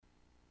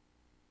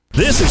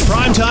This is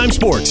Primetime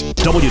Sports,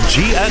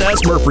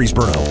 WGNS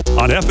Murfreesboro,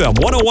 on FM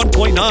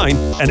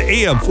 101.9 and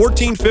AM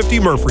 1450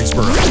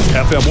 Murfreesboro,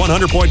 FM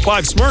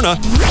 100.5 Smyrna,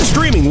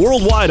 streaming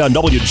worldwide on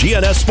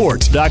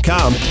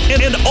WGNSSports.com,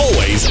 and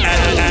always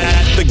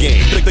at the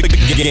game.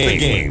 The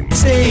game.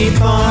 State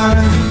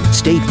Farm.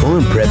 State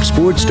Farm Prep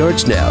Sports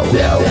starts now.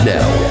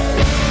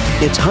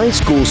 It's high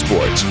school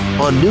sports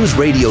on News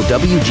Radio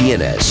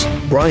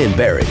WGNS. Brian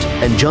Barrett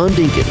and John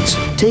Dinkins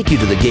take you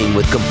to the game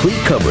with complete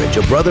coverage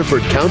of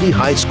Rutherford County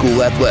High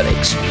School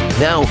athletics.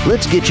 Now,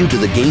 let's get you to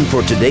the game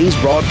for today's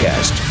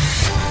broadcast.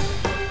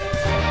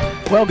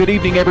 Well, good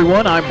evening,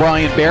 everyone. I'm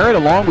Brian Barrett,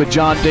 along with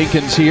John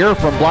Dinkins here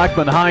from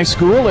Blackman High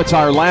School. It's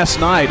our last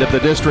night of the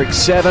District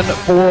 7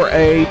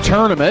 4A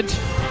tournament.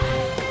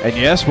 And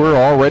yes, we're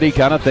already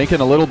kind of thinking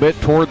a little bit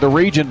toward the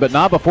region, but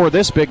not before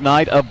this big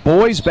night of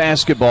boys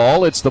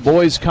basketball. It's the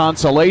boys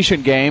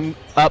consolation game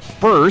up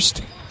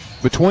first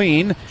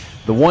between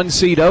the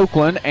 1-seed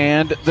Oakland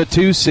and the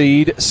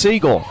 2-seed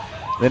Siegel.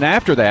 Then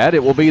after that,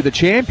 it will be the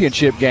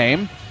championship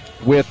game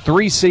with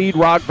 3-seed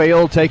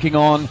Rockvale taking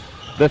on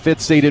the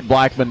 5th-seeded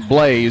Blackman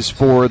Blaze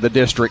for the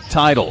district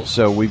title.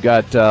 So we've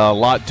got a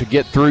lot to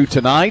get through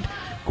tonight.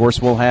 Of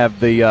course, we'll have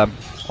the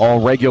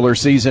all regular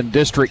season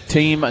district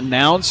team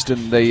announced,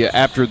 and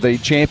after the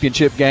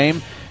championship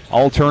game,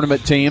 all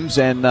tournament teams,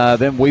 and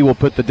then we will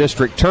put the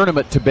district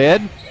tournament to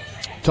bed.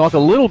 Talk a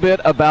little bit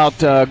about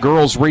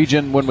girls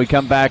region when we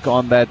come back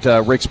on that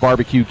Rick's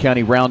Barbecue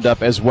County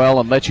Roundup as well,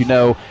 and let you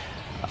know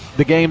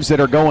the games that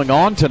are going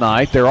on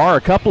tonight. There are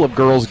a couple of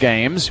girls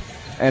games,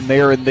 and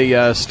they're in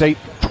the state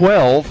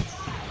 12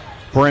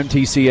 for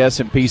MTCS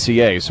and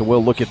PCA, so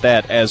we'll look at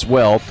that as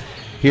well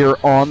here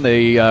on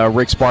the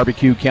Rick's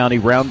Barbecue County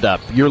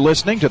Roundup. You're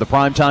listening to the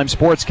Primetime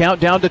Sports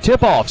Countdown to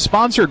Tip-Off,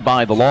 sponsored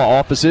by the law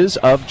offices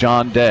of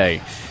John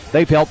Day.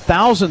 They've helped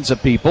thousands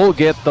of people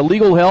get the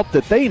legal help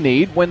that they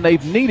need when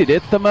they've needed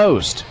it the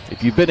most.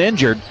 If you've been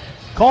injured,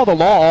 call the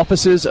law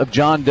offices of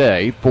John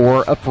Day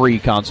for a free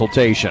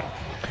consultation.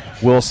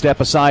 We'll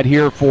step aside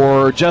here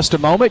for just a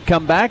moment,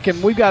 come back,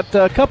 and we've got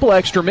a couple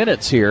extra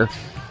minutes here.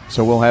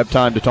 So we'll have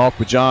time to talk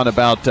with John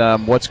about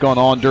what's going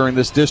on during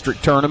this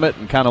district tournament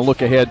and kind of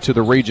look ahead to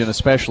the region,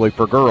 especially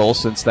for girls,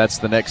 since that's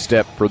the next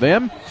step for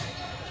them.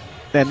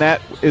 And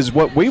that is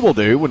what we will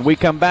do when we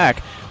come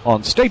back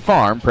on State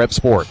Farm Prep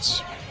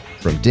Sports.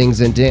 From dings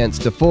and dents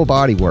to full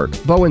body work,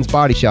 Bowen's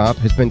Body Shop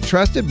has been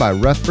trusted by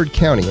Rutherford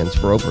Countyans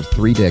for over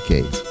 3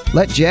 decades.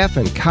 Let Jeff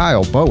and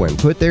Kyle Bowen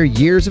put their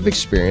years of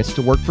experience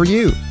to work for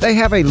you. They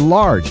have a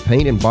large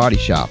paint and body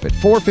shop at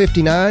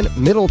 459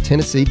 Middle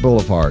Tennessee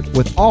Boulevard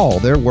with all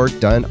their work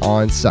done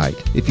on site.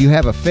 If you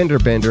have a fender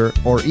bender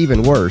or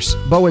even worse,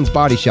 Bowen's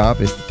Body Shop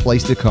is the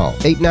place to call.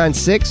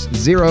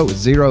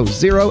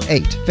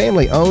 896-0008.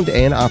 Family owned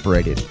and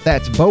operated.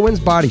 That's Bowen's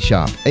Body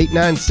Shop.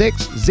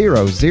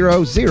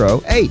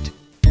 896-0008.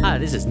 Hi,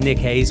 this is Nick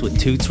Hayes with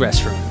Toots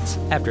Restaurants.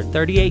 After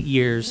 38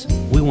 years,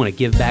 we want to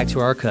give back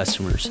to our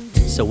customers.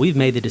 So we've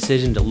made the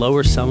decision to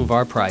lower some of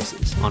our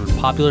prices on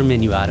popular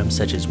menu items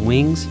such as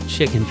wings,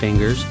 chicken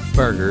fingers,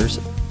 burgers.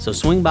 So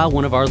swing by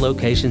one of our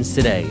locations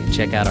today and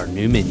check out our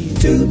new menu.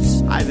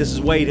 Toots. Hi, this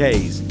is Wade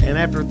Hayes. And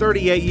after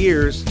 38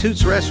 years,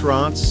 Toots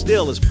Restaurants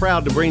still is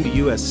proud to bring to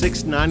you a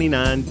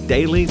 $6.99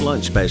 daily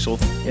lunch special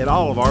at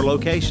all of our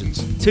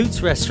locations.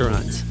 Toots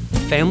Restaurants,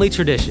 family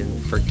tradition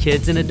for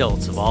kids and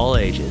adults of all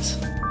ages.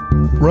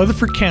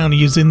 Rutherford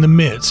County is in the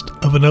midst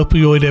of an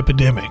opioid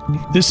epidemic.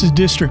 This is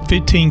District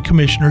 15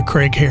 Commissioner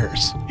Craig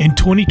Harris. In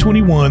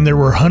 2021, there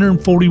were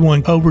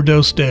 141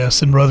 overdose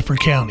deaths in Rutherford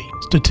County.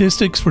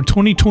 Statistics for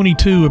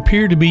 2022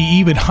 appear to be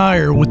even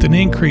higher, with an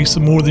increase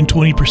of more than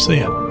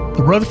 20%.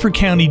 The Rutherford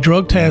County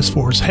Drug Task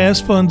Force has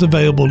funds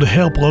available to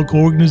help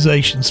local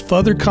organizations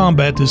further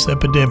combat this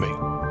epidemic.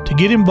 To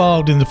get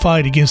involved in the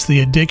fight against the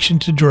addiction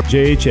to drugs.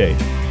 JHA,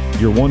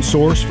 your one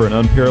source for an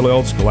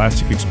unparalleled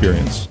scholastic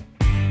experience.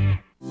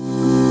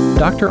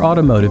 Dr.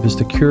 Automotive is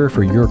the cure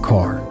for your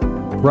car.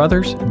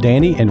 Brothers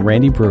Danny and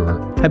Randy Brewer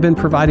have been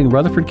providing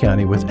Rutherford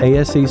County with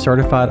ASE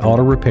certified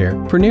auto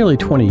repair for nearly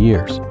 20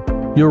 years.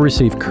 You'll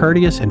receive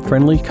courteous and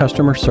friendly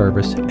customer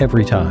service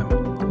every time.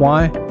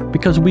 Why?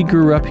 Because we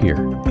grew up here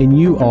and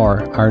you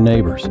are our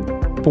neighbors.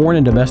 Foreign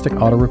and domestic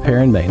auto repair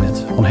and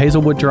maintenance on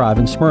Hazelwood Drive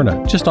in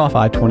Smyrna, just off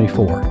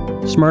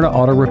I-24.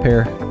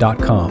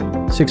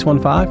 SmyrnaAutorepair.com,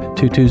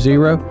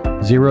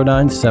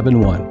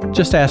 615-220-0971.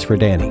 Just ask for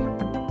Danny.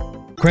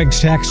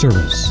 Craig's Tax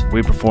Service.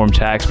 We perform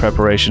tax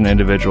preparation,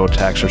 individual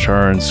tax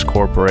returns,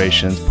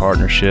 corporations,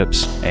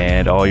 partnerships,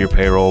 and all your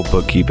payroll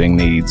bookkeeping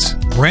needs.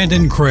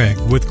 Brandon Craig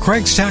with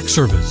Craig's Tax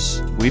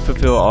Service. We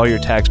fulfill all your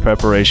tax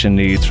preparation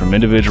needs, from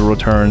individual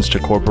returns to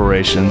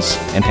corporations,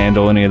 and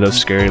handle any of those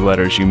scary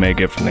letters you may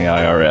get from the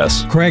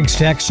IRS. Craig's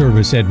Tax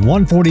Service at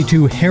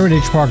 142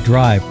 Heritage Park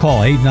Drive.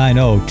 Call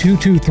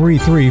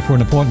 890-2233 for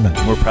an appointment.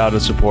 We're proud to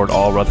support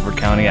all Rutherford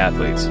County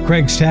athletes.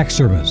 Craig's Tax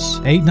Service,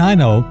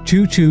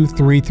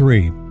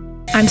 890-2233.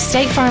 I'm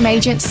State Farm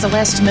Agent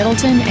Celeste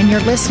Middleton, and you're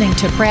listening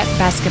to Prep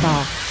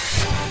Basketball.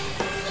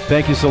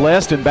 Thank you,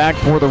 Celeste. And back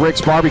for the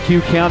Rick's Barbecue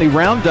County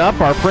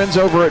Roundup. Our friends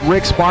over at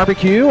Rick's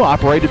Barbecue,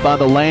 operated by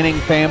the Lanning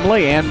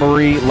family,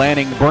 Anne-Marie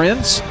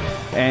Lanning-Brentz.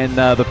 And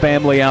the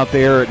family out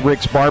there at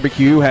Rick's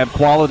Barbecue have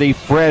quality,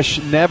 fresh,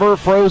 never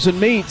frozen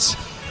meats.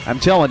 I'm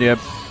telling you,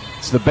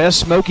 it's the best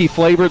smoky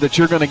flavor that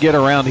you're going to get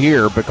around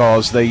here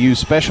because they use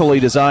specially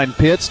designed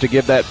pits to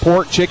give that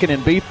pork, chicken,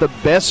 and beef the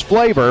best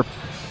flavor.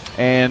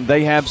 And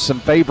they have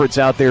some favorites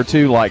out there,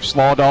 too, like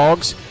slaw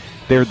dogs.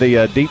 They're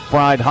the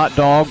deep-fried hot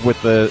dog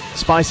with the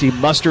spicy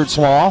mustard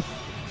slaw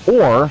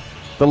or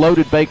the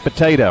loaded baked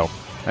potato.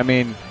 I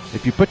mean,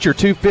 if you put your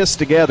two fists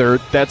together,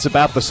 that's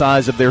about the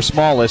size of their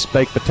smallest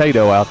baked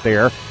potato out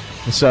there.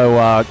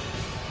 So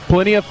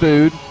plenty of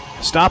food.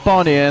 Stop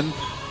on in.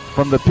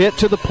 From the pit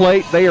to the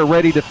plate, they are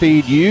ready to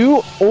feed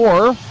you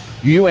or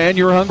you and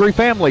your hungry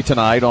family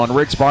tonight on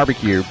Rick's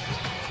Barbecue.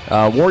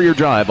 Warrior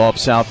Drive off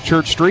South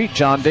Church Street.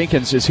 John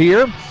Dinkins is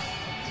here.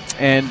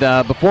 And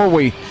before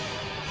we,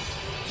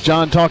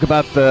 John, talk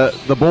about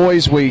the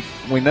boys, we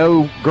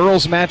know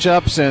girls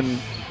matchups, and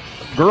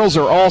girls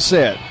are all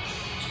set.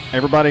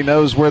 Everybody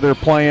knows where they're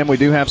playing. We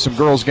do have some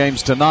girls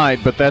games tonight,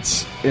 but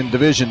that's in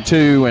Division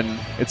II, and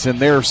it's in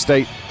their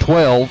state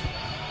 12.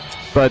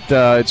 But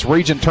it's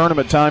region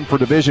tournament time for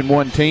Division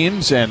I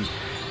teams, and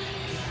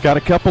got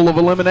a couple of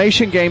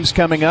elimination games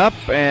coming up,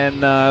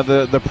 and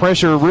the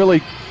pressure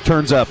really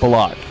turns up a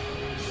lot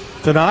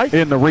tonight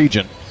in the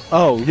region.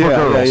 Oh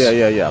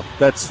yeah.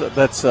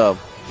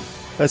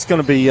 That's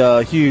going to be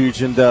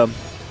huge, and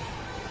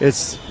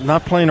it's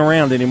not playing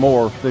around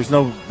anymore. There's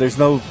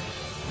no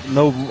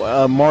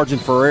margin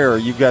for error.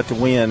 You've got to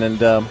win,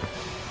 and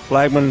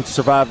Blackman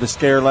survived the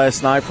scare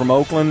last night from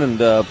Oakland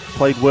and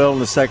played well in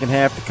the second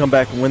half to come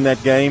back and win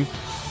that game.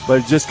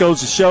 But it just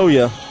goes to show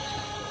you,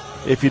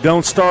 if you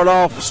don't start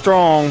off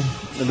strong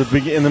in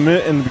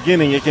the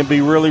beginning, it can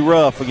be really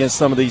rough against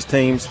some of these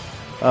teams,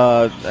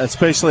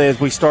 especially as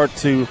we start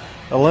to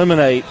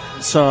eliminate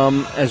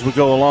some as we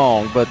go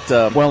along. But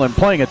well, in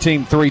playing a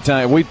team 3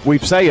 times, we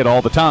say it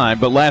all the time,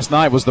 but last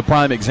night was the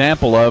prime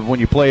example of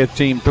when you play a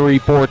team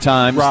 3-4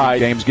 times, the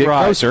games get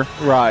closer.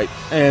 Right,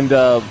 and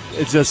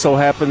it just so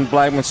happened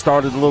Blackman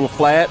started a little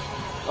flat.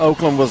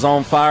 Oakland was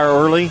on fire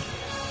early,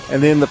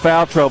 and then the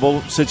foul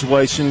trouble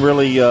situation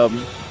really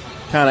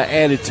kind of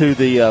added to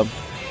the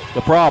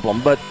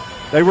problem. But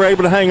they were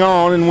able to hang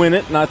on and win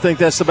it, and I think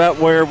that's about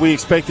where we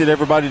expected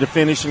everybody to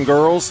finish in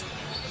girls.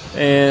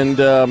 And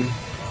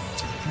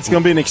it's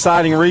going to be an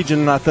exciting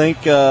region, I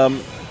think. I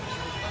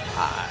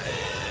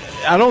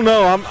don't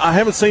know. I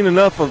haven't seen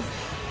enough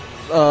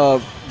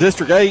of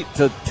District 8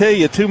 to tell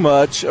you too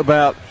much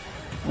about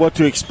what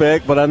to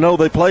expect, but I know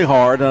they play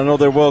hard, and I know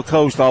they're well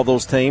coached, all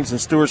those teams. And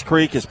Stewart's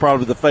Creek is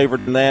probably the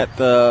favorite in that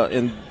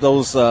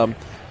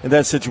in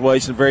that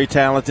situation. Very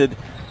talented,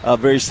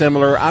 very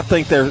similar. I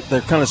think they're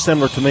kind of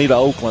similar to me to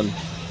Oakland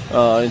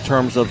in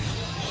terms of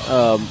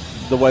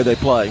the way they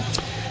play.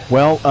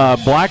 Well,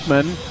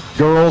 Blackman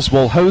girls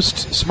will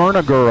host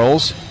Smyrna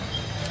girls,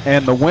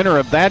 and the winner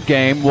of that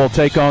game will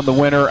take on the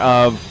winner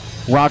of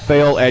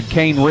Rockvale at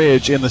Cane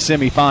Ridge in the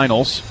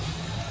semifinals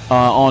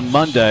on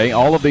Monday.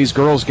 All of these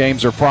girls'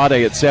 games are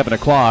Friday at 7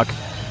 o'clock.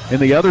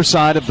 In the other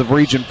side of the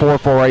Region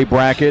 4-4A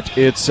bracket,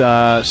 it's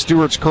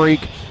Stewart's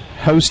Creek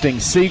hosting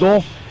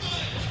Siegel,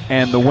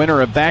 and the winner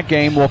of that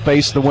game will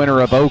face the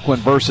winner of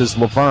Oakland versus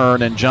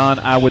Laverne. And, John,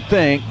 I would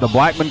think the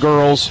Blackman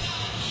girls,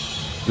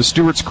 the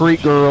Stewart's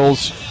Creek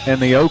girls, and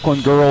the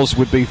Oakland girls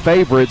would be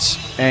favorites.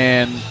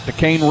 And the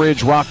Cane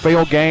Ridge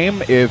Rockvale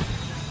game, if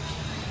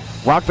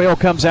Rockvale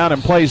comes out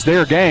and plays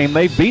their game,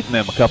 they've beaten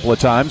them a couple of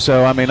times.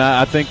 So, I mean,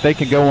 I think they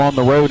can go on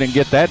the road and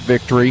get that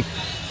victory.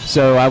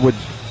 So I would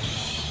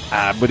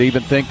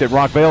even think that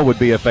Rockvale would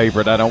be a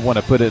favorite. I don't want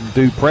to put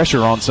undue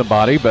pressure on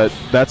somebody, but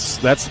that's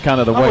kind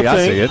of the way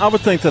I see it. I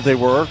would think that they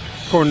were,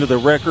 according to their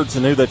records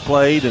and who they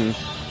played. And,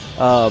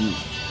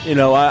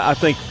 I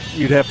think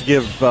you'd have to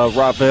give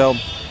Rockvale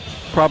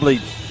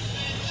probably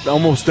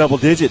almost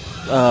double-digit.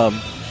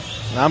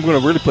 I'm going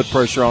to really put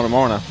pressure on them,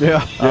 aren't I?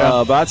 Yeah.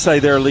 But I'd say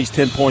they're at least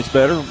 10 points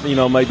better,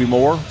 maybe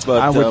more.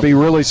 But I would be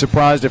really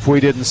surprised if we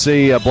didn't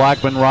see a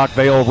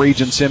Blackman-Rockvale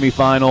region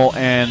semifinal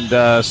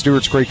and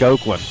Stewart's Creek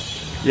Oakland.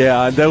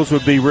 Yeah, and those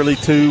would be really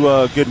two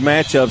good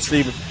matchups,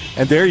 Stephen.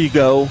 And there you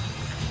go.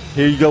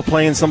 Here you go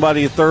playing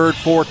somebody a third,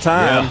 fourth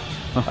time.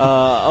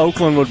 Yeah.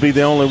 Oakland would be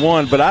the only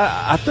one. But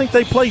I think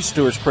they played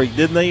Stewart's Creek,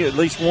 didn't they, at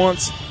least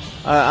once?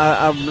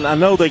 I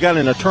know they got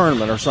in a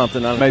tournament or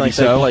something. I think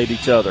they played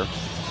each other.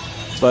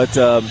 But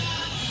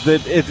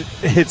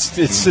it's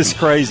just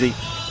crazy.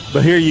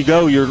 But here you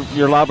go.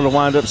 You're liable to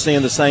wind up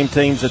seeing the same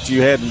teams that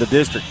you had in the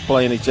district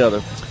playing each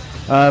other.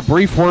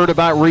 Brief word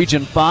about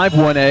Region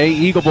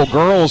 5-1A. Eagleville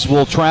girls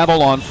will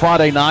travel on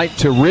Friday night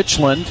to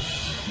Richland.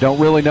 Don't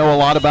really know a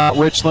lot about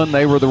Richland.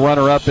 They were the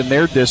runner-up in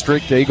their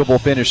district.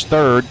 Eagleville finished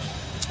third.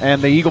 And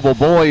the Eagleville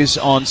boys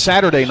on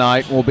Saturday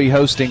night will be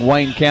hosting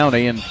Wayne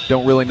County. And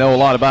don't really know a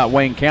lot about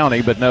Wayne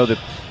County, but know that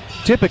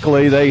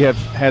typically they have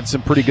had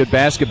some pretty good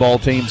basketball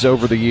teams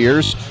over the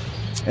years.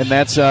 And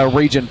that's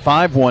Region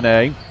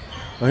 5-1A.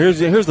 Well,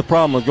 here's the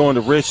problem with going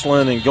to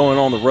Richland and going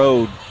on the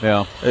road.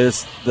 Yeah,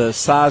 is the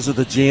size of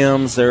the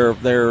gyms.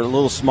 They're a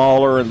little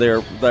smaller, and they're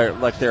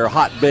a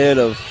hotbed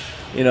of,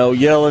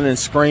 yelling and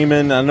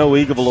screaming. I know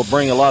Eagleville will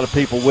bring a lot of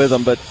people with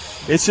them, but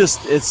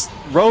it's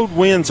road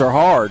wins are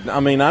hard. I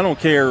mean, I don't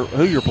care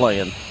who you're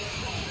playing.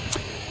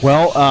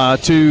 Well,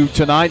 to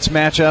tonight's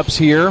matchups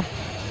here,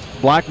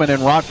 Blackman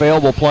and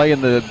Rockvale will play in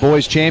the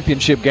boys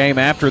championship game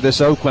after this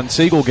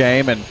Oakland-Siegel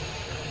game. And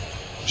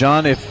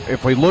John,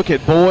 if we look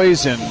at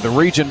boys and the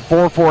Region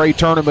 4-4A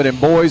tournament in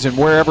boys and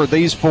wherever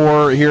these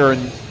four here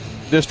in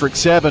District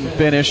 7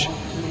 finish,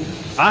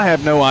 I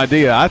have no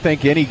idea. I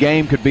think any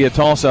game could be a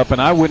toss-up, and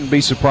I wouldn't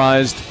be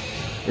surprised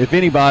if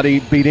anybody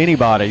beat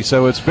anybody.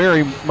 So it's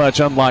very much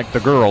unlike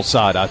the girls'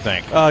 side, I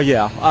think.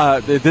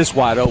 This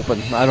wide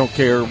open. I don't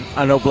care.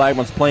 I know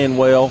Blackman's playing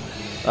well,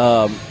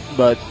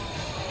 but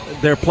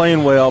they're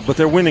playing well, but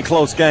they're winning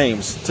close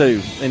games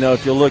too.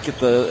 If you look at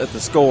the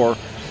score,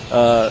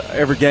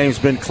 every game's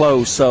been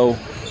close, so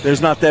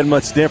there's not that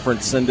much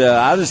difference. And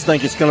I just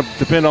think it's going to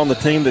depend on the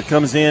team that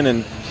comes in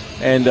and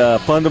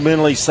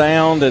fundamentally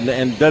sound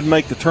and doesn't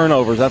make the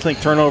turnovers. I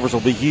think turnovers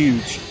will be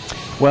huge.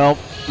 Well,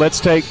 let's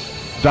take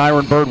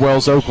Dyron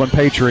Birdwell's Oakland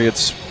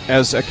Patriots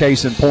as a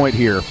case in point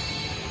here.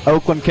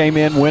 Oakland came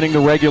in winning the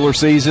regular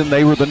season.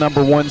 They were the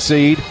number 1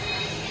 seed.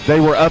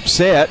 They were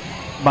upset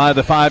by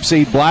the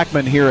 5-seed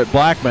Blackman here at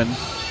Blackman.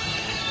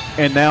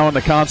 And now in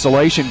the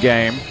consolation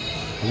game,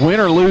 win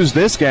or lose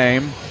this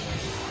game,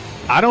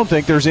 I don't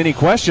think there's any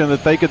question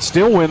that they could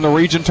still win the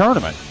region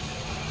tournament.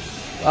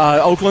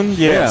 Oakland,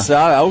 yes,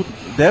 yeah.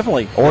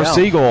 Definitely. Or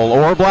Siegel,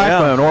 or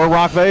Blackman, or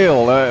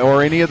Rockvale,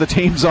 or any of the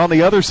teams on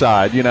the other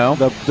side,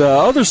 The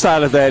other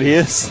side of that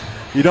is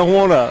you don't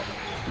want to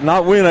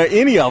not win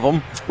any of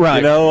them.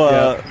 Right.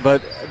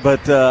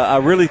 But I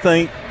really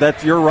think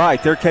that you're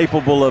right. They're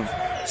capable of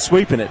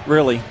sweeping it,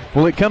 really.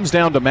 Well, it comes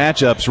down to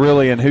matchups,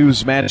 really, and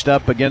who's matched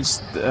up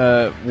against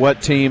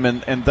what team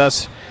and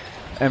thus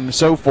and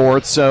so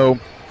forth. So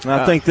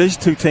I think these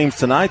two teams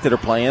tonight that are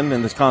playing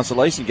in this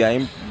consolation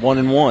game,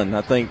 1-1.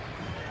 I think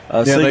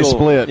Siegel, they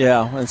split.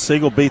 Yeah, and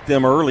Siegel beat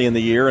them early in the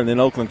year, and then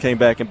Oakland came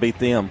back and beat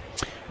them.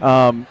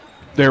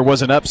 There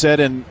was an upset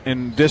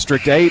in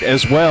District 8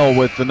 as well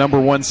with the number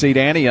 1 seed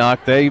Antioch.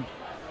 They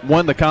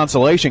won the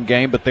consolation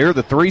game, but they're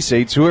the 3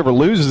 seeds. Whoever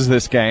loses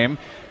this game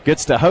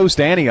gets to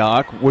host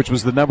Antioch, which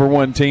was the number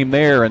 1 team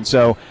there. And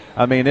so,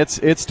 I mean,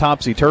 it's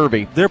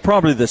topsy-turvy. They're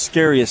probably the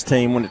scariest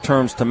team when it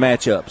comes to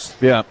matchups.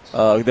 Yeah.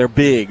 They're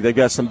big. They've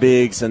got some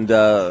bigs and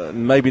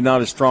maybe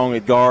not as strong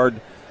at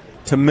guard.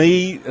 To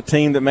me, a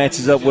team that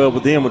matches up well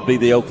with them would be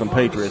the Oakland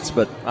Patriots,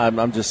 but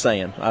I'm just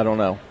saying. I don't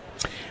know.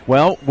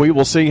 Well, we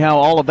will see how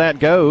all of that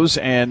goes,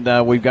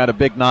 and we've got a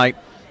big night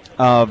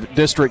of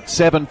District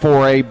 7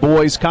 4A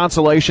boys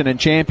consolation and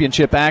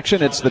championship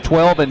action. It's the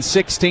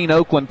 12-16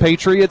 Oakland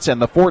Patriots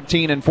and the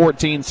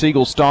 14-14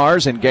 Siegel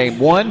Stars in Game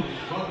 1.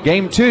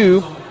 Game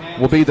 2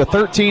 will be the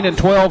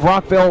 13-12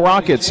 Rockvale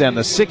Rockets and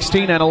the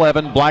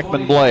 16-11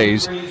 Blackman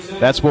Blaze.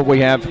 That's what we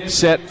have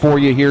set for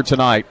you here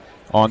tonight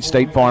on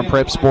State Farm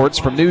Prep Sports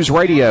from News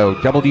Radio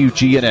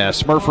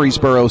WGNS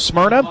Murfreesboro,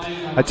 Smyrna.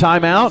 A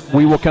timeout.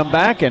 We will come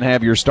back and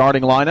have your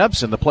starting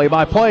lineups and the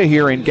play-by-play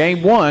here in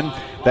Game 1.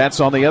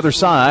 That's on the other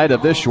side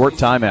of this short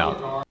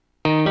timeout.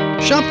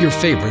 Shop your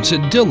favorites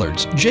at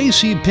Dillard's,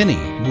 J.C. Penney,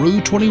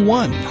 Rue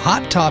 21,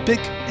 Hot Topic,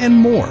 and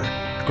more.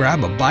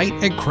 Grab a bite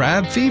at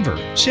Crab Fever,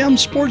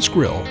 Sam's Sports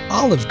Grill,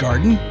 Olive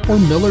Garden, or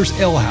Miller's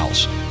Ale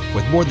House.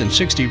 With more than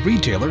 60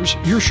 retailers,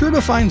 you're sure to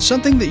find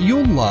something that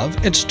you'll love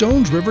at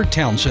Stones River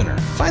Town Center.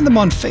 Find them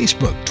on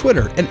Facebook,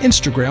 Twitter, and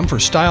Instagram for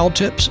style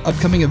tips,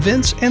 upcoming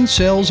events, and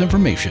sales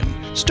information.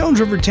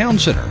 Stones River Town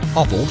Center,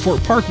 off Old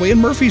Fort Parkway in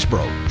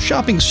Murfreesboro.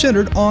 Shopping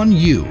centered on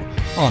you.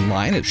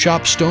 Online at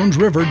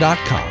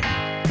shopstonesriver.com.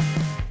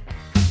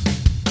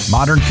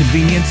 Modern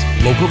convenience,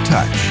 local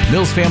touch.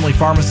 Mills Family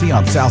Pharmacy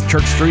on South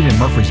Church Street in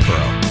Murfreesboro.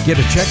 Get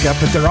a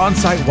checkup at their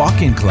on-site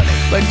walk-in clinic.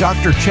 Let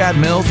Dr. Chad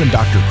Mills and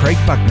Dr. Craig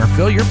Buckner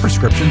fill your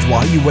prescriptions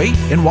while you wait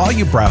and while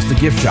you browse the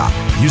gift shop.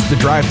 Use the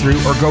drive-thru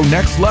or go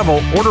next level.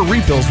 Order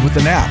refills with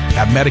an app.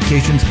 Have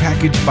medications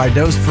packaged by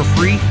dose for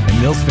free, and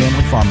Mills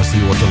Family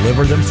Pharmacy will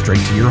deliver them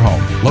straight to your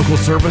home. Local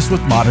service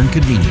with modern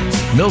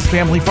convenience. Mills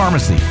Family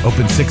Pharmacy,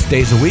 open 6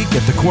 days a week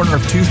at the corner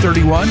of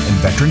 231 and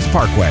Veterans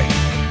Parkway.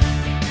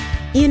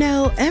 You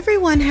know,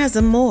 everyone has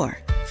a more.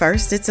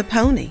 First, it's a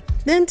pony.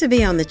 Then to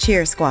be on the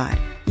cheer squad.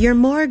 Your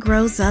more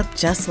grows up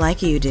just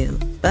like you do.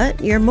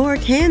 But your more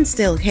can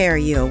still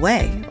carry you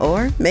away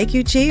or make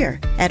you cheer.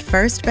 At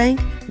First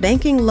Bank,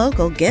 banking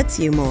local gets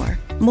you more.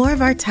 More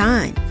of our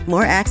time,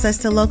 more access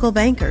to local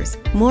bankers,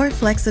 more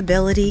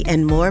flexibility,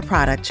 and more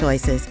product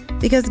choices.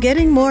 Because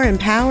getting more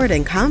empowered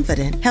and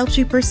confident helps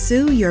you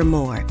pursue your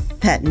more.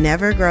 That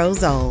never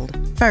grows old.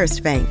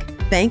 First Bank.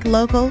 Bank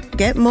local,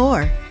 get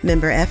more.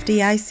 Member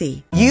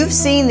FDIC. You've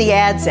seen the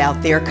ads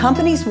out there,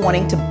 companies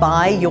wanting to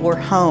buy your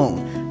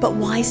home. But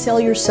why sell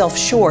yourself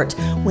short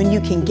when you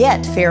can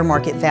get fair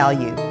market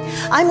value?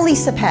 I'm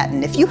Lisa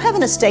Patton. If you have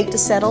an estate to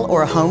settle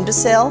or a home to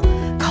sell,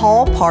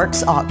 call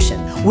Parks Auction.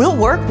 We'll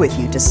work with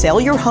you to sell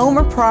your home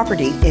or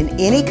property in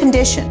any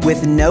condition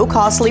with no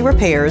costly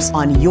repairs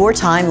on your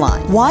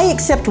timeline. Why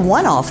accept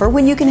one offer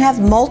when you can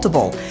have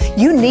multiple?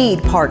 You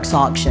need Parks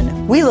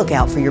Auction. We look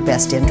out for your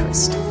best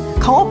interest.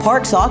 Call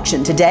Parks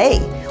Auction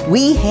today.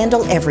 We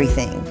handle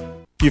everything.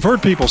 You've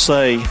heard people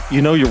say,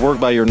 you know your work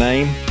by your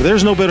name, but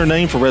there's no better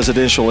name for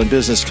residential and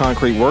business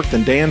concrete work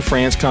than Dan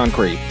France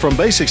Concrete. From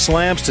basic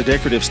slabs to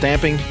decorative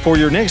stamping, for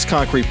your next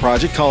concrete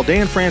project, call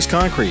Dan France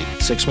Concrete,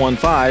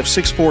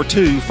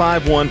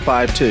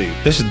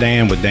 615-642-5152. This is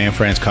Dan with Dan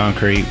France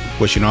Concrete,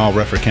 wishing all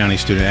Rutherford County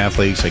student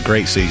athletes a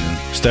great season.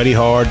 Study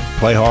hard,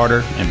 play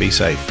harder, and be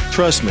safe.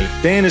 Trust me,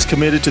 Dan is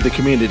committed to the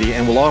community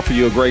and will offer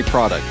you a great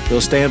product.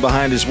 He'll stand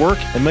behind his work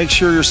and make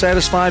sure you're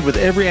satisfied with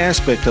every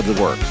aspect of the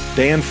work.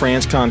 Dan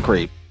France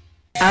Concrete.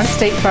 I'm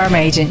State Farm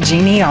Agent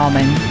Jeannie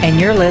Allman,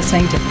 and you're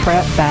listening to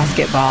Prep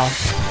Basketball.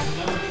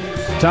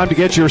 Time to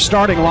get your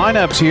starting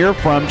lineups here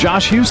from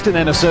Josh Houston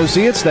and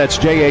Associates. That's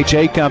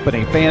JHA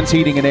Company, Fans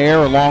Heating and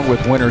Air, along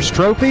with Winners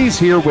Trophies.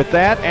 Here with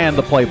that and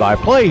the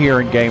play-by-play here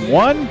in Game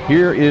 1,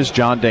 here is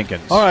John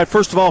Dinkins. All right,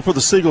 first of all, for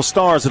the Siegel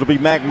Stars, it'll be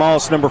Mac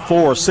Moss, number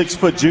 4,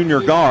 6-foot junior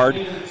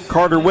guard.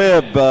 Carter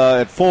Webb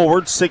at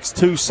forward,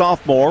 6'2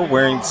 sophomore,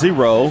 wearing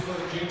 0.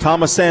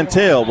 Thomas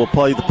Santel will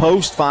play the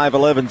post,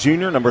 5'11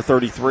 junior, number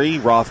 33,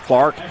 Roth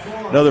Clark.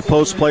 Another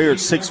post player at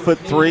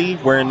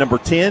 6'3", wearing number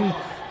 10.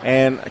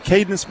 And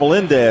Cadence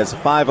Melendez,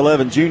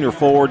 5'11 junior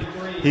forward,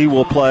 he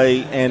will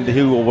play and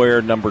he will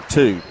wear number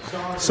 2.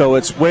 So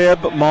it's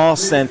Webb, Moss,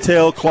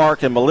 Santel,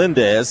 Clark, and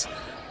Melendez.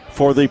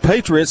 For the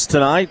Patriots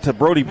tonight,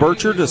 Brody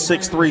Burchard, a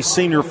 6'3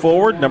 senior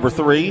forward, number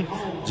 3.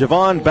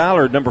 Javon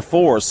Ballard, number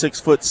 4,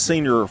 6-foot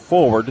senior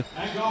forward.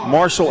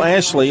 Marshall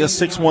Ashley, a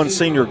 6'1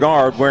 senior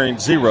guard, wearing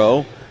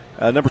 0.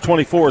 Number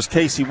 24 is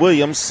Casey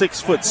Williams,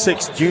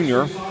 6'6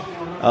 junior,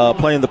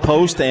 playing the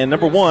post. And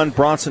number 1,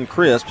 Bronson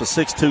Crisp, a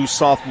 6'2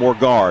 sophomore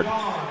guard.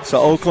 So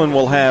Oakland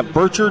will have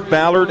Burchard,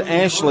 Ballard,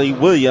 Ashley,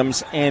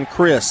 Williams, and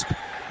Crisp.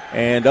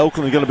 And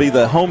Oakland is going to be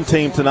the home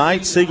team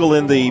tonight. Siegel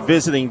in the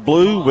visiting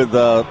blue with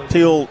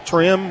teal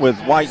trim with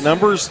white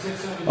numbers.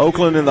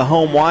 Oakland in the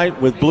home white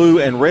with blue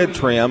and red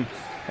trim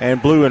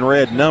and blue and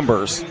red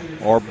numbers,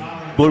 or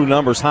blue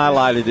numbers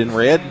highlighted in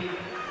red.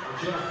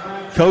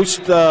 Coach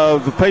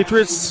of the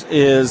Patriots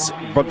is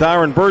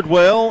Dyron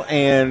Birdwell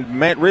and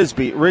Matt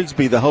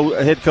Rigsby, the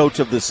head coach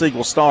of the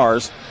Siegel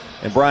Stars.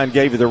 And Brian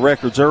gave you the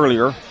records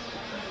earlier.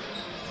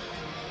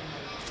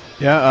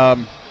 Yeah,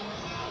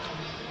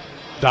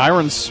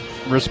 Dyron's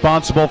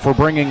responsible for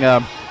bringing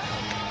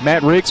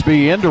Matt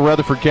Rigsby into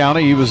Rutherford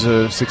County. He was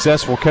a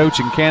successful coach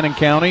in Cannon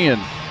County and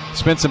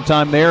spent some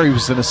time there. He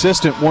was an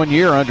assistant 1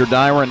 year under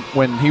Dyron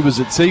when he was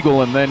at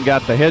Siegel, and then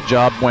got the head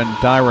job when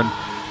Dyron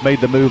made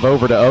the move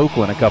over to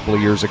Oakland a couple of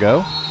years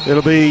ago.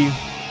 It'll be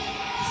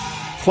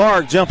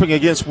Clark jumping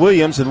against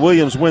Williams, and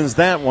Williams wins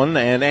that one,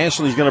 and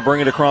Ashley's going to bring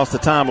it across the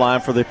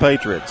timeline for the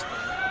Patriots.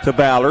 To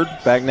Ballard,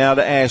 back now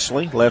to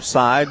Ashley, left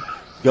side,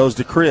 goes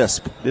to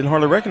Crisp. Didn't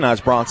hardly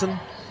recognize Bronson.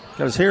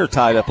 Got his hair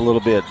tied up a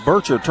little bit.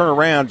 Burchard,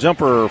 turnaround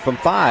jumper from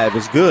 5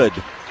 is good.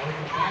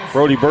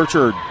 Brody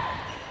Burchard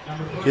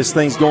gets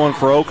things going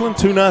for Oakland,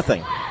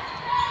 2-0.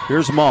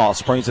 Here's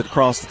Moss, brings it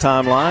across the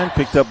timeline,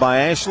 picked up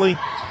by Ashley,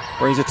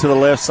 brings it to the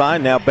left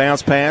side. Now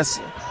bounce pass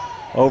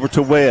over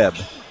to Webb.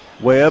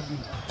 Webb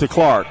to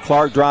Clark.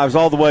 Clark drives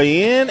all the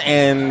way in,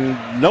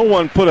 and no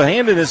one put a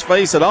hand in his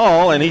face at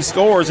all, and he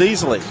scores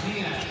easily.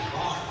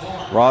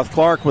 Roth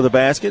Clark with a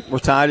basket. We're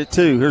tied at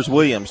 2. Here's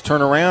Williams.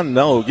 Turn around.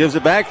 No. Gives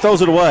it back.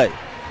 Throws it away.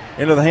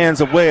 Into the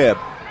hands of Webb.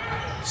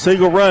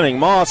 Siegel running.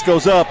 Moss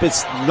goes up.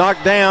 It's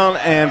knocked down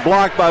and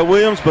blocked by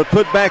Williams, but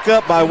put back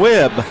up by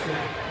Webb.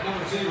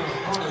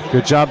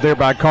 Good job there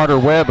by Carter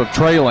Webb of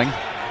trailing.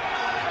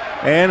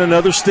 And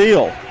another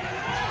steal.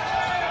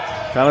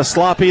 Kind of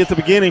sloppy at the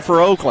beginning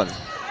for Oakland.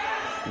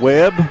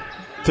 Webb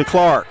to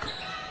Clark.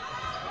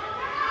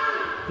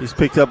 He's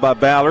picked up by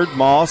Ballard.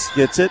 Moss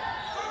gets it.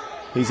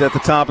 He's at the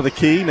top of the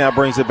key. Now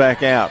brings it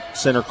back out.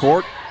 Center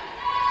court.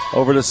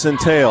 Over to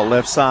Santel,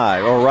 left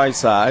side or right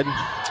side.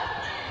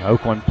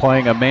 Oakland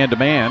playing a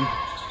man-to-man.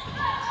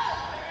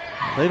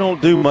 They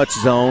don't do much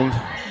zone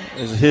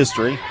as a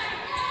history.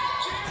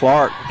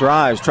 Clark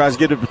drives, tries to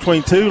get it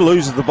between 2,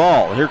 loses the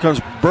ball. Here comes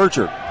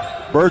Burchard.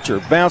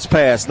 Burchard, bounce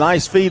pass,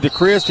 nice feed to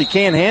Crisp. He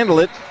can't handle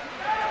it.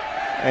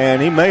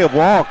 And he may have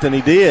walked, and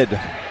he did.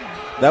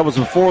 That was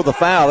before the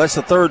foul. That's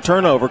the 3rd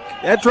turnover.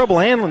 Had trouble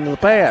handling the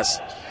pass.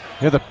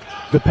 Yeah,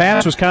 the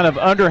pass was kind of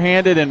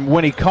underhanded, and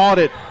when he caught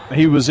it,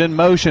 he was in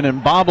motion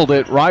and bobbled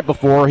it right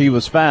before he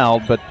was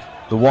fouled, but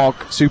the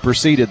walk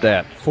superseded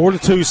that.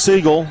 4-2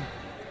 Siegel.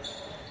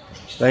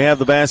 They have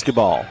the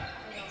basketball.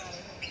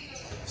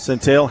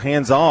 Santel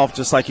hands off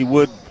just like he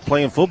would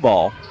playing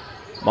football.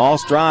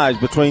 Moss drives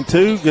between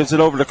 2, gives it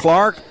over to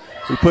Clark.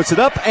 He puts it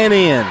up and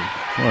in.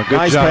 Well, good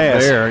nice job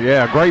pass there.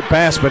 Yeah, great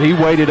pass, but he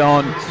waited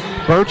on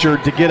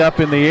Burchard to get up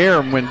in the air,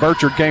 and when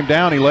Burchard came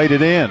down, he laid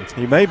it in.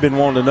 He may have been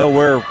wanting to know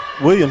where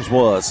Williams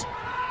was.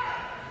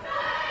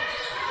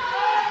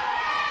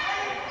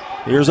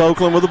 Here's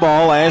Oakland with the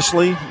ball.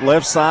 Ashley,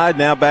 left side,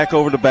 now back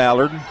over to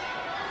Ballard.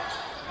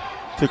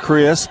 To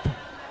Crisp.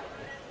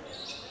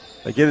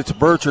 They get it to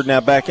Burchard, now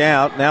back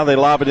out. Now they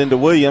lob it into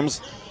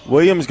Williams.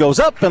 Williams goes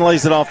up and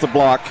lays it off the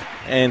block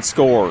and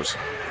scores.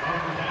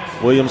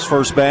 Williams'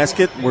 first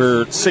basket.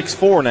 We're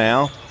 6-4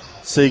 now.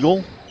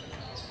 Siegel.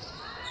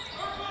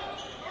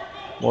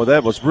 Boy,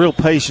 that was real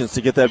patience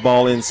to get that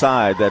ball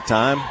inside that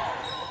time.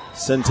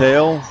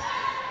 Centel.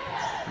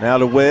 Now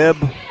to Webb.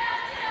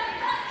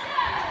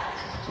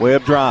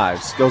 Webb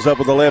drives. Goes up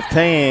with the left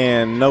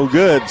hand. No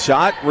good.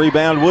 Shot.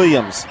 Rebound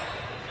Williams.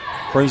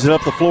 Brings it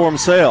up the floor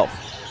himself.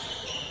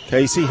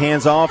 Casey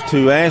hands off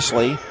to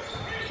Ashley.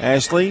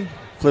 Ashley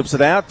flips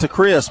it out to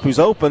Crisp, who's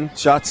open.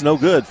 Shot's no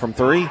good from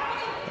three.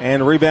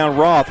 And rebound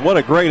Roth. What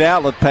a great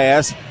outlet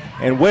pass.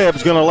 And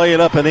Webb's going to lay it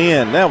up and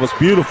in. That was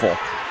beautiful.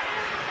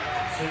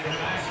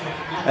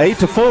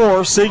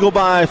 8-4. Siegel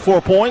by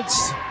 4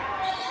 points.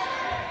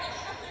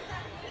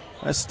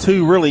 That's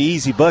two really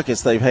easy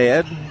buckets they've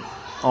had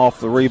off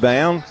the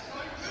rebound.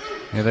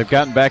 Yeah, they've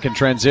gotten back in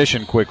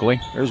transition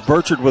quickly. There's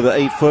Burchard with an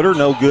 8-footer.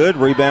 No good.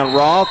 Rebound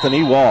Roth, and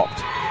he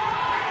walked.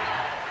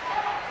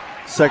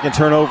 Second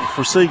turnover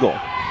for Siegel.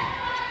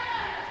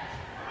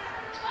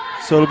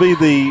 So it'll be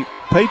the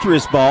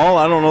Patriots ball.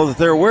 I don't know that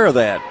they're aware of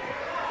that.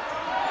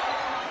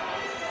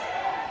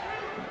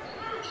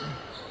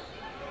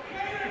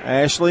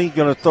 Ashley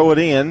going to throw it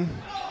in.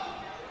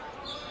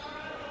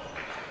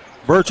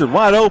 Burchard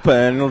wide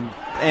open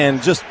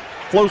and just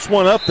floats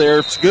one up there.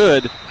 It's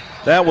good.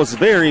 That was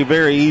very,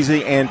 very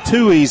easy and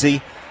too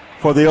easy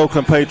for the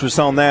Oakland Patriots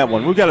on that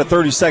one. We've got a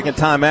 30-second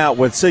timeout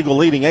with Siegel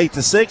leading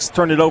 8-6.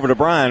 Turn it over to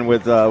Brian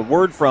with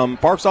word from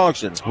Parks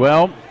Auction.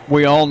 Well,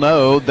 we all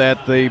know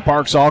that the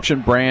Parks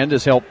Auction brand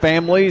has helped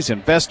families,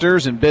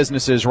 investors, and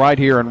businesses right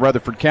here in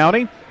Rutherford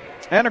County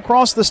and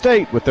across the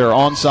state with their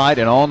on-site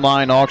and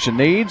online auction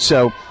needs.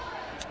 So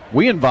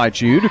we invite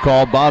you to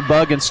call Bob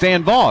Bugg and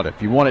Stan Vaught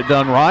if you want it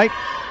done right.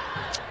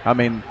 I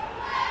mean,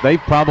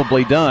 they've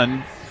probably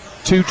done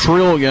 2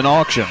 trillion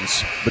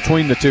auctions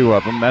between the two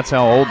of them. That's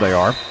how old they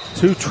are.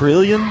 2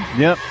 trillion?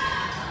 Yep.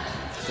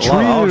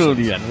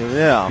 Trillion.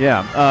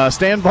 Yeah.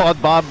 Stan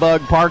Vaught, Bob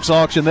Bugg, Parks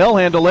Auction. They'll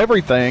handle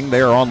everything.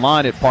 They are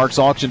online at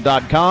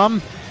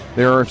parksauction.com.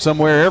 They're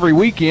somewhere every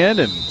weekend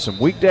and some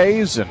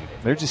weekdays, and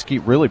they just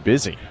keep really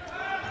busy.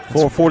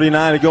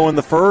 4:49 to go in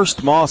the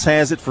first. Moss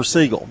has it for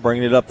Siegel.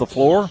 Bringing it up the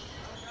floor.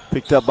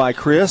 Picked up by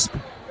Crisp.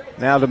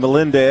 Now to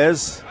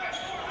Melendez.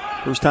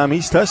 First time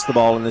he's touched the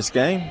ball in this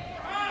game.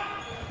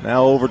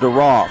 Now over to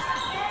Roth.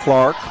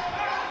 Clark.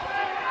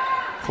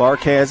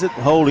 Clark has it,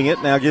 holding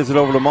it. Now gives it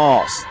over to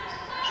Moss.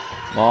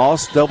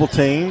 Moss double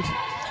teamed.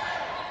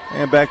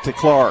 And back to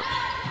Clark.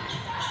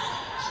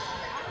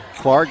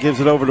 Clark gives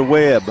it over to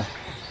Webb.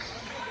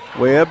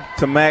 Webb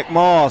to Mac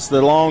Moss.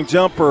 The long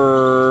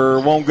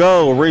jumper won't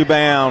go.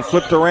 Rebound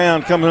flipped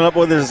around. Coming up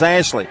with it is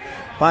Ashley.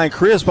 Find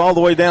Crisp all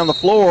the way down the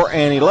floor,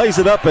 and he lays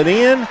it up and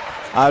in.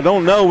 I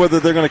don't know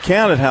whether they're going to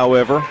count it,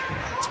 however.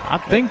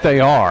 I think they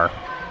are.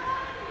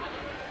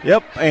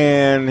 Yep,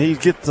 and he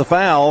gets the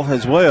foul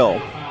as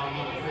well.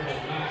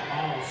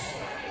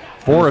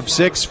 4 of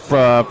 6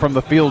 from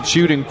the field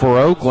shooting for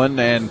Oakland,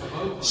 and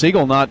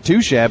Siegel not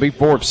too shabby,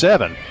 4 of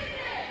 7.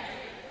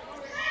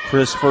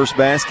 Chris first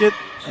basket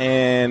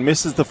and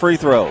misses the free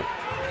throw.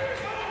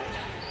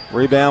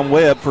 Rebound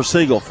Webb for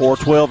Siegel.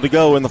 4:12 to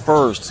go in the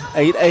first.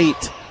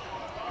 8-8.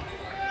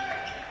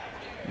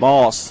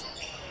 Moss.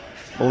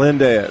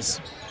 Melendez.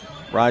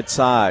 Right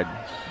side.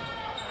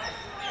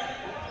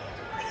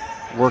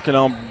 Working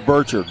on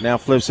Burchard. Now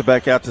flips it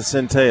back out to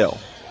Centel.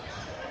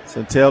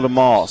 Centel to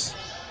Moss.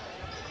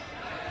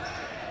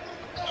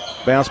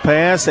 Bounce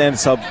pass, and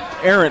it's an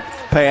errant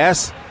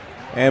pass,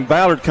 and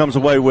Ballard comes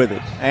away with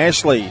it.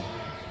 Ashley,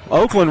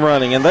 Oakland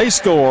running, and they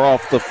score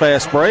off the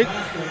fast break.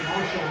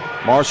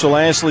 Marshall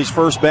Ashley's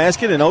first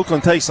basket, and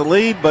Oakland takes the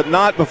lead, but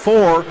not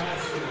before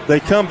they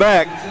come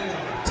back.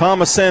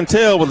 Thomas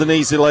Santel with an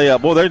easy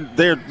layup. Boy,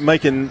 they're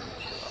making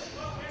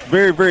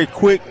very, very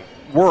quick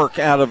work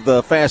out of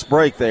the fast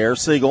break there,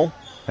 Siegel.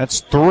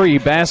 That's 3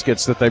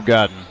 baskets that they've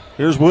gotten.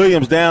 Here's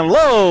Williams down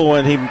low,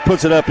 and he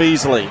puts it up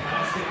easily.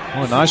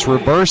 Oh, a nice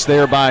reverse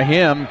there by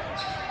him.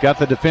 Got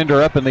the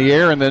defender up in the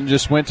air and then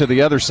just went to the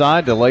other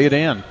side to lay it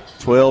in.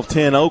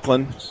 12-10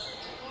 Oakland.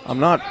 I'm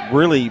not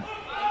really,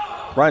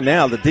 right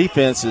now, the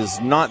defense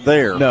is not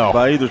there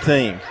by either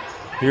team.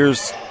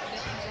 Here's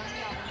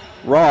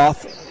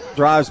Roth,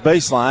 drives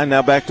baseline,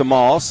 now back to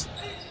Moss.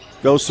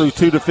 Goes through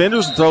 2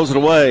 defenders and throws it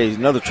away.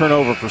 Another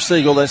turnover for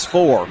Siegel, that's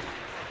 4.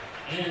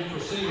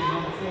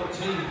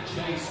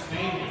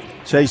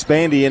 Chase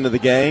Bandy into the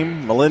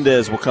game.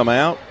 Melendez will come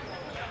out.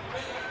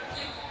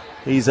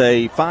 He's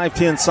a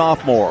 5'10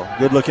 sophomore.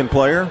 Good-looking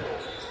player.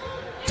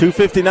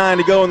 2:59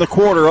 to go in the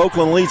quarter.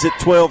 Oakland leads at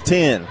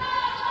 12-10.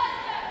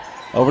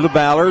 Over to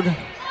Ballard.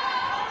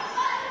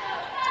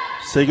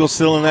 Siegel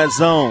still in that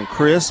zone.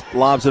 Crisp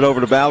lobs it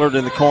over to Ballard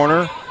in the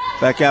corner.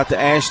 Back out to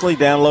Ashley.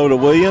 Down low to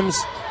Williams.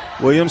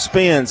 Williams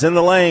spins in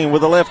the lane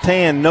with the left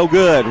hand. No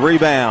good.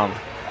 Rebound.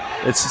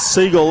 It's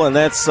Siegel, and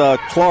that's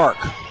Clark.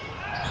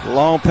 The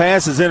long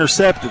pass is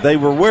intercepted. They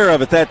were aware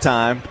of it that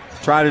time.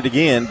 Tried it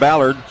again.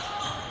 Ballard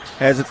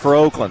has it for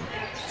Oakland.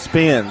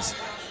 Spins.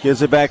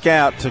 Gives it back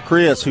out to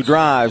Chris, who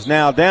drives.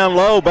 Now down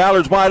low.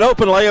 Ballard's wide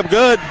open. Layup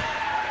good.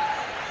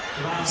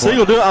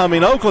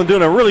 Oakland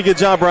doing a really good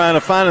job, Brian,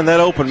 of finding that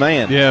open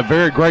man. Yeah,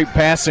 very great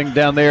passing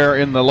down there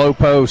in the low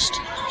post.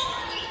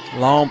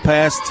 Long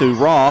pass to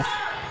Roth,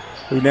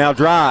 who now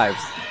drives.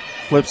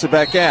 Flips it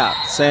back out.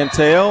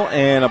 Santel,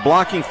 and a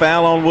blocking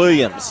foul on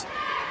Williams.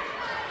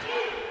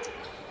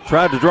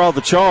 Tried to draw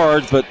the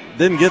charge, but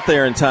didn't get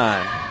there in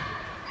time.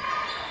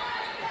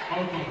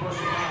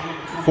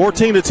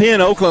 14-10,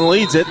 Oakland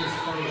leads it.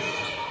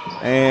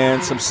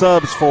 And some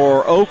subs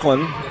for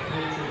Oakland.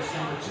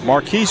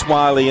 Marquise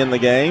Wiley in the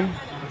game.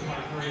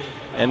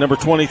 And number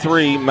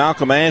 23,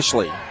 Malcolm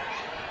Ashley.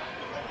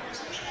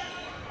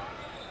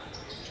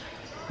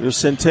 Here's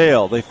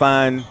Centel. They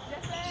find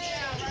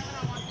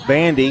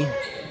Bandy.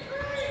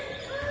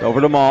 Over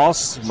to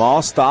Moss.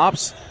 Moss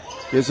stops.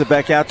 Gives it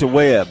back out to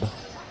Webb.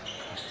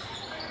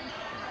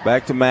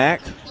 Back to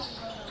Mack.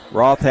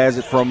 Roth has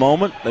it for a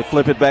moment. They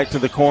flip it back to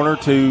the corner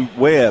to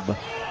Webb.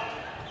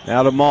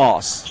 Now to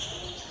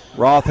Moss.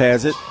 Roth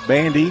has it.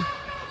 Bandy.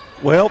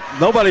 Well,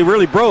 nobody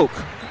really broke,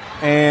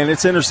 and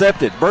it's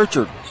intercepted.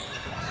 Burchard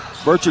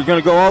going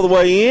to go all the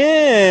way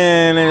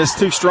in, and it's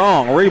too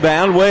strong.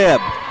 Rebound, Webb.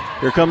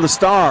 Here come the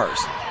Stars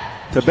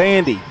to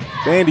Bandy.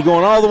 Bandy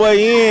going all the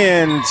way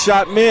in.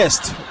 Shot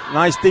missed.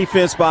 Nice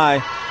defense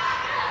by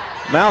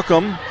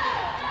Malcolm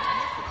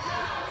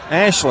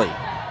Ashley.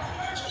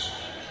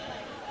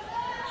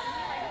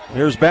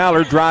 Here's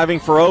Ballard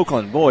driving for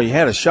Oakland. Boy, he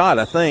had a shot,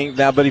 I think,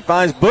 now, but he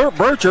finds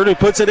Burchard, who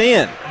puts it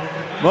in.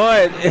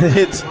 Boy,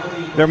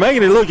 they're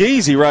making it look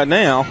easy right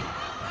now.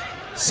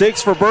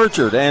 6 for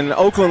Burchard, and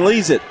Oakland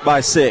leads it by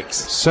 6.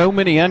 So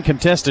many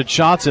uncontested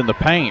shots in the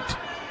paint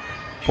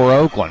for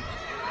Oakland.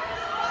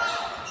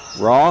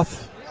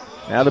 Roth,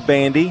 now to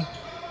Bandy.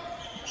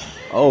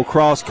 Oh,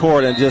 cross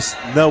court, and just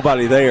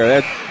nobody there.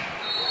 That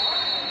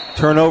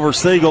turnover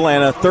Siegel,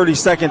 and a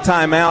 30-second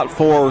timeout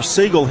for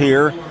Siegel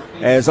here,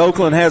 as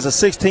Oakland has a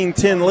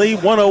 16-10 lead.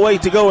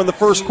 1:08 to go in the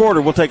first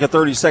quarter. We'll take a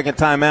 30-second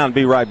timeout and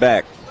be right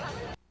back.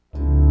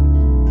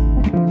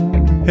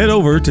 Head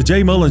over to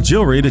J. Mullins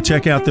Jewelry to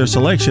check out their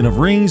selection of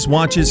rings,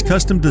 watches,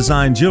 custom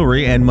design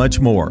jewelry, and much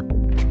more.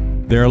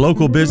 They're a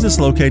local business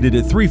located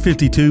at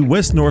 352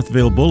 West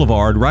Northville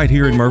Boulevard right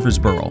here in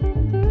Murfreesboro.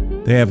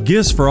 They have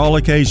gifts for all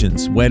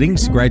occasions,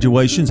 weddings,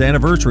 graduations,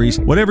 anniversaries,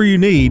 whatever you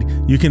need,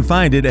 you can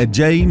find it at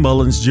J.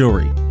 Mullins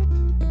Jewelry.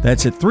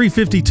 That's at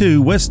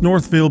 352 West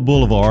Northville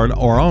Boulevard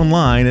or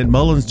online at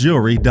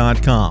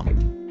mullinsjewelry.com.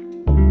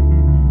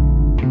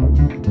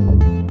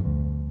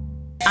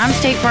 I'm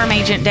State Farm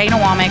Agent Dana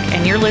Womack,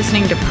 and you're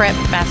listening to Prep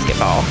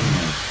Basketball.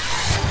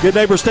 Good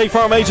neighbor State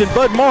Farm Agent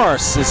Bud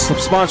Morris is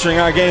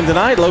sponsoring our game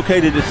tonight,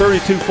 located at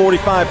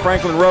 3245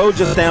 Franklin Road,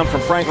 just down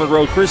from Franklin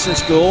Road Christian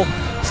School.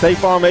 State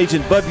Farm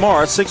Agent Bud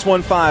Morris,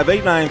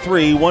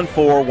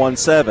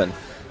 615-893-1417.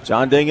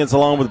 John Dinkins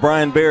along with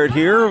Brian Barrett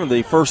here.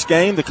 The first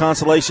game, the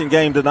consolation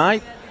game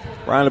tonight.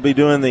 Brian will be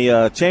doing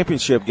the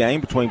championship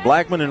game between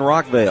Blackman and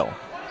Rockvale.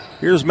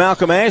 Here's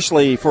Malcolm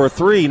Ashley for a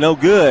 3, no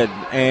good.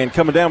 And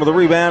coming down with the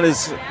rebound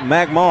is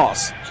Mac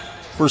Moss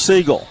for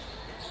Siegel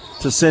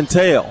to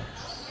Centel.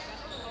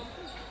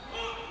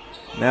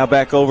 Now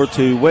back over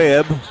to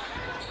Webb.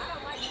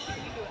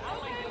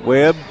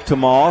 Webb to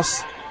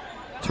Moss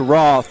to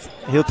Roth.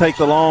 He'll take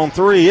the long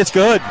 3. It's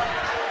good.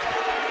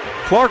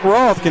 Clark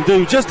Roth can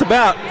do just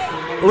about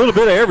a little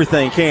bit of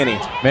everything, can he?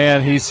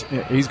 Man, he's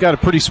got a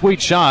pretty sweet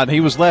shot.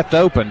 He was left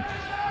open.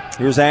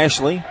 Here's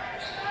Ashley.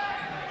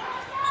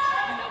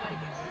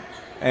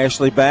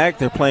 Ashley back.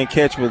 They're playing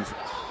catch with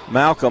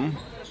Malcolm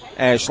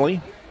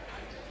Ashley.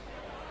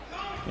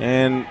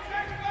 And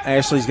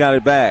Ashley's got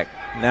it back.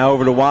 Now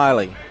over to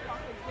Wiley.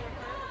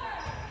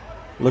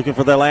 Looking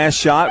for the last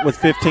shot with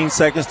 15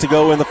 seconds to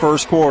go in the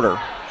first quarter.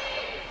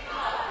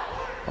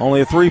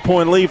 Only a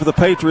 3-point lead for the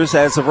Patriots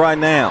as of right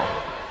now.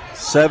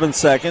 7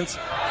 seconds.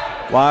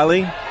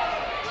 Wiley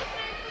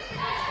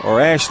or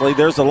Ashley.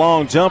 There's a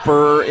long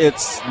jumper.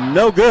 It's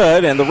no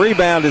good, and the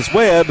rebound is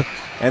Webb.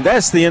 And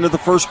that's the end of the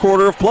first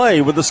quarter of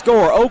play with the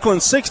score.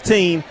 Oakland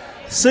 16,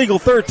 Siegel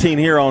 13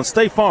 here on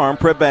State Farm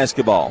Prep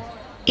Basketball.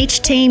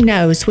 Each team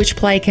knows which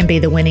play can be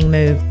the winning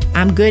move.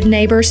 I'm good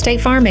neighbor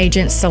State Farm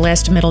Agent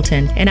Celeste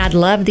Middleton, and I'd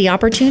love the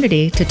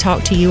opportunity to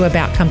talk to you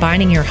about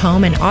combining your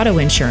home and auto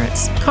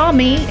insurance. Call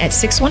me at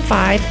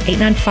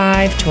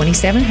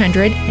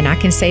 615-895-2700, and I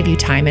can save you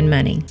time and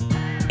money.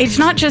 It's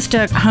not just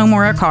a home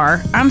or a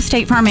car. I'm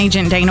State Farm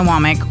Agent Dana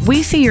Womack.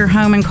 We see your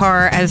home and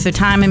car as the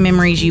time and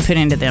memories you put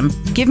into them.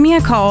 Give me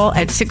a call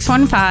at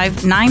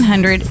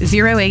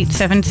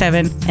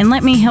 615-900-0877 and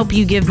let me help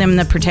you give them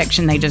the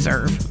protection they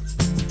deserve.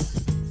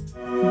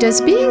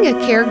 Does being a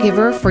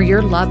caregiver for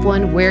your loved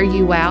one wear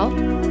you out?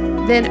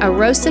 Then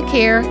Arosa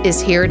Care is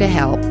here to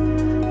help.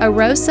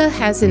 Arosa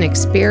has an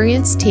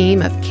experienced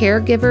team of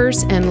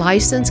caregivers and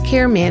licensed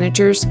care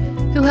managers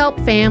who help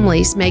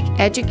families make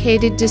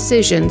educated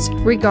decisions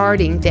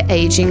regarding the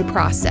aging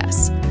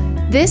process.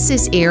 This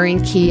is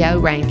Erin Keogh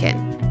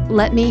Rankin.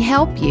 Let me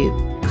help you.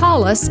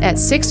 Call us at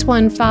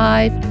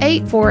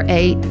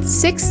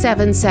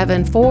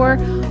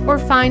 615-848-6774 or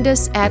find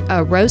us at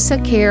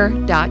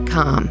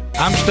arosacare.com.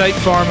 I'm State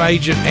Farm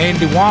Agent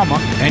Andy Wama,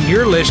 and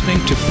you're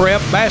listening to Prep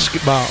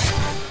Basketball.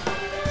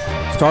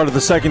 Start of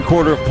the second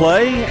quarter of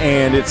play,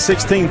 and it's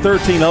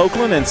 16-13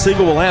 Oakland, and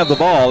Siegel will have the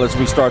ball as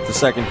we start the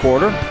second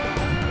quarter.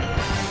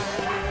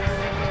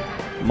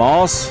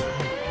 Moss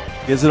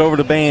gives it over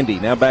to Bandy.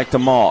 Now back to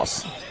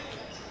Moss.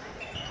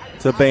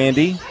 To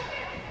Bandy.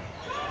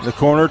 The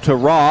corner to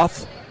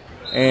Roth,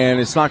 and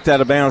it's knocked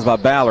out of bounds by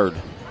Ballard.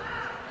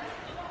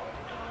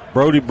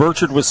 Brody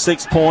Burchard with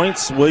 6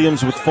 points.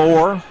 Williams with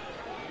 4.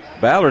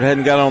 Ballard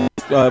hadn't got on.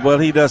 Well,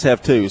 he does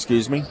have 2,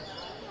 excuse me.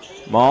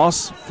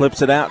 Moss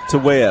flips it out to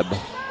Webb.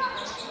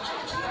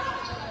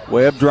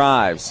 Webb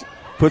drives,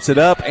 puts it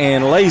up,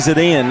 and lays it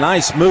in.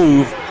 Nice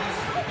move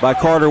by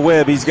Carter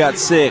Webb. He's got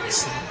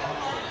 6.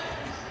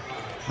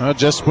 Well,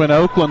 just when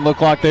Oakland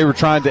looked like they were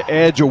trying to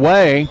edge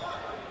away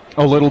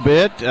a little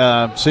bit,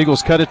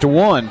 Siegel's cut it to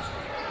 1.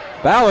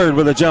 Ballard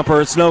with a jumper.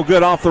 It's no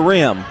good, off the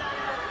rim.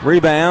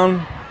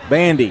 Rebound,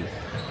 Bandy.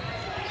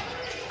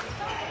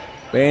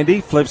 Bandy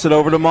flips it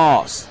over to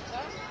Moss.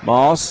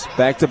 Moss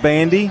back to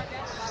Bandy.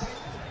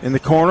 In the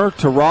corner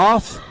to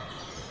Roth.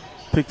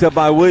 Picked up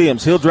by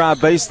Williams. He'll drive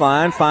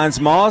baseline.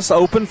 Finds Moss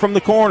open from the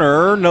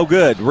corner. No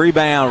good.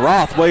 Rebound.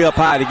 Roth way up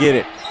high to get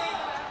it.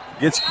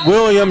 Gets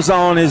Williams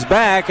on his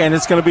back, and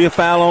it's going to be a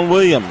foul on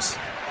Williams.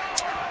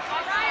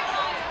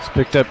 He's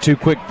picked up 2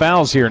 quick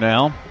fouls here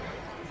now.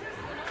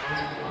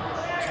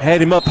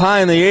 Had him up high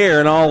in the air,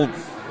 and all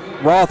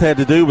Roth had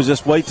to do was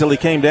just wait till he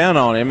came down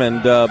on him,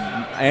 and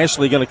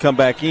Ashley going to come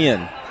back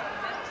in.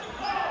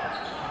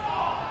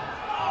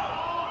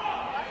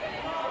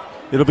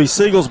 It'll be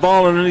Siegel's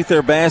ball underneath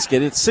their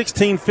basket. It's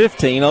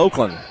 16-15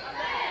 Oakland.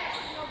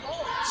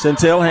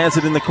 Centel has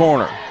it in the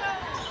corner.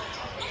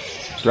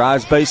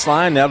 Drives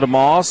baseline, now to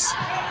Moss.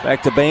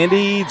 Back to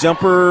Bandy.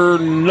 Jumper,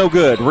 no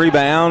good.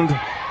 Rebound,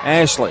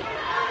 Ashley.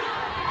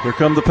 Here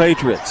come the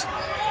Patriots.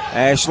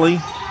 Ashley,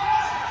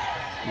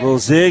 a little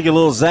zig, a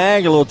little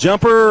zag, a little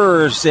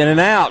jumper, in and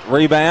out.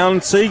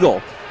 Rebound,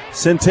 Siegel.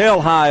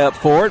 Centel high up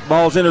for it.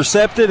 Ball's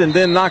intercepted and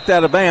then knocked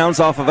out of bounds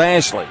off of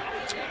Ashley.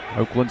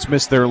 Oakland's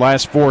missed their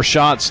last 4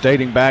 shots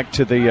dating back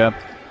to the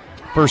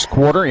first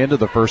quarter, into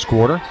the first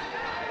quarter.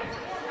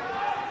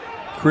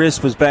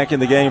 Chris was back in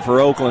the game for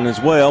Oakland as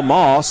well.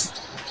 Moss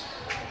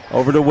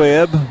over to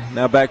Webb.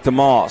 Now back to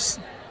Moss.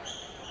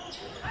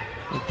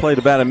 He played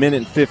about a minute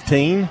and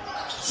 15.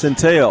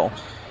 Centel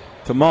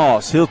to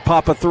Moss. He'll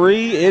pop a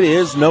 3. It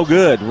is no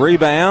good.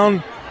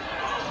 Rebound.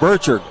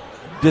 Burchard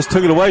just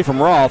took it away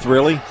from Roth,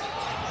 really.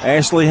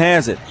 Ashley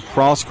has it.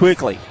 Cross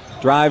quickly.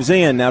 Drives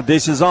in. Now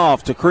dishes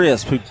off to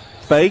Crisp, who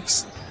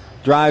fakes.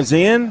 Drives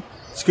in.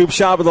 Scoop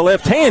shot with the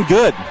left hand.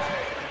 Good.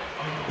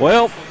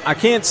 Well, I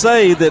can't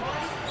say that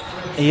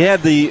he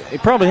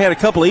probably had a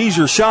couple of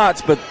easier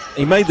shots, but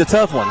he made the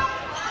tough one.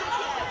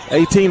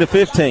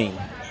 18-15.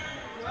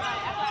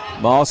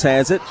 Moss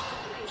has it.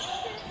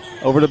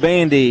 Over to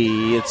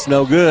Bandy. It's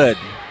no good.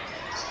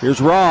 Here's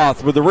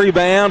Roth with the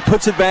rebound.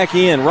 Puts it back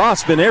in.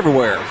 Roth's been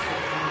everywhere.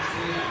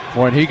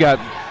 Boy, and he got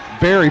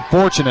very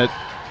fortunate.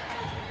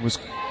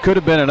 Could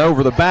have been an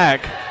over the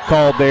back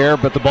called there,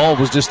 but the ball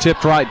was just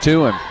tipped right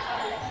to him.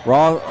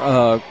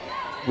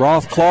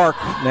 Roth Clark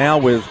now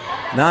with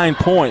 9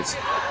 points.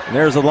 And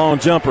there's a long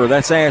jumper.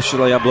 That's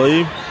Ashley, I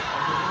believe.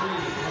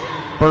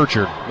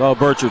 Burchard. Oh,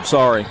 Burchard,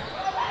 sorry.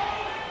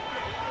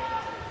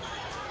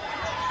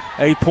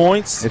 8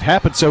 points. It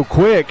happened so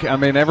quick. I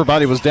mean,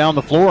 everybody was down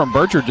the floor, and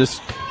Burchard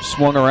just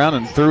swung around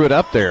and threw it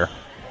up there.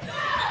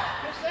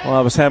 Well,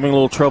 I was having a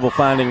little trouble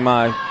finding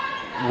my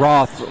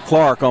Roth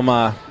Clark on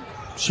my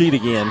sheet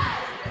again.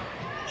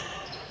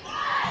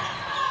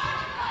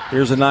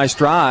 Here's a nice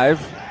drive.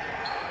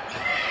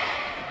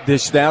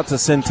 Dished out to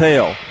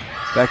Centel.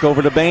 Back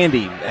over to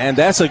Bandy. And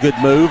that's a good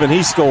move, and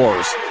he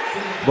scores.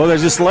 Well,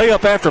 there's just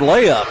layup after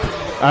layup.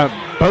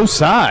 Both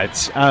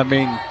sides. I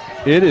mean,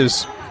 it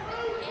is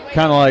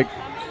kind of like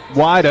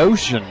wide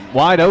open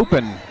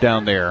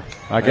down there.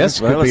 I guess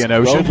it could be an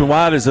ocean. Open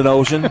wide is an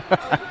ocean.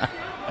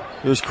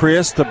 Here's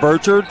Chris to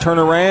Burchard. Turn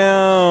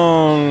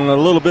around. A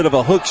little bit of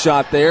a hook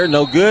shot there.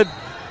 No good.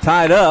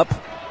 Tied up.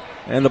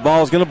 And the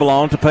ball's going to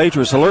belong to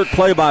Patriots. Alert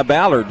play by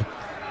Ballard.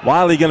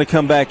 Wiley going to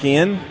come back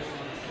in.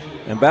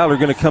 And Ballard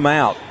going to come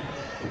out.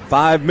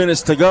 5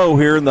 minutes to go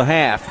here in the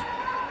half.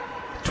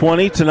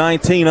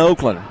 20-19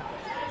 Oakland.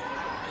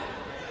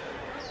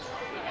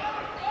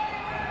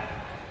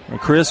 And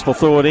Chris will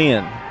throw it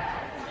in.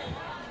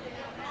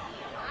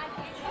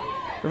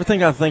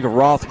 Everything I think of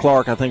Roth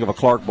Clark, I think of a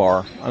Clark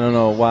bar. I don't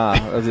know why.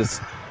 I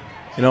just,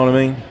 you know what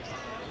I mean?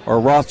 Or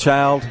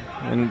Rothschild.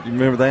 And you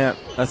remember that?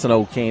 That's an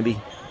old candy.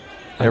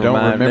 Never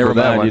mind.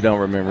 You don't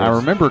remember. I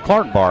remember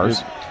Clark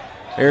bars.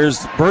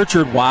 There's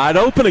Burchard wide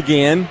open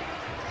again.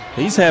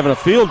 He's having a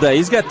field day.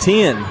 He's got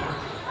 10.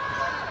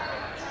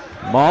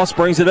 Moss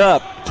brings it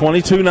up.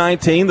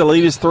 22-19. The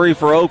lead is 3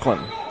 for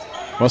Oakland.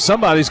 Well,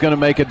 somebody's going to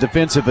make a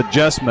defensive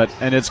adjustment,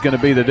 and it's going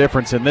to be the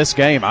difference in this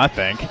game, I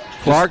think.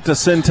 Clark to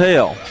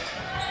Centel.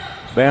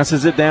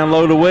 Bounces it down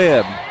low to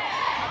Webb.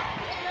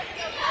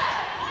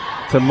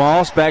 To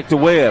Moss, back to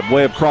Webb.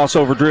 Webb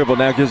crossover dribble.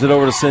 Now gives it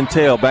over to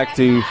Centel. Back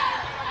to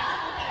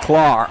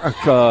Clark.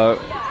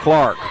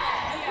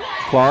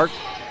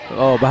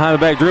 Behind the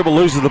back dribble,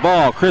 loses the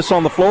ball. Chris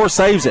on the floor,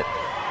 saves it.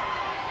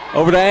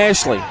 Over to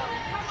Ashley.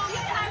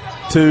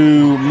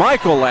 To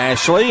Michael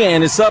Ashley,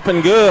 and it's up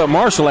and good.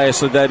 Marshall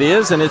Ashley, that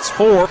is, and it's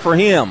 4 for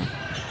him.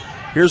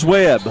 Here's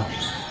Webb.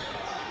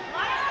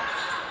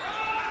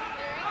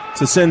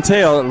 To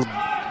Centel.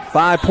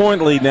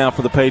 5-point lead now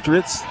for the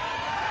Patriots.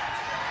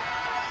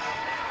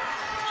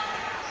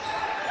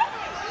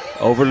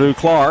 Over to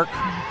Clark.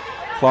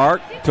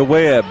 Clark to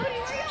Webb.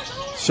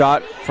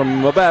 Shot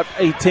from about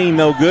 18,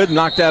 no good.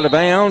 Knocked out of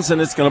bounds,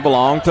 and it's going to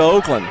belong to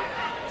Oakland.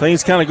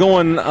 Things kind of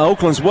going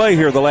Oakland's way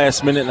here the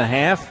last minute and a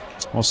half.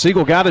 Well,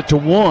 Siegel got it to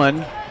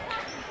 1,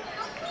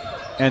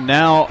 and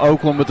now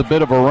Oakland, with a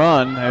bit of a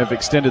run, have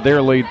extended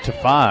their lead to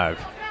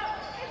 5.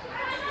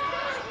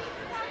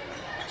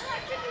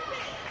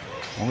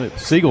 Well,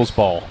 it's Siegel's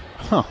ball.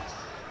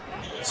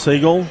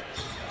 Siegel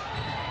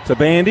to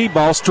Bandy.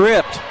 Ball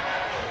stripped.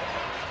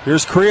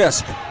 Here's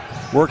Crisp.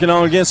 Working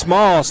on against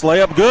Moss.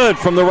 Layup good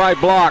from the right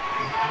block.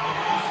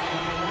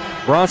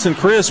 Bronson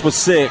Crisp with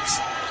 6.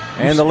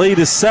 And the lead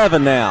is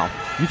 7 now.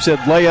 You've said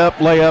layup,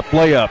 layup,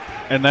 layup.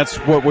 And that's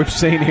what we've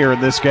seen here in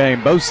this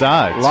game, both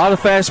sides. A lot of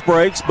fast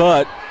breaks,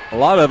 but a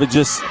lot of it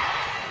just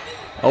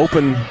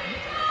open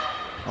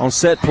on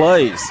set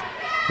plays.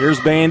 Here's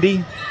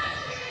Bandy.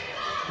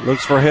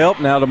 Looks for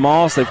help. Now to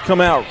Moss. They've come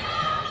out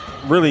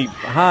really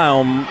high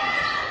on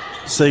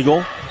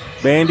Siegel.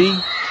 Bandy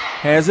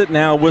has it.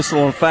 Now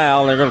whistle and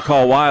foul. They're going to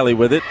call Wiley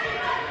with it.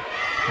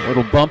 A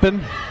little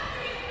bumping.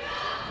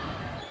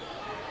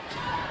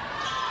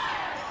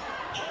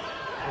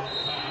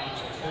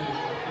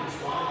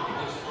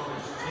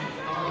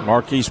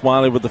 Marquise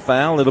Wiley with the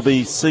foul. It'll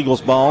be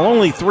Siegel's ball.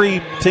 Only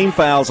 3 team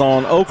fouls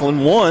on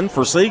Oakland, 1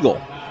 for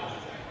Siegel.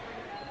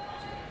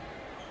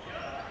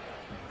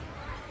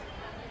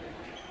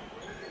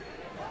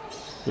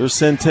 Here's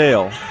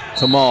Centel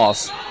to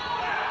Moss.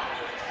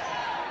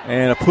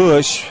 And a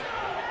push.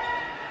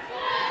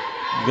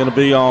 Going to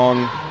be on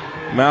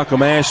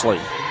Malcolm Ashley.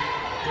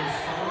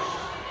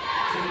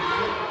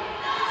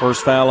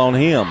 First foul on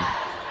him.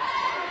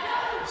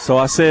 So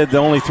I said the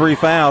only 3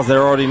 fouls.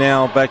 They're already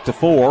now back to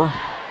 4.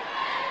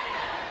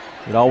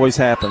 It always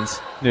happens.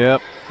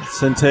 Yep.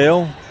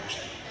 Centel.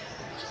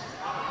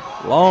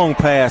 Long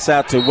pass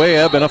out to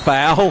Webb and a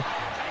foul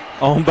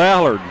on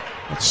Ballard.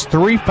 It's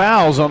 3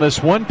 fouls on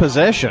this one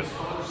possession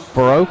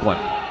for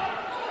Oakland.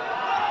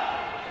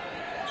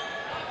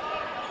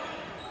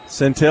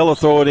 Centel will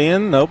throw it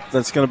in. Nope,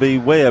 that's going to be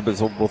Webb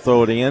as will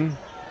throw it in.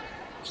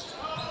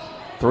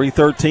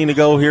 3:13 to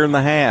go here in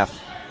the half.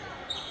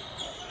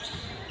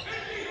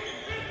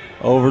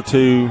 Over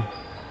to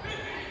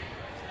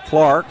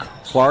Clark.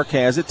 Clark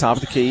has it, top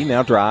of the key.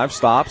 Now drives,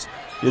 stops.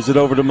 Gives it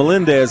over to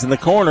Melendez in the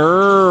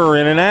corner.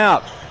 In and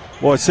out.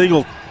 Boy,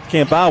 Siegel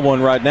can't buy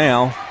one right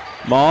now.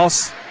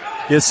 Moss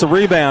gets the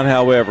rebound,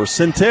 however.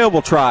 Centel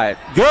will try it.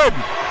 Good.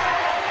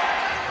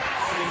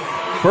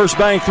 First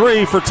bank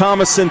 3 for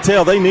Thomas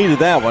Centel. They needed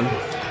that one.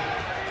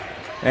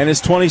 And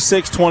it's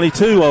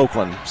 26-22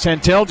 Oakland.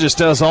 Centel just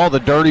does all the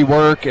dirty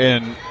work,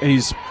 and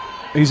he's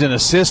an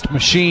assist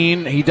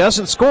machine. He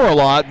doesn't score a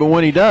lot, but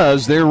when he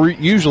does, they're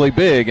usually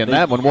big, and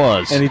that one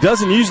was. And he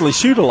doesn't usually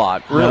shoot a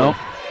lot, really. No.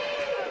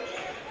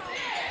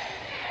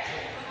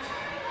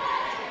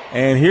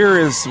 And here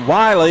is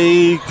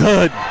Wiley.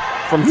 Good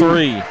from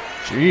 3.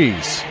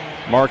 Jeez.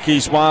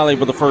 Marquise Wiley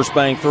with the first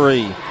bank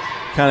 3.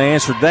 Kind of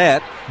answered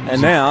that. And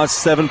now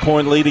it's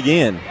 7-point lead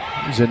again.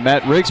 He's in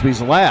Matt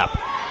Rigsby's lap.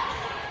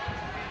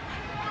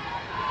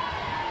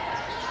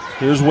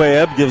 Here's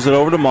Webb. Gives it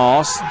over to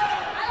Moss.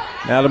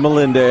 Now to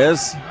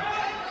Melendez.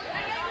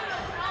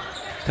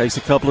 Takes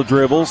a couple of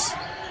dribbles.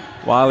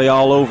 Wiley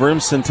all over him.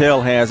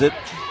 Centel has it.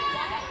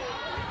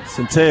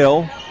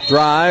 Centel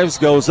drives,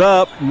 goes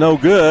up. No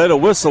good. A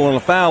whistle and a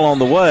foul on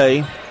the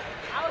way.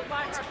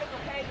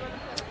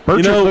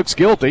 Burchett looks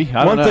guilty.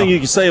 One thing you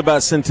can say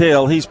about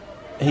Centel,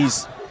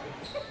 he's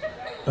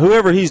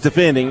whoever he's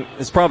defending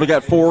has probably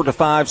got 4 to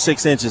 5,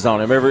 6 inches on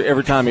him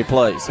every time he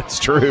plays. That's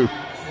true.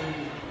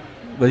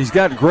 But he's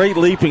got great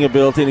leaping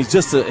ability, and he's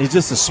just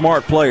a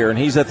smart player, and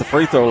he's at the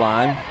free throw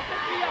line.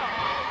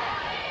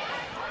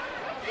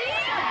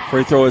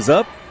 Free throw is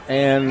up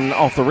and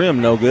off the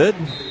rim, no good.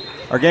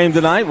 Our game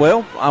tonight,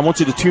 well, I want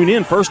you to tune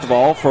in, first of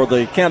all, for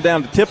the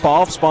countdown to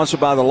tip-off, sponsored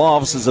by the law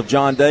offices of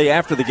John Day.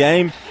 After the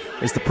game,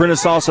 it's the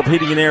Prentice Allsup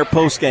Heating and Air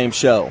post-game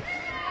show.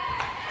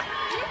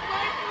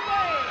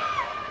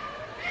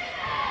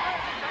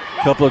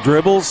 Couple of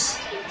dribbles,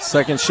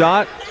 second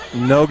shot,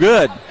 no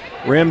good.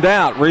 Rimmed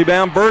out,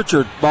 rebound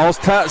Burchard, ball's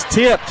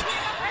tipped.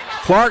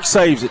 Clark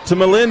saves it to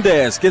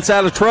Melendez, gets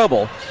out of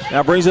trouble.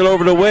 Now brings it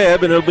over to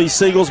Webb, and it'll be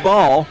Siegel's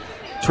ball,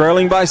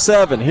 trailing by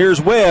 7.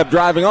 Here's Webb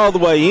driving all the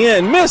way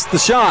in, missed the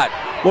shot.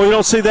 Boy, you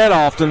don't see that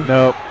often.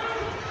 Nope.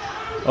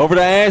 Over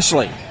to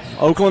Ashley.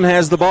 Oakland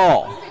has the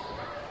ball.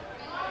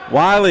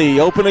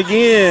 Wiley open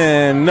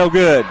again, no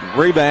good.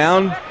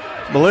 Rebound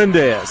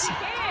Melendez.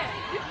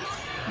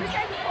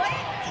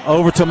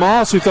 Over to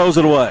Moss, who throws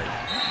it away.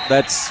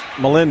 That's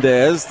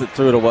Melendez that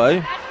threw it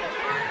away.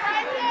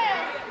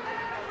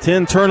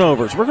 10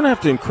 turnovers. We're going to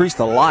have to increase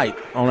the light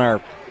on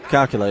our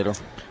calculator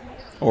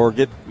or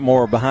get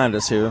more behind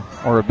us here.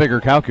 Or a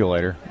bigger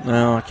calculator.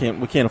 No, I can't.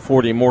 We can't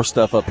afford any more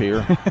stuff up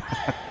here.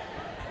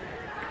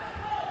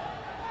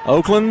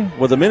 Oakland,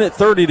 with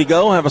 1:30 to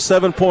go, have a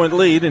 7-point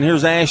lead, and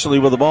here's Ashley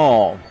with the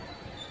ball.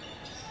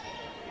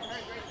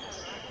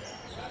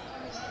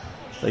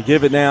 They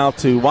give it now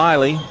to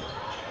Wiley.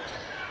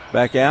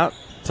 Back out,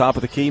 top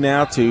of the key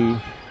now to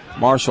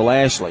Marshall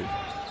Ashley.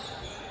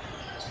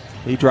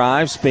 He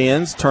drives,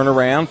 spins, turn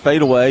around,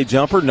 fade away,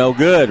 jumper, no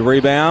good.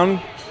 Rebound,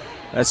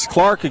 that's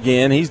Clark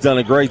again. He's done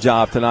a great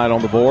job tonight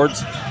on the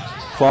boards.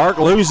 Clark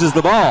loses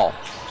the ball.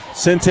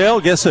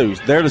 Centel, guess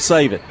who's there to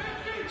save it?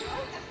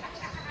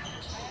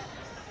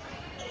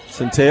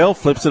 Centel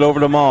flips it over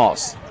to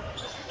Moss.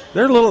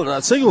 They're a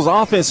little. Siegel's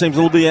offense seems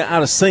a little bit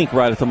out of sync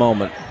right at the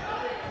moment.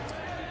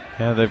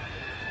 Yeah, they've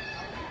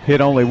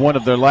hit only one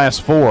of their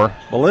last 4.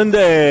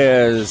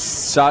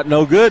 Melendez shot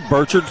no good.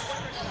 Burchard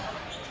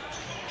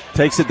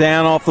takes it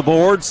down off the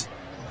boards.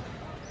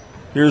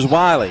 Here's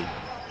Wiley.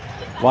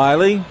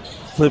 Wiley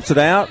flips it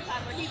out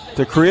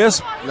to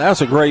Chris.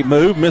 That's a great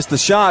move. Missed the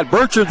shot.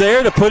 Burchard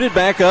there to put it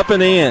back up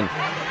and in.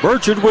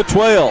 Burchard with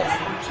 12.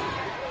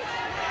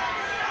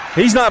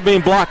 He's not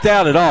being blocked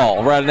out at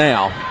all right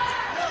now.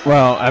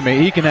 Well, I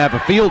mean, he can have a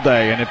field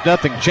day, and if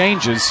nothing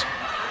changes,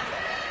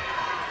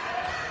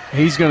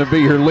 he's going to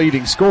be your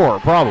leading scorer,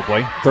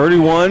 probably.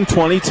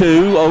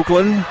 31-22,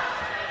 Oakland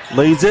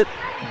leads it.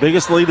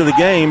 Biggest lead of the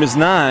game is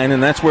 9,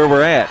 and that's where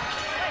we're at.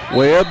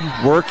 Webb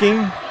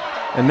working,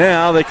 and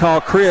now they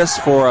call Chris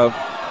for a,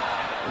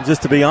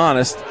 just to be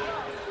honest,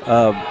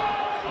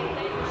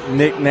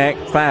 knick-knack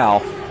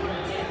foul.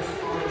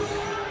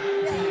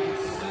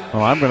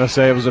 Well, I'm going to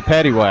say it was a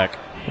paddywhack.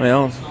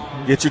 Well,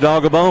 get your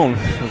dog a bone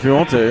if you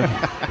want to.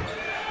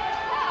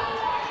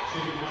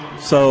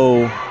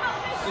 So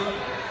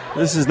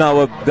this is not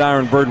what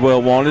Dyron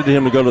Birdwell wanted,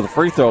 him to go to the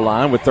free throw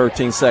line with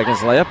 13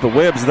 seconds left. But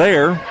Webb's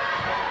there.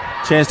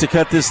 Chance to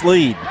cut this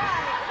lead.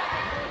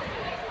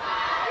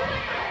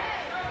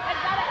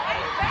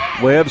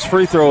 Webb's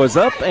free throw is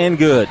up and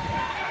good.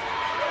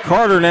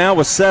 Carter now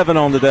with 7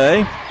 on the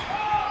day.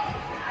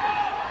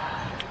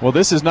 Well,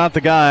 this is not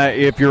the guy,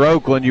 if you're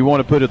Oakland, you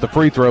want to put at the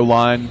free throw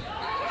line.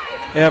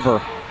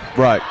 Ever.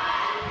 Right.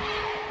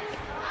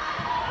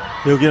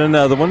 He'll get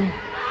another one.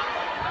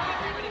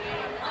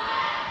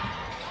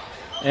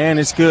 And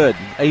it's good.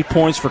 8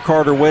 points for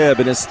Carter Webb,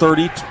 and it's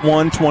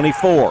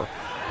 31-24.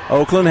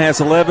 Oakland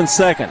has 11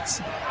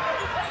 seconds.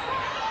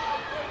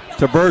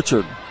 To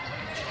Burchard.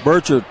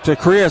 Burchard to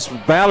Chris.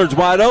 Ballard's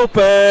wide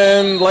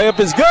open.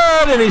 Layup is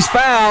good, and he's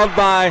fouled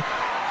by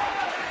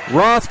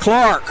Roth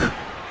Clark.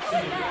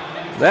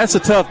 That's a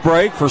tough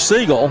break for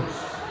Siegel.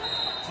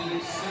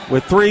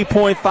 With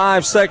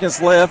 3.5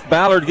 seconds left,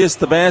 Ballard gets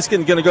the basket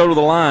and going to go to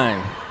the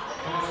line.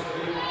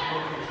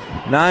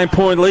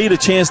 9-point lead, a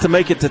chance to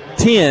make it to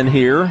 10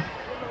 here.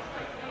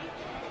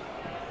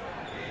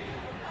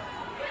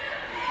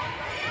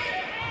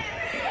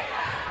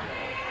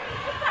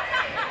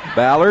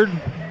 Ballard,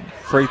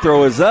 free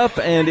throw is up,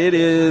 and it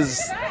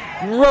is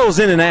rolls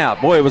in and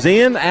out. Boy, it was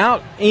in,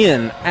 out,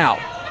 out.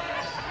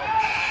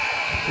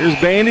 Here's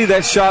Bandy.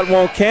 That shot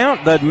won't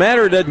count. Doesn't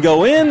matter. It doesn't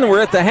go in.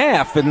 We're at the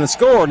half, and the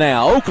score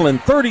now,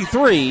 Oakland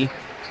 33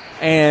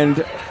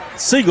 and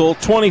Siegel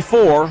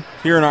 24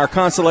 here in our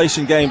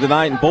consolation game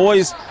tonight. And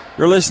boys,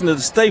 you're listening to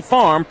the State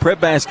Farm Prep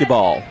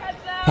Basketball.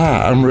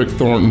 Hi, I'm Rick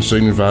Thornton,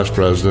 Senior Vice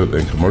President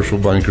and Commercial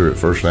Banker at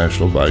First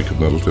National Bank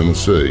of Middle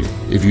Tennessee.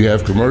 If you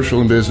have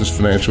commercial and business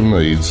financial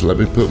needs, let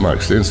me put my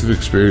extensive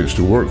experience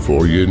to work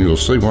for you, and you'll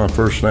see why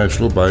First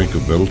National Bank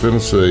of Middle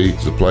Tennessee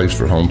is the place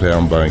for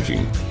hometown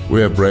banking.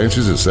 We have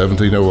branches at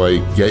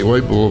 1708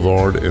 Gateway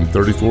Boulevard and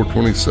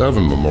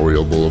 3427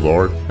 Memorial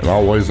Boulevard, and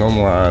always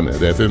online at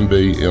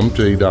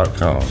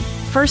fnbmt.com.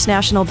 First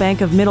National Bank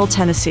of Middle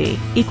Tennessee,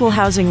 Equal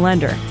Housing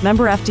Lender,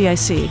 member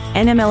FDIC,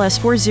 NMLS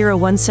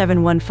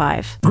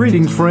 401715.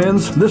 Greetings,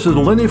 friends. This is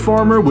Lenny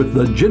Farmer with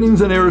the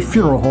Jennings & Ayers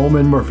Funeral Home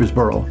in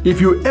Murfreesboro. If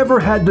you ever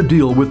had to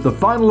deal with the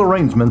final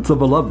arrangements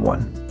of a loved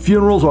one,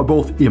 funerals are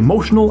both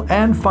emotional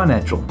and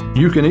financial.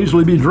 You can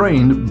easily be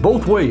drained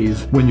both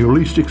ways when you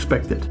least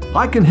expect it.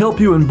 I can help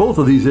you in both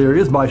of these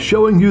areas by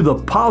showing you the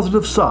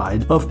positive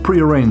side of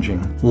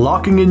pre-arranging.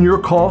 Locking in your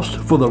cost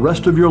for the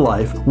rest of your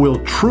life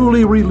will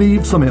truly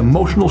relieve some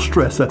emotional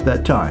stress at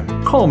that time.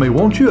 Call me,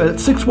 won't you, at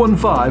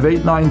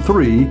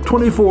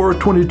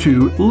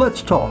 615-893-2422.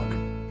 Let's talk.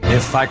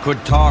 If I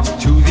could talk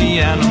to the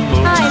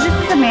animals. Hi, this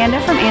is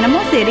Amanda from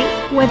Animal City.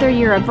 Whether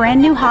you're a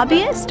brand new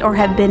hobbyist or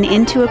have been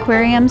into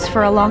aquariums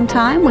for a long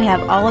time, we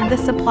have all of the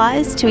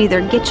supplies to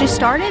either get you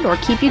started or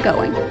keep you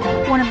going.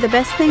 One of the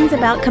best things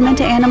about coming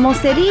to Animal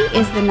City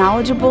is the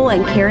knowledgeable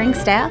and caring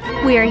staff.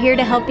 We are here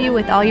to help you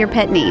with all your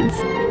pet needs.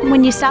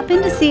 When you stop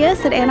in to see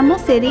us at Animal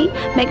City,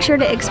 make sure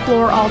to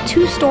explore all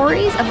 2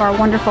 stories of our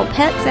wonderful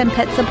pets and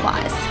pet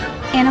supplies.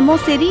 Animal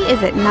City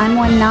is at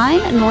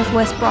 919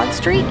 Northwest Broad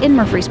Street in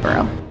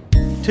Murfreesboro.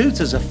 Toots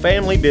is a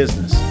family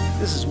business.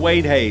 This is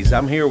Wade Hayes.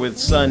 I'm here with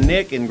son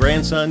Nick and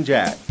grandson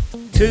Jack.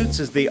 Toots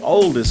is the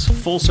oldest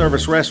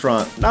full-service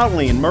restaurant, not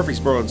only in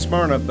Murfreesboro and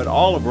Smyrna, but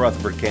all of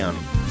Rutherford County.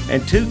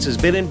 And Toots has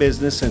been in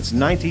business since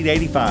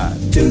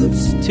 1985.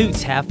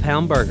 Toots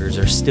half-pound burgers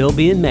are still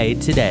being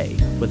made today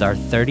with our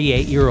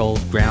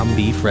 38-year-old ground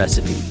beef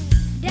recipe.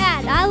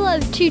 Dad, I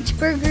love Toots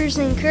burgers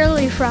and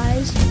curly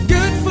fries.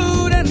 Good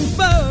food and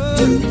fun.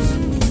 Toots.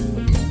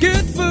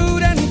 Good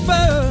food and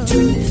fun.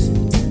 Toots.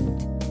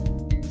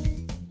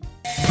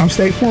 I'm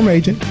State Farm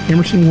Agent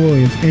Emerson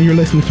Williams, and you're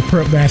listening to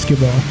Prep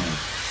Basketball.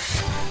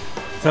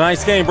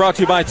 Tonight's game brought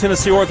to you by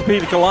Tennessee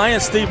Orthopedic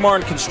Alliance, Steve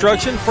Martin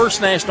Construction,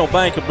 First National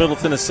Bank of Middle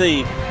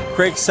Tennessee,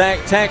 Craig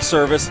Sack Tax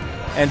Service,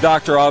 and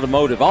Dr.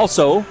 Automotive.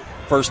 Also,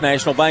 First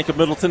National Bank of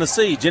Middle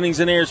Tennessee, Jennings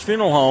and Ayers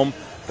Funeral Home,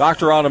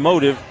 Dr.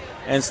 Automotive,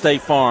 and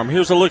State Farm.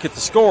 Here's a look at the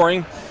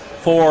scoring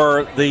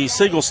for the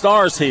Siegel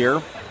Stars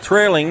here,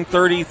 trailing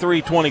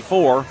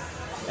 33-24.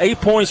 8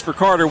 points for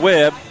Carter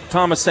Webb,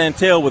 Thomas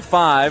Santel with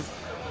 5.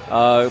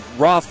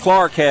 Roth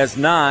Clark has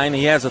 9.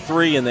 He has a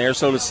 3 in there,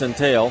 so does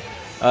Santel.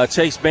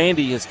 Chase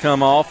Bandy has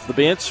come off the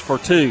bench for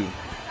 2.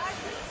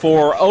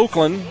 For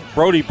Oakland,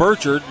 Brody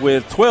Burchard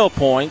with 12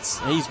 points.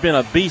 He's been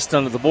a beast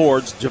under the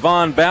boards.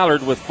 Javon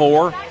Ballard with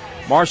 4.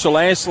 Marshall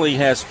Ashley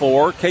has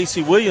 4.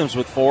 Casey Williams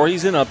with 4.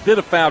 He's in a bit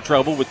of foul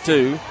trouble with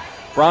 2.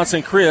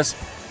 Bronson Crisp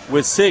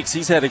with 6.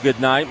 He's had a good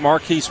night.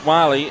 Marquise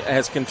Wiley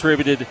has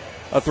contributed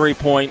a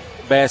 3-point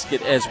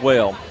basket as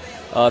well.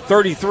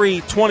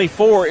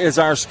 33-24 is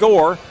our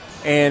score.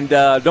 And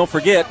don't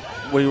forget,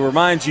 we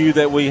remind you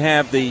that we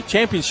have the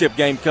championship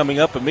game coming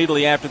up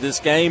immediately after this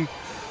game.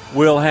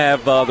 We'll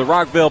have the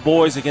Rockville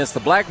boys against the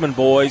Blackman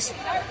boys.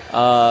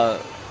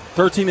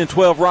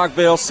 13-12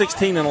 Rockville,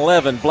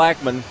 16-11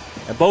 Blackman.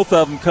 And both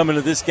of them come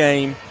into this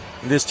game,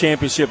 this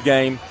championship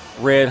game,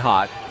 red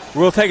hot.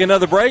 We'll take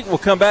another break. We'll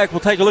come back. We'll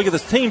take a look at the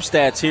team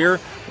stats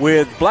here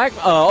with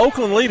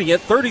Oakland leading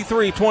it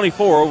 33-24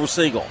 over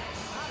Siegel.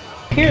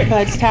 Here at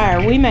Bud's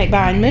Tire, we make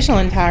buying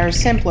Michelin tires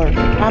simpler.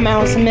 I'm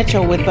Allison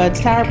Mitchell with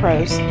Bud's Tire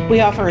Pros.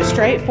 We offer a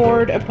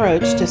straightforward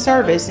approach to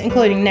service,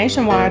 including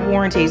nationwide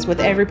warranties with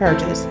every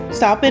purchase.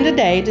 Stop in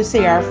today to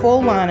see our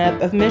full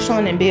lineup of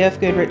Michelin and BF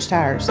Goodrich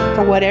tires.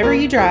 For whatever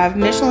you drive,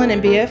 Michelin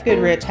and BF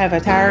Goodrich have a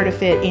tire to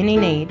fit any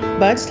need.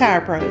 Bud's Tire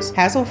Pros,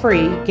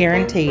 hassle-free,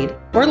 guaranteed.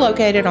 We're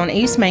located on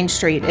East Main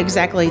Street,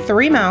 exactly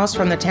 3 miles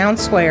from the town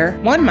square,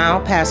 1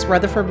 mile past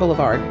Rutherford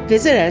Boulevard.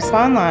 Visit us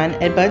online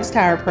at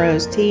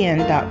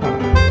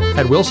budstirepros.tn.com.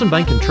 At Wilson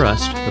Bank &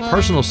 Trust, the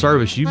personal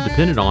service you've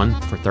depended on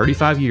for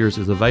 35 years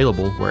is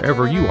available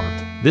wherever you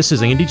are. This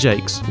is Andy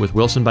Jakes with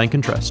Wilson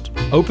Bank & Trust.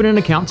 Open an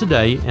account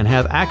today and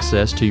have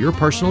access to your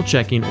personal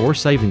checking or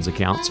savings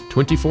accounts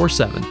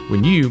 24/7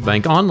 when you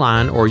bank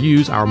online or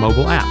use our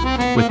mobile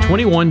app. With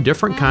 21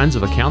 different kinds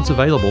of accounts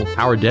available,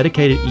 our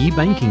dedicated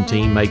e-banking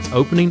team makes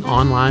opening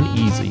online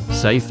easy,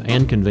 safe,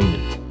 and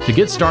convenient. To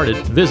get started,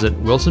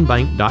 visit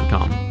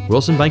wilsonbank.com.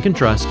 Wilson Bank &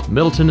 Trust,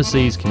 Middle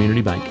Tennessee's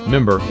community bank.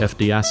 Member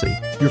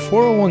FDIC. Your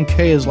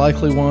 401k is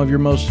likely one of your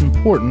most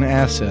important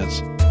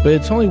assets, but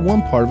it's only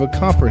one part of a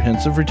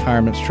comprehensive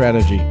retirement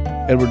strategy.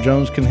 Edward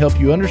Jones can help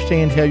you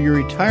understand how your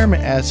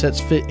retirement assets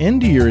fit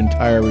into your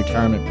entire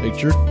retirement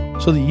picture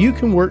so that you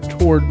can work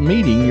toward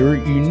meeting your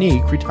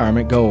unique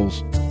retirement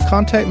goals.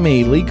 Contact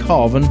me, Lee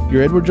Colvin,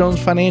 your Edward Jones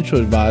financial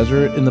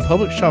advisor in the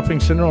Public Shopping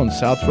Center on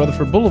South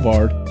Rutherford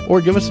Boulevard, or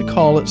give us a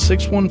call at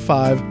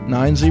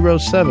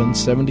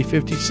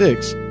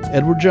 615-907-7056.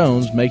 Edward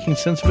Jones, Making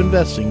Sense of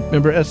Investing,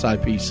 member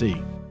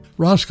SIPC.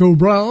 Roscoe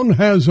Brown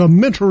has a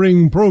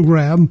mentoring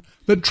program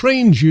that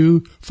trains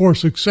you for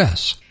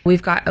success.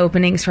 We've got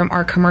openings from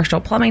our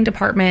commercial plumbing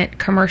department,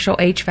 commercial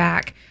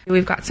HVAC.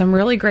 We've got some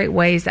really great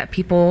ways that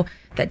people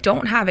that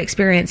don't have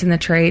experience in the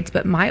trades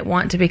but might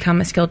want to become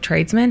a skilled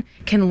tradesman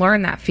can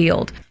learn that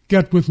field.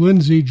 Get with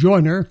Lindsay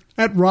Joyner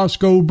at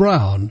Roscoe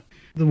Brown.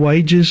 The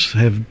wages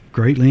have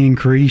greatly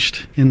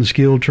increased in the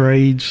skilled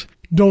trades.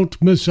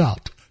 Don't miss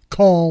out.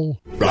 Call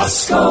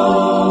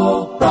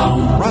Roscoe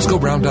Brown.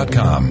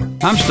 RoscoeBrown.com.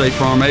 I'm State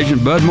Farm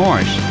Agent Bud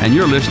Morris, and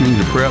you're listening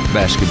to Prep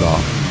Basketball.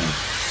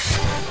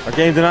 Our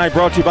game tonight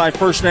brought to you by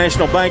First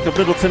National Bank of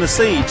Middle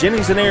Tennessee,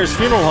 Jennings and Ayers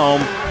Funeral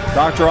Home,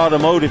 Dr.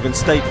 Automotive, and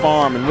State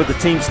Farm. And with the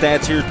team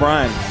stats, here's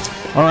Brian.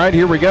 All right,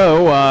 here we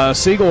go.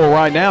 Siegel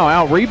right now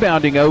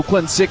out-rebounding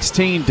Oakland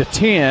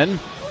 16-10.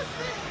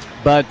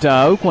 But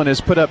Oakland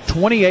has put up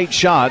 28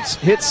 shots,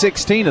 hit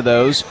 16 of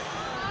those.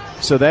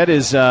 So that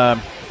is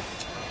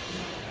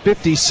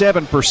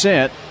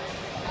 57%.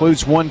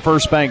 Includes one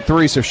first bank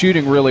three, so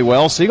shooting really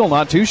well. Siegel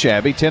not too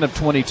shabby, 10 of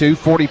 22,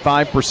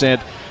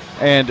 45%,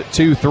 and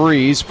 2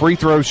 threes. Free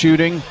throw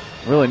shooting,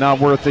 really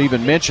not worth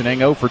even mentioning.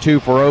 0 for 2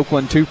 for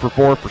Oakland, 2 for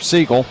 4 for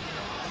Siegel.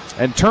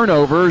 And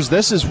turnovers,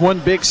 this is one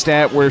big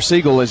stat where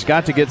Siegel has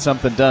got to get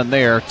something done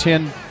there.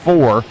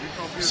 10-4.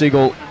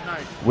 Siegel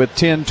with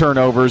 10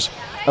 turnovers,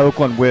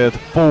 Oakland with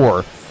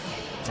 4.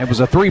 It was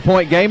a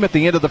 3-point game at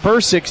the end of the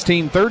first,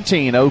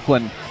 16-13.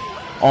 Oakland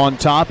on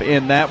top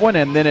in that one.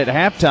 And then at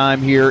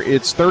halftime here,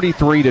 it's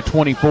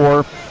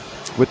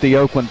 33-24 with the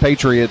Oakland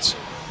Patriots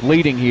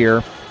leading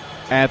here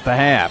at the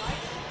half.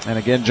 And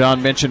again,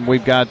 John mentioned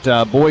we've got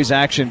boys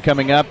action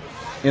coming up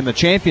in the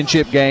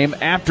championship game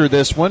after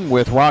this one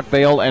with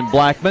Rockvale and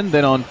Blackman.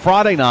 Then on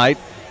Friday night,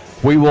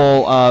 we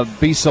will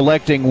be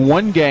selecting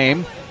one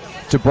game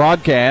to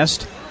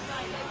broadcast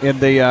in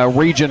the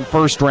region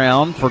first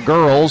round for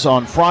girls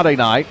on Friday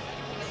night.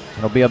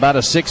 It'll be about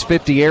a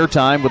 6:50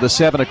 airtime with a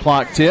 7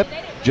 o'clock tip.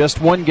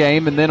 Just one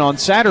game. And then on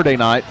Saturday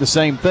night, the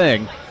same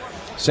thing.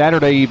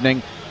 Saturday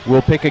evening,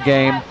 we'll pick a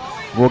game.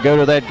 We'll go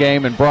to that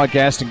game and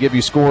broadcast and give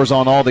you scores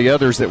on all the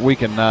others that we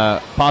can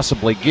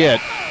possibly get.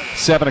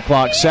 7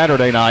 o'clock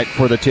Saturday night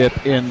for the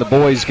tip in the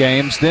boys'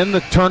 games. Then the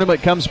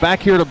tournament comes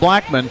back here to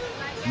Blackman.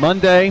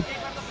 Monday,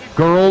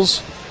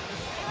 girls,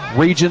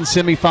 region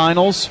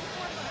semifinals.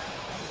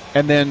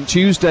 And then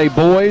Tuesday,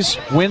 boys.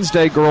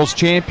 Wednesday, girls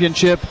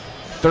championship.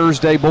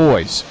 Thursday,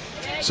 boys.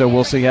 So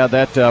we'll see how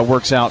that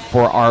works out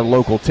for our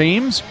local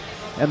teams.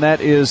 And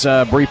that is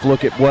a brief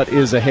look at what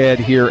is ahead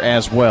here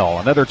as well.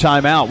 Another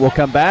timeout. We'll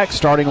come back.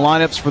 Starting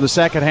lineups for the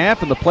second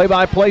half and the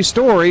play-by-play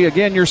story.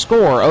 Again, your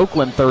score,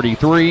 Oakland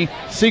 33,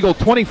 Siegel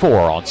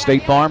 24 on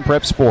State Farm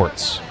Prep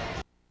Sports.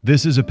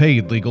 This is a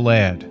paid legal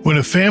ad. When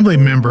a family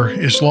member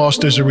is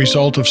lost as a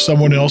result of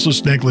someone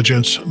else's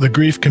negligence, the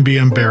grief can be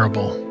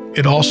unbearable.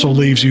 It also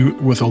leaves you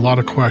with a lot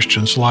of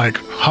questions like,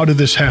 how did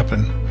this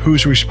happen?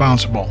 Who's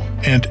responsible?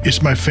 And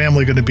is my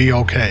family going to be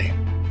okay?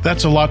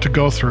 That's a lot to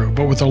go through,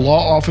 but with the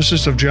law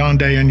offices of John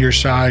Day on your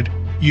side,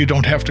 you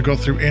don't have to go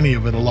through any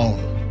of it alone.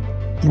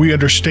 We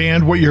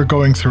understand what you're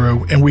going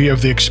through, and we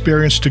have the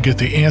experience to get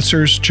the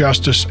answers,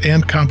 justice,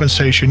 and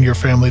compensation your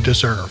family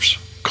deserves.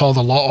 Call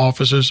the law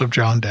offices of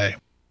John Day.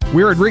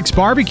 We're at Rick's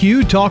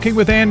Barbecue talking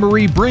with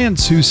Anne-Marie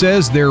Brents, who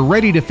says they're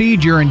ready to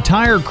feed your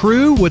entire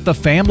crew with the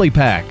family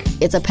pack.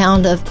 It's a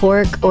pound of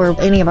pork or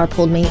any of our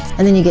pulled meats,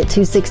 and then you get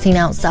two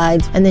 16-ounce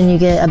sides, and then you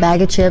get a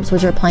bag of chips,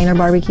 which are plain or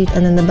barbecue,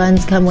 and then the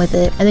buns come with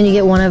it, and then you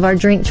get one of our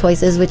drink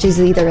choices, which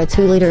is either a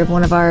 2-liter of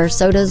one of our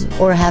sodas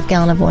or a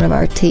half-gallon of one of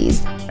our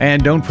teas.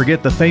 And don't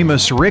forget the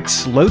famous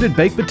Rick's Loaded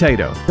Baked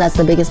Potato. That's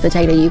the biggest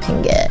potato you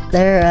can get.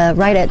 They're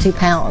right at 2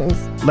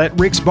 pounds. Let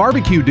Rick's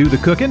Barbecue do the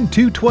cooking.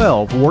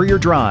 212 Warrior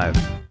Drive.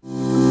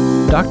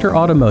 Dr.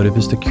 Automotive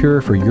is the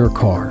cure for your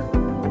car.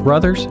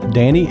 Brothers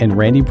Danny and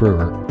Randy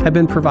Brewer have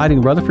been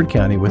providing Rutherford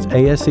County with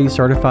ASE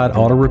certified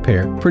auto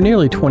repair for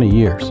nearly 20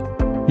 years.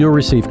 You'll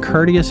receive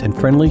courteous and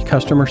friendly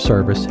customer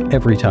service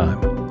every time.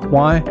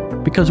 Why?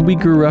 Because we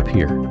grew up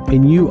here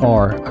and you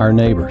are our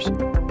neighbors.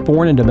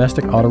 Foreign and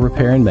domestic auto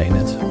repair and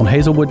maintenance on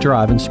Hazelwood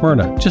Drive in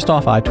Smyrna, just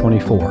off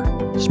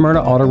I-24.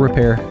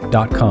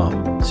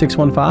 SmyrnaAutorepair.com,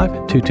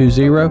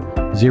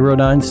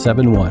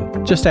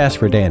 615-220-0971. Just ask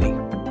for Danny.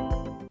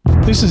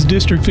 This is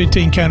District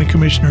 15 County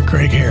Commissioner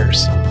Craig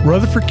Harris.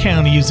 Rutherford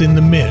County is in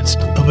the midst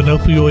of an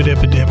opioid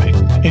epidemic.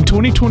 In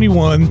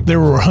 2021,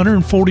 there were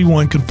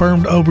 141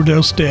 confirmed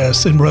overdose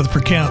deaths in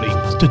Rutherford County.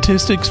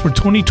 Statistics for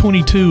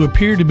 2022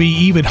 appear to be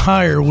even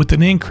higher, with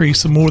an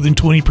increase of more than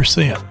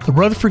 20%. The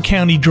Rutherford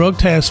County Drug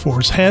Task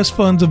Force has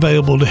funds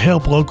available to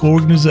help local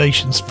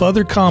organizations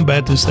further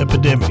combat this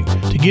epidemic.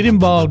 To get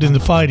involved in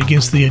the fight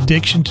against the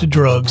addiction to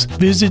drugs,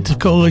 visit the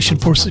Coalition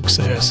for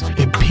Success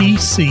at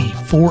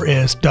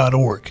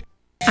pc4s.org.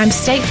 I'm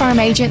State Farm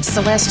Agent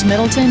Celeste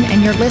Middleton,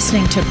 and you're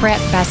listening to Prep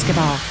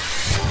Basketball.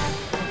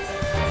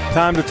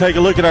 Time to take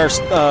a look at our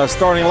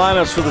starting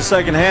lineups for the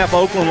second half.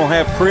 Oakland will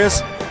have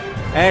Chris,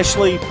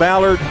 Ashley,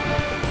 Ballard,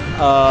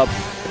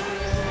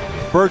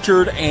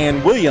 Burchard,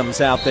 and Williams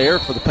out there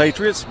for the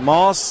Patriots.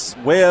 Moss,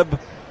 Webb,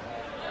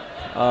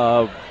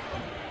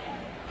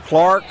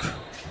 Clark,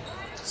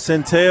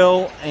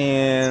 Centel,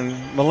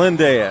 and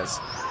Melendez.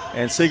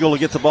 And Siegel will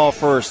get the ball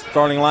first.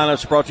 Starting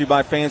lineups brought to you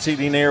by Fancy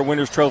Heating Air,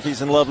 Winners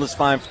Trophies, and Loveless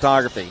Fine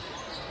Photography.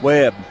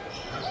 Webb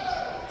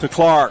to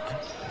Clark.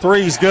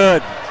 Three's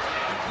good.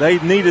 They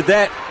needed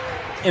that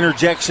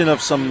interjection of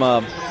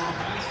some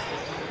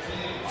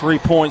 3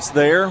 points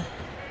there.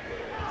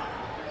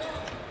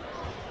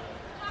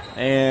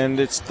 And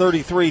it's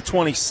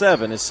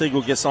 33-27 as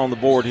Siegel gets on the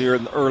board here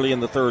early in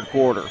the third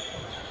quarter.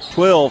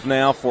 12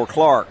 now for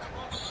Clark.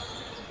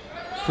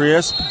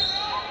 Crisp.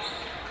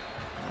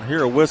 I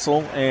hear a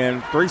whistle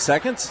and 3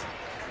 seconds.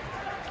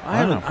 I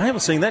haven't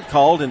seen that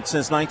called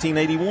since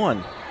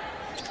 1981.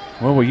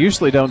 Well, we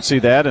usually don't see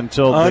that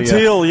until our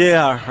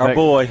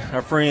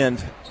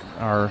friend,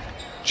 our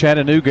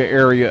Chattanooga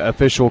area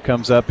official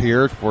comes up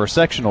here for a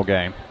sectional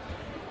game.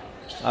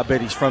 I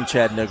bet he's from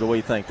Chattanooga. What do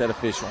you think, that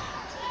official?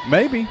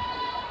 Maybe.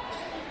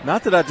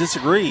 Not that I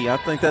disagree. I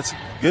think that's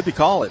good to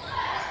call it.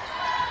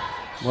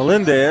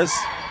 Melendez,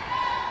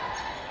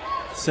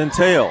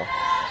 Centel.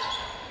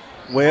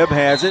 Webb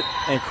has it,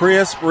 and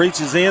Crisp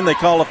reaches in. They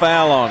call a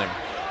foul on him.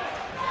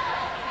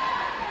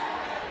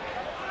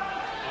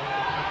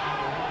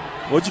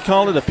 What'd you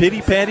call it? A pity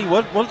patty?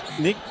 What?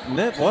 Nick?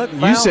 What?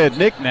 Foul? You said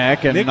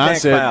knick-knack, and I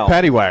said foul.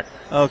 paddywhack.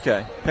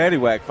 Okay,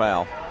 paddywhack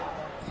foul.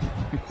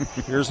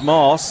 Here's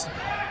Moss.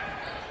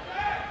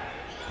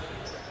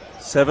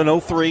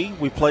 7:03.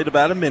 We've played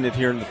about a minute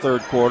here in the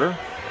third quarter.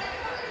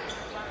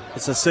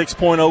 It's a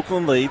 6-point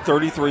Oakland lead,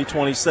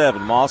 33-27.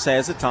 Moss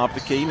has it, top of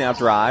the key, now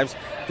drives,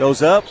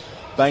 goes up,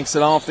 banks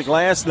it off the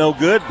glass, no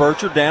good.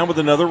 Burchard down with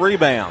another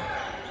rebound.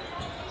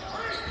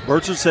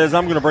 Burchard says,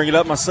 I'm going to bring it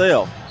up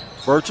myself.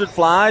 Burchard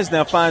flies,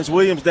 now finds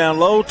Williams down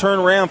low, turn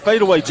around,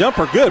 fadeaway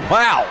jumper, good,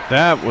 wow.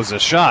 That was a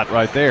shot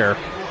right there.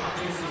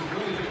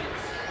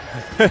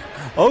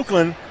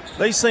 Oakland,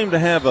 they seem to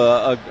have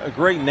a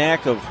great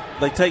knack of,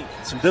 they take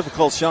some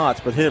difficult shots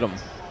but hit them.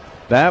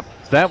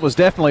 That was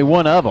definitely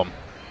one of them.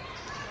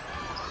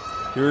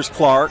 Here's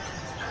Clark.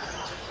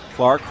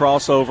 Clark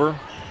crossover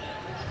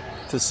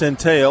to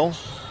Centel.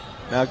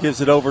 Now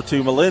gives it over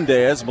to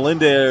Melendez.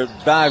 Melendez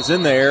dives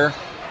in there,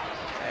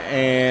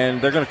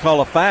 and they're going to call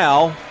a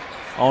foul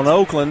on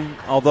Oakland,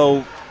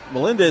 although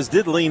Melendez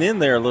did lean in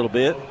there a little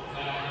bit.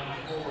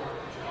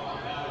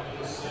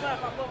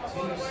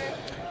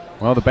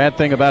 Well, the bad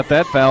thing about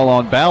that foul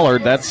on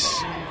Ballard,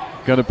 that's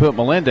going to put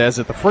Melendez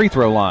at the free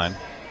throw line.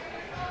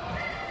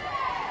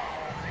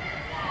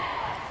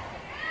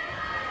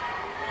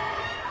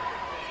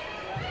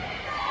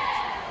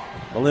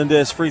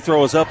 Melendez free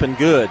throw is up and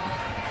good.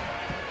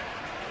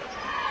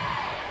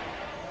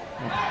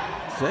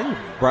 Say,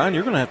 Brian,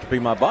 you're going to have to be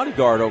my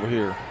bodyguard over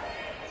here.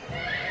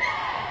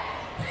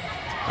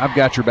 I've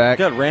got your back.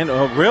 You got Randall.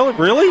 Oh,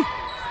 really?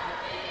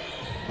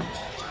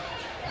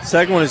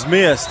 Second one is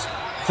missed.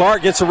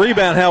 Clark gets a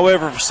rebound,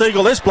 however, for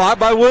Siegel. It's blocked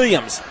by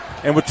Williams.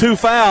 And with 2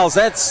 fouls,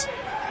 that's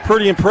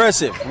pretty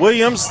impressive.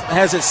 Williams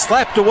has it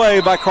slapped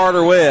away by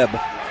Carter Webb.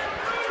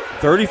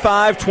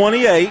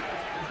 35-28.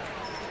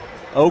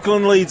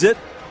 Oakland leads it.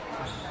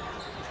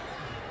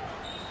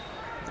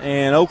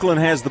 And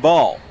Oakland has the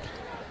ball.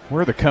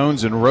 Where are the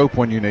cones and rope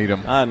when you need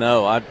them? I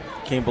know. I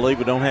can't believe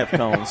we don't have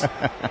cones.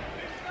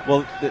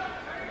 Well,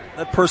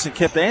 that person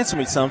kept asking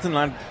me something,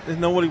 and I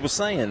didn't know what he was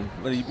saying,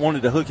 but he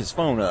wanted to hook his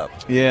phone up.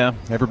 Yeah,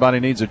 everybody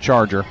needs a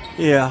charger.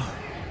 Yeah.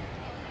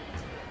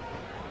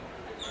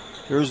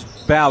 Here's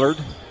Ballard.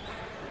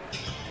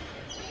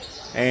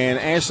 And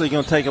Ashley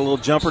going to take a little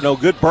jumper. No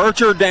good.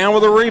 Burchard down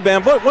with a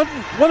rebound. But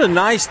what a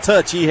nice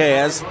touch he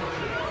has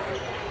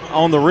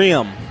on the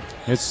rim.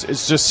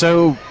 It's just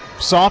so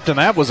soft, and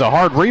that was a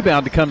hard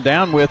rebound to come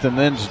down with and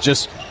then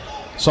just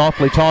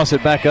softly toss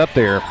it back up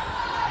there.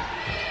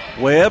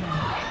 Webb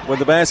with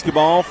the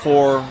basketball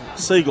for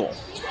Siegel.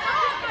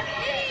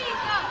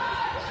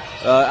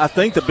 I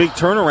think the big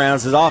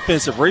turnarounds is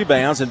offensive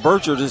rebounds, and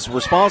Burchard is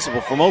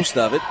responsible for most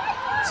of it.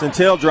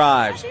 Centel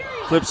drives.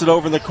 Flips it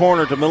over in the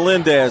corner to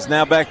Melendez.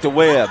 Now back to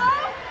Webb.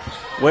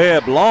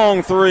 Webb,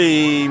 long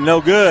three,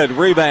 no good.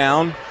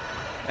 Rebound.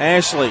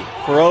 Ashley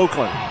for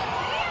Oakland.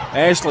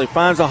 Ashley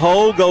finds a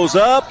hole, goes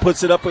up,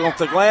 puts it up off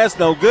the glass,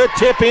 no good.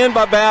 Tip in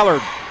by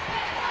Ballard.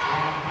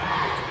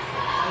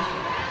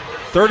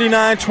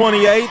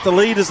 39-28, the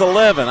lead is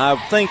 11. I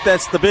think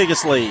that's the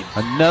biggest lead.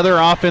 Another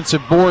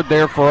offensive board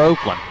there for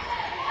Oakland.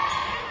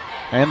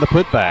 And the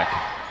putback.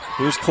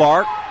 Here's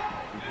Clark.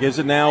 Gives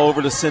it now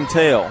over to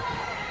Centel.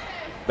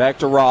 Back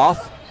to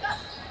Roth.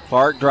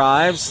 Clark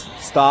drives,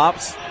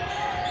 stops.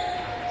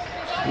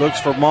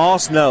 Looks for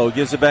Moss, no.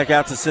 Gives it back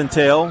out to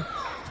Centel.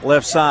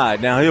 Left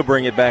side. Now he'll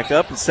bring it back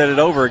up and set it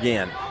over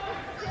again.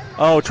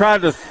 Oh,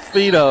 tried to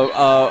feed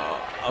a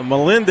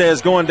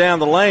Melendez going down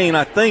the lane.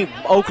 I think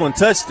Oakland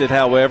touched it,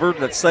 however.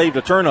 That saved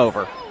a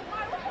turnover.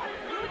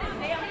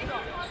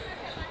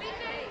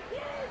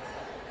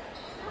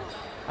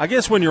 I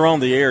guess when you're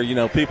on the air,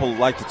 people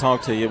like to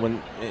talk to you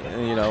when,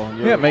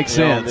 yeah, it makes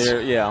sense.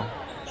 Yeah.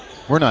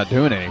 We're not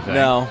doing anything.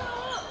 No.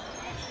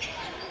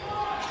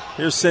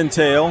 Here's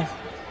Centel.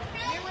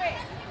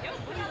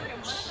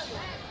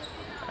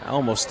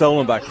 Almost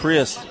stolen by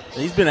Chris.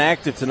 He's been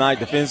active tonight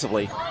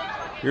defensively.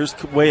 Here's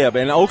Webb.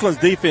 And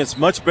Oakland's defense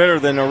much better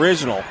than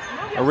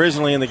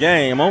originally in the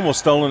game.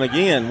 Almost stolen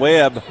again.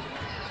 Webb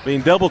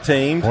being double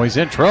teamed. Boy, he's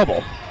in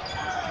trouble.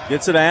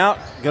 Gets it out.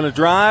 Going to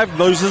drive.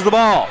 Loses the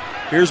ball.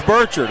 Here's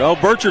Burchard. Oh,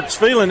 Burchard's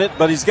feeling it,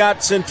 but he's got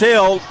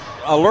Centel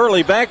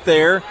alertly back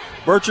there.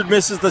 Burchard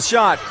misses the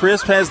shot.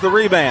 Crisp has the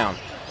rebound.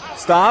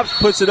 Stops,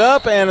 puts it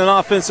up, and an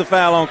offensive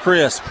foul on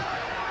Crisp.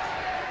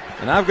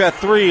 And I've got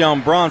 3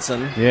 on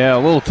Bronson. Yeah, a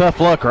little tough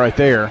luck right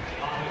there.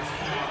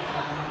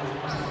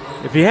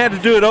 If he had to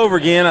do it over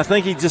again, I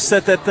think he'd just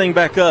set that thing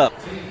back up.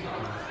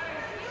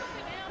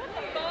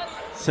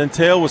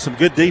 Centel with some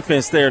good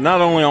defense there, not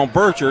only on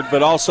Burchard,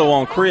 but also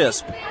on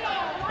Crisp.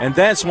 And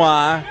that's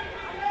why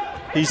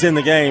he's in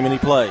the game and he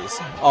plays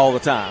all the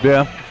time.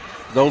 Yeah.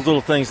 Those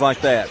little things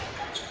like that.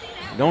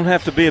 You don't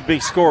have to be a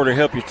big scorer to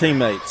help your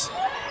teammates.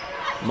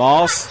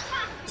 Moss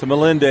to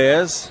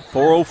Melendez.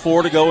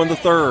 4:04 to go in the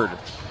third.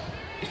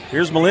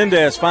 Here's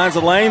Melendez, finds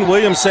a lane.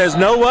 Williams says,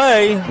 no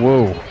way.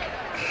 Whoa.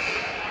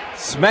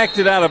 Smacked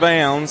it out of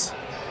bounds.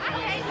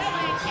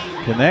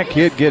 Can that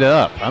kid get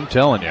up? I'm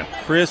telling you.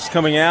 Chris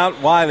coming out.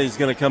 Wiley's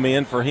going to come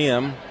in for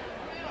him.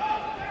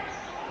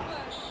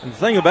 And the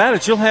thing about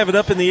it, you'll have it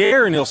up in the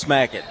air and he'll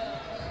smack it.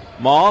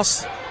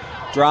 Moss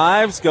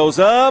drives, goes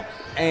up,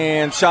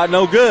 and shot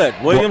no good.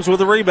 Williams with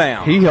a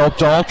rebound. He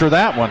helped alter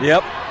that one.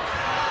 Yep.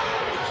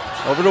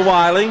 Over to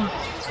Wiley,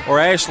 or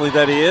Ashley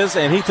that is,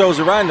 and he throws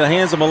it right into the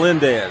hands of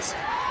Melendez.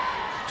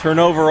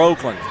 Turnover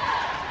Oakland.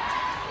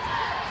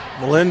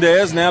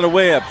 Melendez now to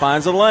Webb,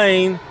 finds a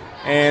lane,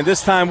 and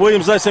this time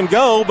Williams lets him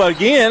go, but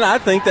again, I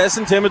think that's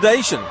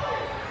intimidation.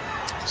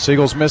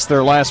 Seagulls missed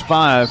their last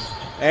 5.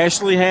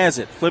 Ashley has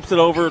it, flips it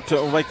over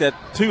to make that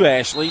to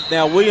Ashley.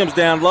 Now Williams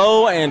down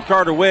low, and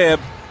Carter Webb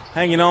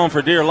hanging on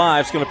for dear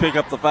life is going to pick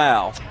up the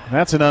foul.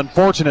 That's an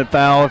unfortunate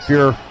foul if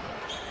you're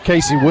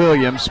Casey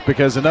Williams,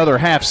 because another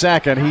half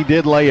second he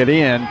did lay it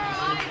in,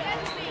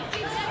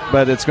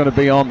 but it's going to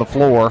be on the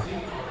floor.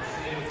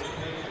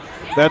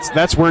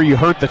 That's where you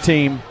hurt the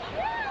team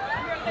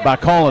by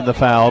calling the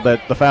foul,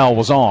 that the foul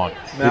was on.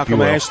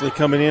 Malcolm Ashley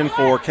coming in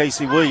for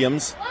Casey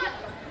Williams.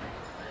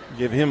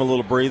 Give him a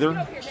little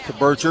breather to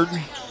Burchard.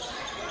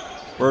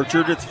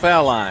 Burchard at the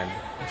foul line.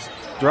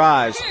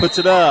 Drives, puts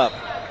it up,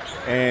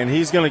 and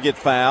he's going to get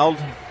fouled,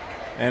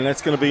 and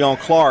that's going to be on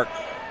Clark.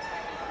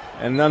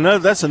 And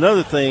that's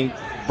another thing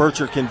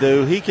Burchard can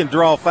do. He can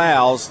draw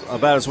fouls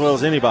about as well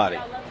as anybody.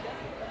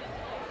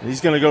 He's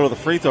going to go to the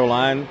free throw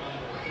line.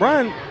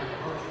 Brian,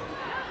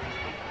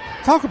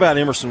 talk about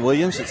Emerson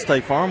Williams at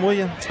State Farm, will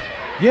you?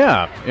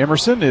 Yeah,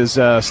 Emerson is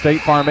a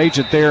State Farm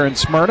agent there in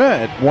Smyrna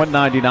at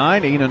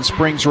 199 Enon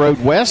Springs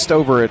Road West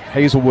over at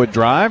Hazelwood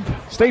Drive.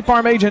 State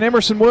Farm agent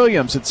Emerson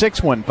Williams at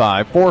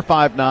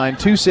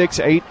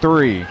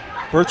 615-459-2683.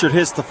 Burchard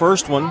hits the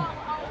first one.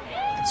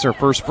 It's their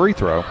first free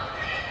throw.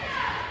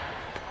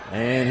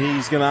 And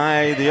he's going to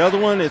eye the other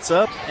one. It's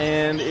up,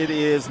 and it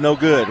is no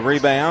good.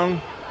 Rebound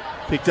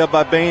picked up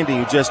by Bandy,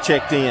 who just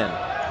checked in.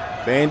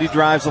 Bandy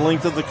drives the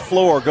length of the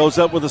floor, goes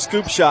up with a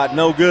scoop shot,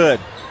 no good.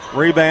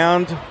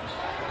 Rebound,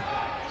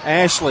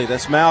 Ashley,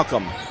 that's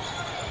Malcolm.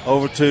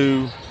 Over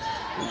to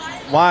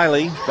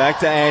Wiley, back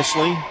to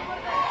Ashley.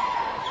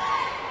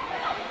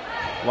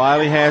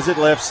 Wiley has it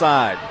left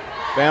side.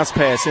 Bounce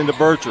pass into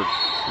Burchard.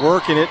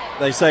 Working it.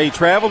 They say he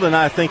traveled, and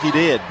I think he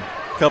did.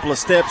 A couple of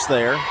steps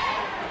there.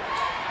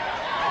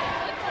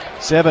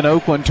 7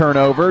 Oakland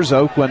turnovers.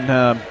 Oakland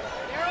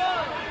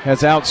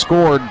has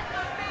outscored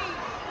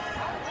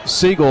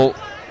Siegel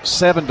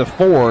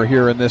 7-4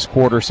 here in this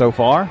quarter so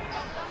far.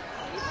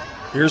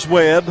 Here's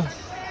Webb.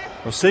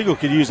 Well, Siegel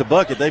could use a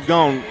bucket. They've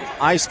gone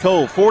ice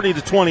cold.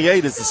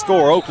 40-28 is the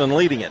score. Oakland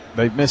leading it.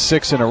 They've missed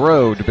 6 in a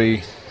row, to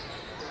be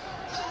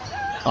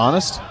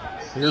honest.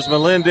 Here's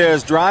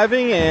Melendez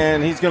driving,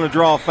 and he's going to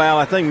draw a foul.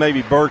 I think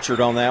maybe Burchard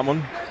on that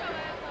one.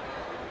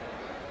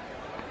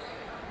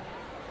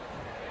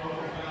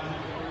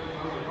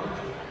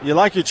 You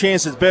like your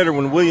chances better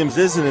when Williams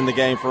isn't in the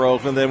game for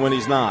Oakland than when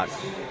he's not.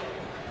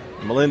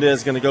 Melendez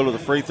is going to go to the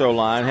free throw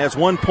line. Has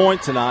 1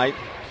 point tonight.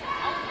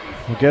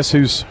 Well, guess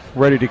who's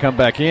ready to come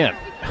back in?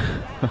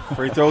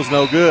 Free throw's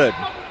no good.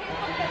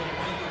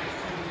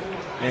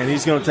 And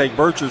he's going to take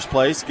Burchard's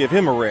place, give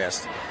him a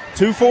rest.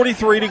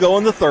 2:43 to go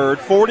in the third.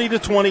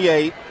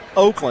 40-28.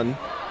 Oakland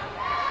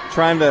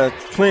trying to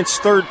clinch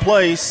third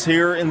place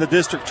here in the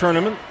district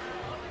tournament.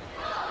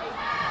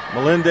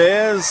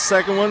 Melendez,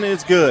 second one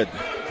is good.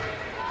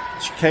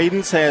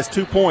 Cadence has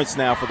 2 points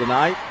now for the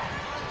night.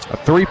 A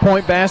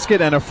 3-point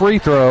basket and a free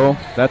throw.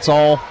 That's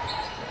all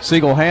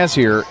Siegel has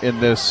here in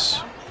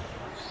this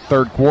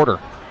third quarter.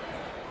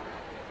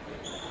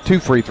 2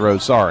 free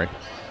throws, sorry.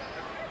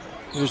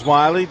 Here's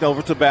Wiley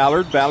over to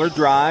Ballard. Ballard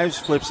drives,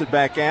 flips it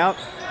back out.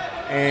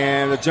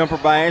 And a jumper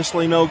by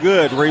Ashley, no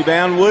good.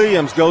 Rebound,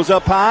 Williams goes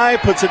up high,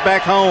 puts it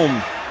back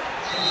home.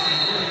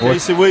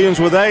 Casey Williams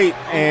with 8.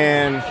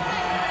 And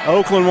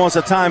Oakland wants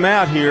a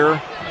timeout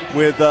here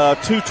with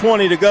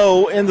 2:20 to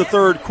go in the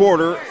third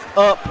quarter,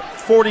 up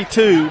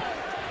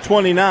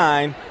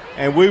 42-29.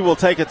 And we will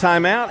take a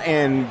timeout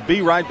and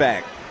be right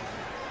back.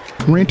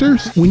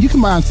 Renters, when you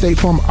combine State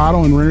Farm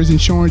auto and renter's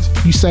insurance,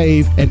 you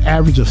save an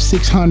average of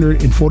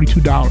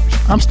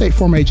 $642. I'm State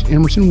Farm agent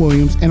Emerson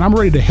Williams, and I'm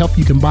ready to help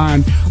you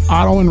combine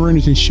auto and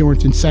renter's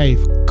insurance and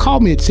save.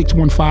 Call me at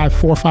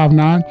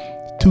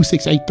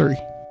 615-459-2683.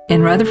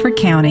 In Rutherford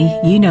County,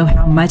 you know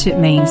how much it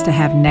means to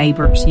have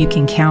neighbors you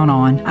can count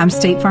on. I'm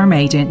State Farm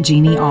agent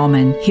Jeannie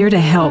Allman, here to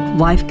help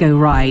life go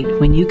right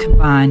when you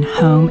combine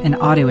home and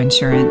auto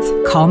insurance.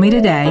 Call me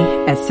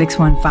today at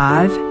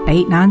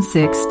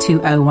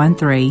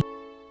 615-896-2013.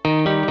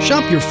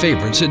 Shop your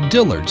favorites at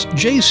Dillard's,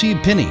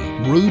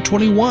 JCPenney, Rue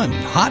 21,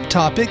 Hot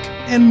Topic,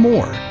 and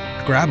more.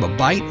 Grab a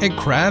bite at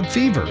Crab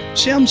Fever,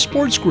 Sam's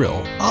Sports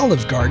Grill,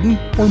 Olive Garden,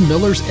 or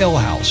Miller's Ale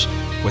House.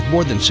 With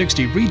more than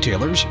 60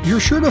 retailers, you're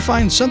sure to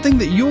find something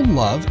that you'll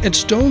love at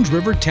Stones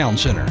River Town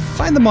Center.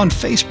 Find them on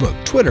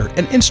Facebook, Twitter,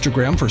 and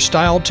Instagram for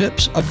style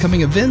tips,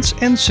 upcoming events,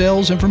 and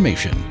sales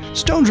information.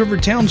 Stones River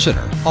Town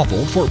Center, off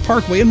Old Fort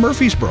Parkway in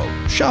Murfreesboro.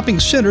 Shopping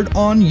centered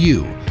on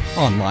you.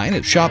 Online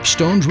at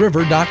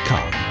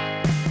shopstonesriver.com.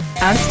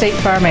 I'm State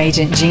Farm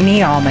agent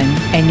Jeannie Allman,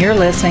 and you're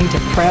listening to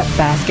Prep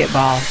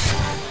Basketball.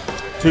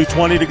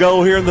 2:20 to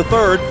go here in the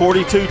third,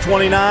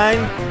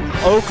 42-29.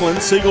 Oakland,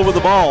 Siegel with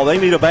the ball. They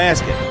need a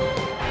basket.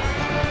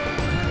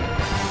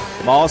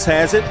 Moss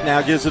has it,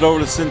 now gives it over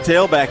to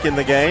Centel, back in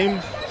the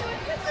game.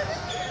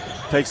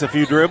 Takes a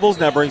few dribbles,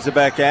 now brings it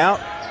back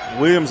out.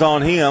 Williams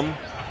on him.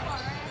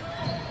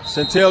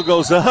 Centel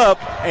goes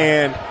up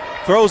and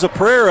throws a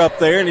prayer up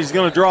there, and he's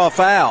going to draw a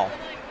foul.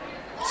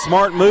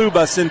 Smart move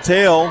by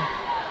Centel.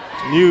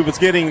 Knew he was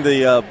getting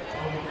the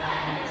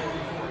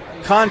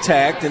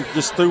contact and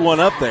just threw one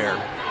up there.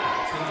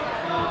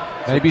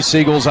 Maybe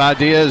Siegel's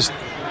idea is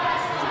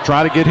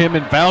try to get him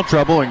in foul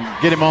trouble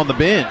and get him on the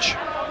bench.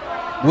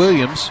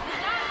 Williams.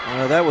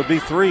 That would be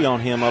 3 on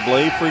him, I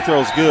believe. Free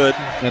throw's good.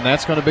 And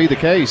that's going to be the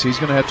case. He's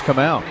going to have to come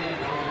out.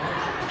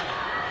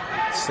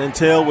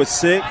 Centel with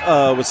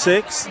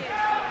 6.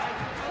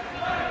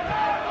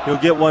 He'll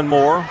get one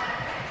more.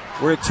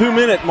 We're at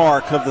 2-minute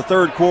mark of the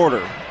third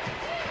quarter.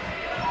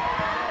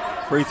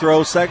 Free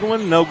throw, second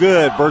one, no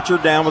good.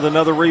 Burchard down with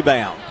another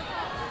rebound.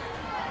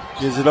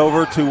 Gives it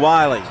over to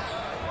Wiley.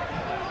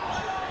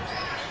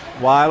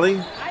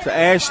 Wiley to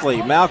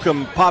Ashley.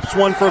 Malcolm pops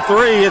one for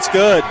 3. It's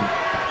good.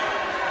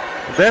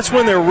 That's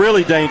when they're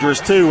really dangerous,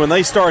 too, when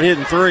they start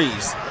hitting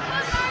threes.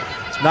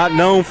 It's not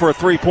known for a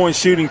three-point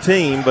shooting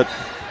team, but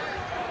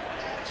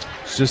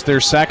it's just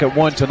their second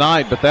one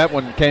tonight, but that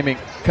one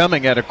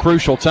coming at a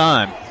crucial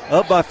time.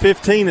 Up by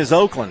 15 is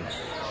Oakland.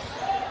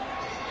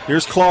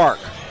 Here's Clark.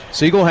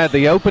 Siegel had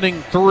the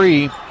opening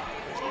 3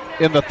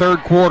 in the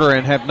third quarter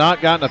and have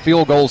not gotten a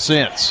field goal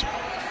since.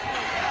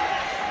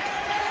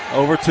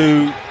 Over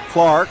to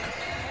Clark.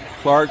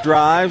 Clark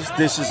drives,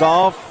 dishes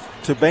off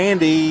to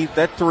Bandy.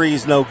 That 3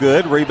 is no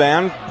good.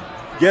 Rebound.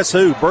 Guess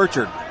who?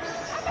 Burchard.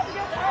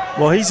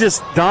 Well, he's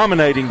just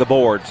dominating the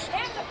boards.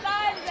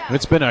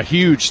 It's been a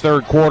huge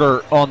third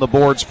quarter on the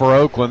boards for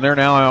Oakland. They're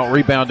now out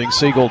rebounding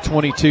Siegel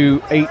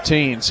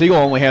 22-18. Siegel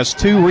only has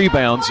 2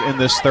 rebounds in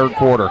this third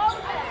quarter.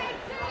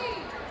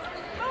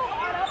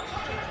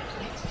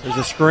 There's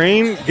a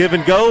screen, give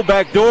and go,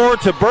 back door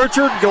to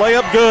Burchard,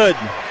 layup good.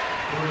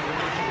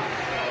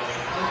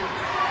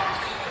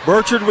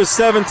 Burchard with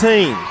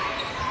 17.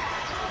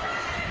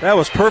 That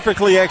was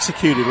perfectly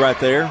executed right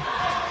there.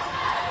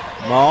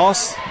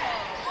 Moss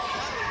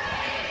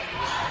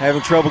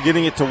having trouble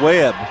getting it to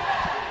Webb.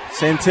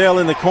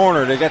 Centel in the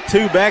corner. They got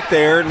 2 back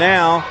there.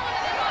 Now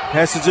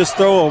has to just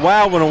throw a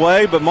wild one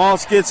away, but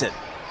Moss gets it.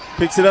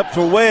 Picks it up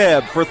to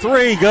Webb for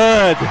 3.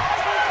 Good.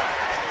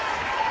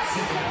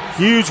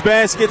 Huge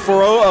basket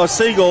for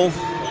Siegel.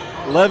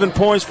 11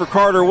 points for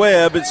Carter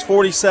Webb. It's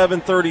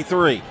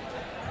 47-33.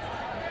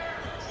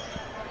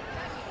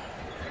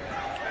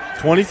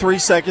 23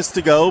 seconds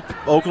to go.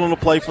 Oakland will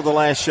play for the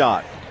last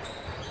shot.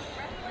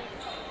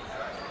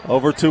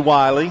 Over to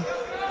Wiley.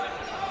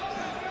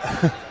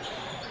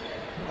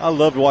 I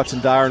loved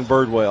watching Dyron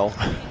Birdwell.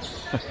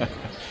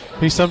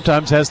 He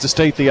sometimes has to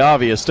state the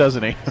obvious,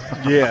 doesn't he?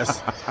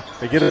 Yes.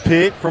 They get a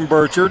pick from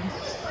Burchard.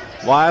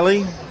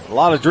 Wiley, a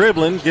lot of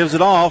dribbling, gives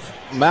it off.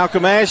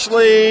 Malcolm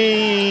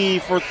Ashley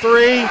for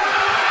 3.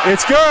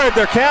 It's good.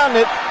 They're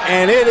counting it,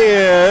 and it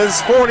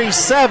is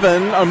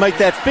 47, or make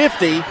that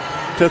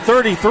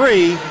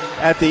 50-33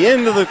 at the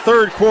end of the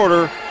third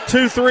quarter.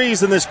 2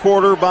 threes in this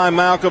quarter by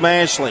Malcolm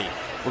Ashley.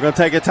 We're going to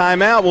take a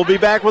timeout. We'll be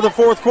back with the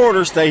fourth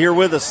quarter. Stay here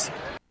with us.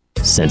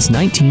 Since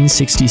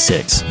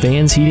 1966,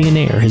 Vans Heating and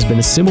Air has been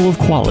a symbol of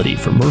quality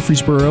for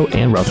Murfreesboro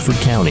and Rutherford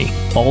County.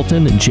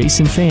 Alton and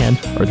Jason Fan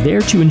are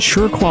there to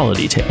ensure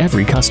quality to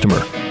every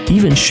customer,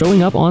 even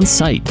showing up on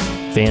site.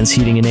 Vans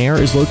Heating and Air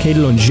is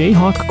located on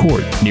Jayhawk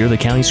Court near the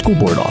county school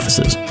board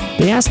offices.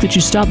 They ask that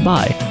you stop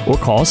by or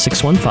call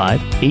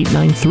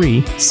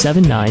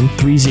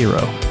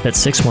 615-893-7930.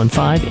 That's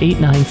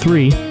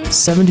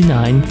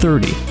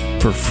 615-893-7930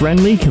 for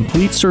friendly,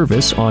 complete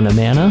service on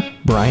Amana,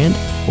 Bryant,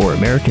 or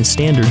American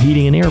Standard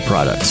Heating and Air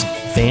products.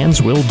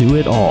 Vans will do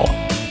it all.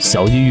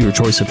 Sell you your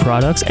choice of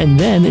products and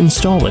then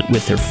install it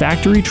with their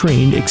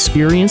factory-trained,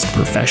 experienced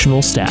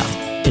professional staff.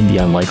 In the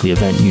unlikely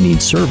event you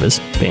need service,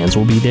 Vans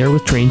will be there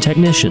with trained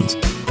technicians.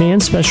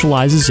 Vans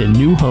specializes in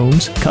new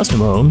homes,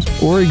 custom homes,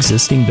 or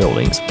existing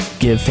buildings.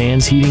 Give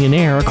Vans Heating and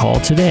Air a call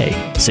today,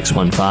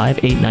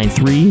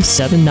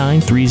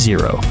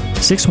 615-893-7930,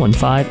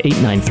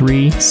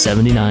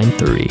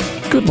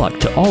 615-893-7930. Good luck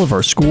to all of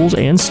our schools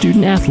and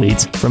student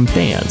athletes from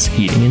Vans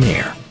Heating and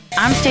Air.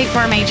 I'm State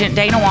Farm Agent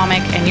Dana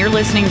Womack, and you're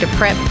listening to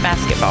Prep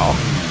Basketball.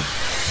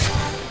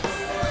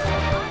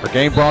 Our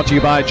game brought to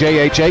you by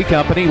JHA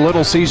Company,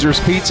 Little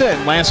Caesars Pizza,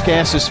 and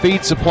Lascassas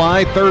Feed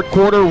Supply. Third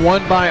quarter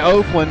won by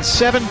Oakland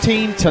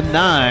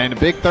 17-9.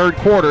 Big third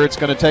quarter. It's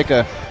going to take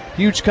a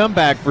huge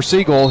comeback for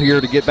Siegel here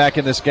to get back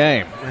in this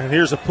game. And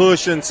here's a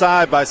push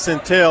inside by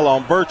Centel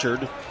on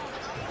Burchard.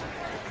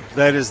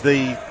 That is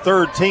the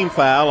third team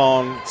foul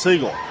on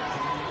Siegel.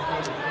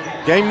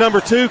 Game number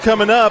 2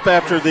 coming up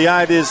after the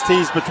Ideas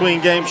Tees Between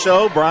Game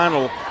show. Brian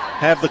will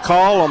have the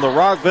call on the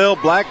Rockville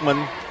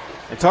Blackman.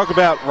 And talk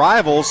about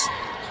rivals.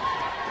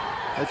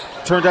 It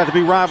turned out to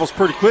be rivals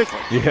pretty quickly.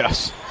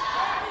 Yes.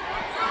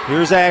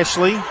 Here's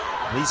Ashley.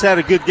 He's had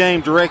a good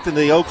game directing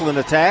the Oakland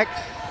attack.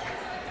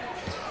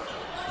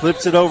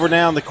 Flips it over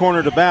now in the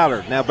corner to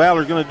Ballard. Now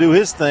Ballard going to do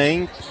his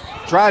thing.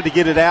 Tried to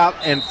get it out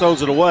and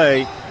throws it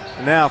away.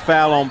 And now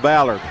foul on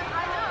Ballard.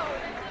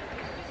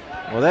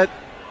 Well,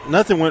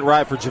 nothing went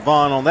right for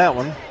Javon on that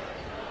one.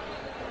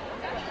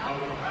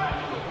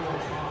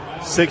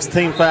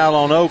 16 foul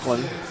on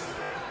Oakland.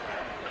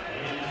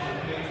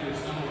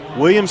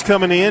 Williams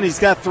coming in. He's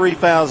got 3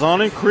 fouls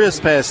on him.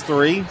 Crisp has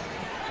 3.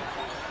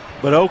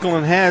 But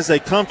Oakland has a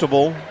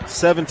comfortable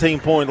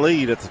 17-point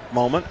lead at the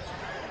moment.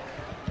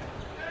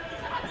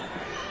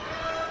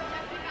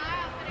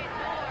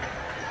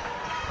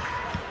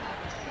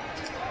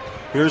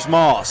 Here's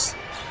Moss.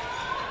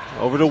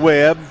 Over to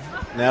Webb.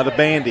 Now to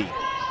Bandy.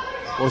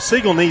 Well,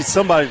 Siegel needs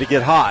somebody to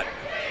get hot.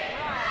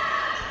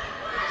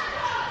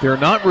 They're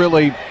not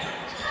really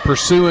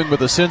pursuing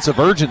with a sense of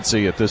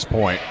urgency at this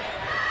point.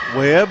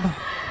 Webb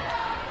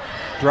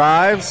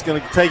drives,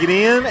 going to take it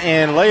in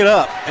and lay it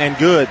up, and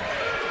good.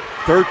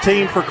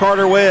 13 for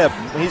Carter Webb.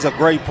 He's a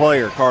great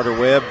player, Carter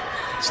Webb.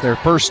 It's their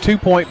first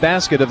 2-point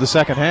basket of the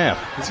second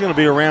half. He's going to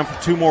be around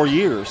for 2 more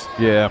years.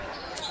 Yeah.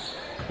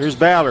 Here's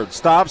Ballard.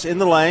 Stops in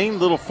the lane.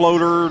 Little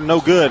floater,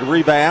 no good.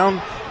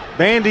 Rebound.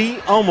 Bandy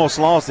almost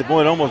lost it.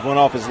 Boy, it almost went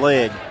off his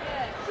leg.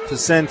 To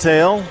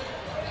Centel.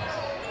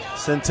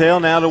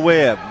 Centel now to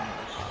Webb.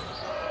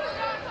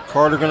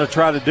 Carter going to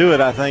try to do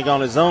it, I think,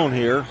 on his own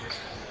here.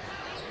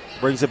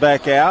 Brings it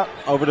back out.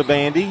 Over to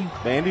Bandy.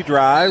 Bandy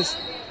drives.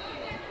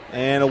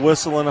 And a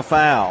whistle and a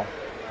foul.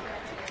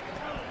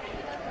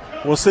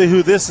 We'll see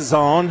who this is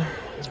on.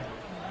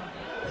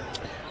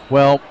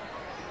 Well,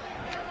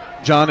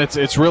 John,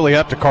 it's really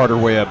up to Carter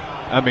Webb.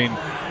 I mean,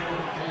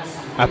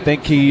 I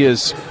think he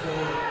is.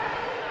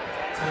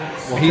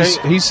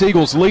 He's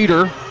Siegel's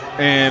leader,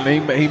 and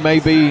he may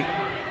be.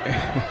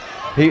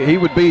 he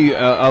would be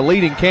a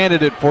leading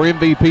candidate for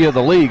MVP of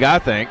the league, I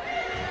think.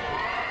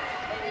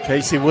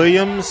 Casey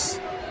Williams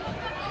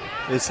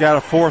has got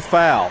a 4th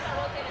foul,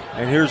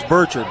 and here's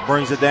Burchard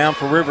brings it down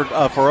for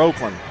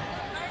Oakland.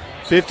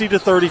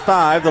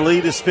 50-35. The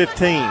lead is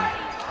 15.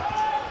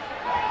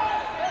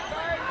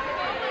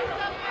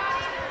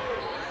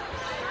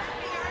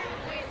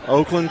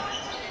 Oakland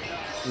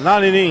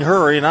not in any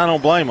hurry, and I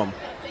don't blame them.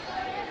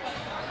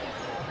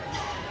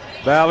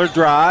 Ballard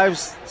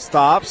drives,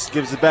 stops,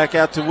 gives it back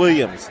out to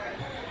Williams.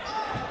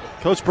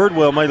 Coach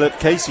Birdwell may let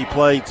Casey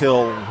play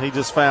till he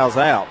just fouls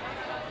out.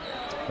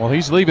 Well,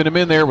 he's leaving him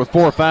in there with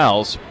 4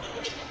 fouls.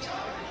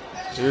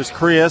 Here's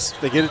Chris.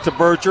 They get it to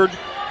Burchard.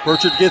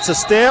 Burchard gets a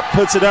step,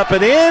 puts it up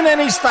and in, and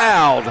he's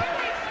fouled.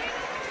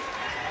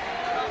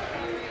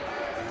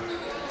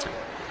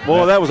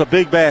 Boy, that was a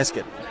big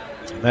basket.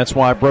 That's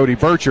why Brody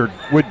Burchard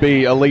would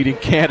be a leading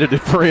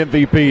candidate for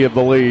MVP of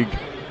the league.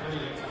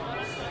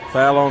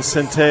 Foul on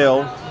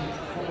Centel.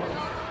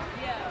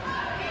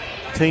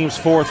 Team's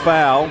 4th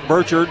foul.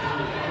 Burchard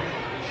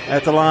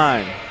at the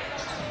line.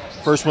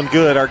 First one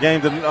good. Our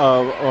game to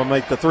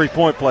make the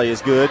 3-point play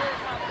is good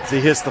as he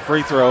hits the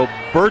free throw.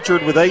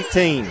 Burchard with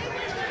 18.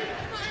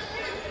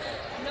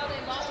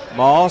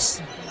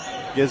 Moss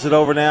gives it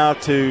over now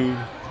to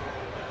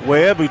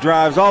Webb, who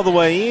drives all the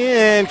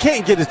way in.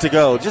 Can't get it to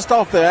go. Just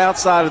off the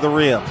outside of the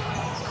rim.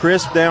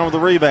 Crisp down with the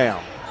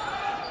rebound.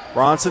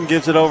 Bronson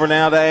gives it over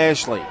now to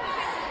Ashley.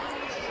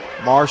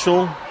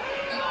 Marshall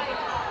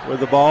with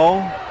the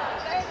ball.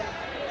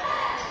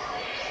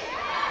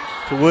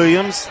 To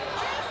Williams.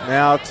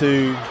 Now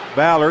to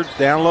Ballard.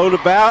 Down low to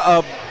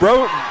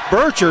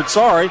Burchard.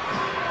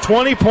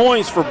 20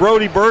 points for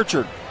Brody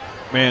Burchard.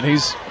 Man,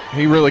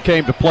 he really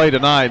came to play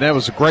tonight. That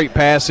was a great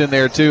pass in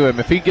there to him.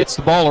 If he gets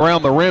the ball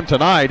around the rim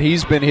tonight,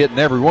 he's been hitting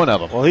every one of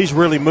them. Well, he's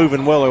really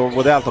moving well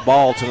without the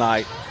ball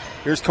tonight.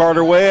 Here's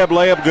Carter Webb.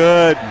 Layup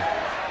good.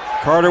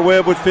 Carter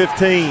Webb with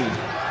 15.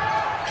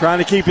 Trying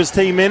to keep his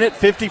team in it.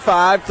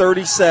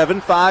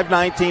 55-37.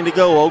 5:19 to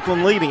go.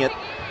 Oakland leading it.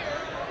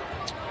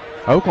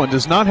 Oakland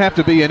does not have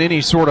to be in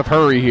any sort of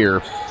hurry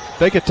here.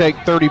 They could take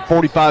 30,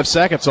 45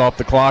 seconds off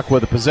the clock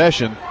with a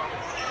possession.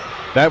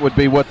 That would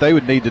be what they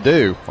would need to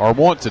do, or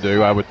want to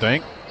do, I would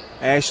think.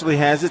 Ashley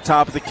has it,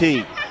 top of the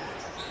key.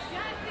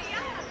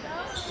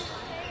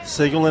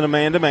 Siegel in a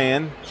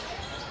man-to-man.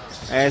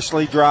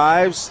 Ashley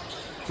drives,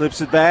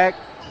 flips it back.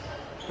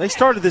 They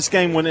started this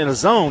game in a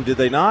zone, did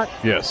they not?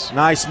 Yes.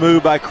 Nice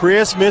move by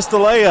Chris, missed the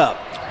layup.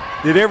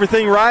 Did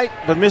everything right,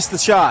 but missed the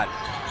shot.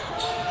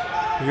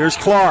 Here's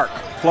Clark.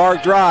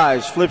 Clark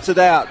drives, flips it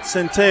out.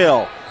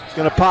 Centel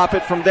going to pop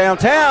it from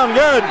downtown.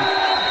 Good.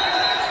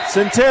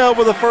 Centel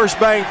with the first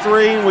bank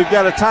 3, and we've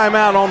got a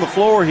timeout on the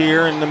floor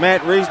here, and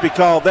Matt Reesby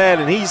called that,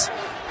 and he's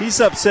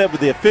upset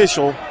with the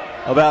official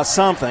about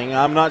something.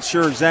 I'm not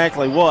sure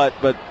exactly what,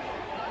 but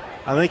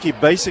I think he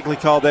basically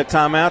called that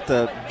timeout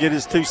to get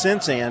his 2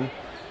 cents in,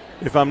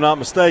 if I'm not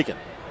mistaken.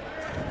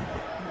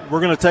 We're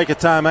going to take a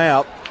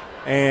timeout,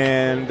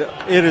 and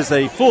it is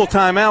a full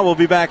timeout. We'll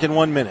be back in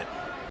 1 minute.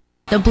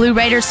 The Blue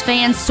Raiders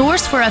fan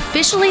source for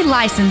officially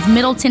licensed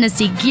Middle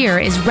Tennessee gear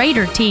is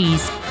Raider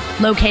Tees.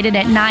 Located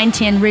at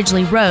 910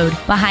 Ridgely Road,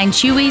 behind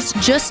Chewy's,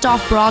 just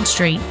off Broad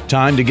Street.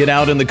 Time to get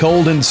out in the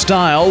cold in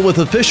style with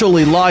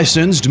officially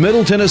licensed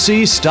Middle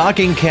Tennessee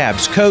stocking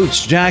caps,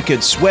 coats,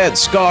 jackets,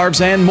 sweats,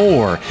 scarves, and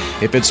more.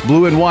 If it's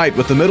blue and white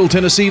with the Middle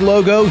Tennessee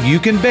logo, you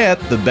can bet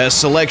the best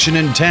selection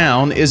in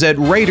town is at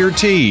Raider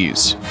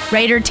Tees.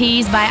 Raider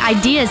Tees by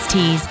Ideas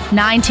Tees,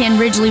 910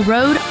 Ridgely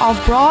Road,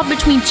 off Broad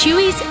between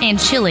Chewy's and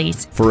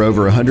Chili's. For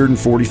over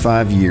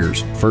 145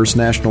 years, First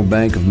National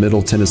Bank of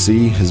Middle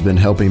Tennessee has been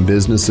helping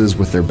businesses services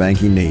with their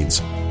banking needs.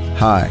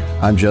 Hi,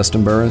 I'm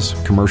Justin Burris,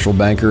 commercial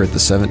banker at the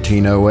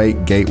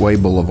 1708 Gateway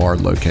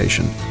Boulevard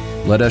location.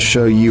 Let us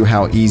show you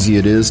how easy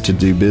it is to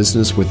do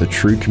business with a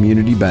true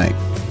community bank.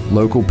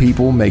 Local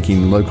people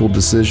making local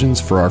decisions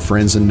for our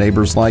friends and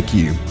neighbors like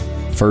you.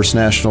 First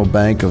National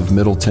Bank of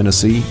Middle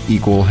Tennessee,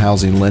 Equal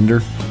Housing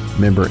Lender,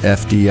 member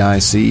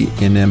FDIC,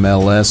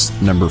 NMLS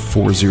number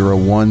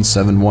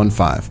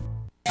 401715.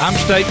 I'm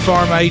State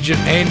Farm Agent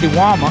Andy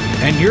Wama,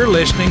 and you're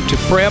listening to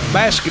Prep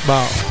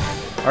Basketball.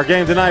 Our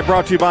game tonight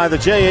brought to you by the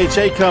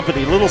JHA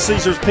Company, Little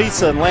Caesars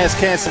Pizza, and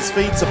Lascassas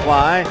Feed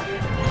Supply.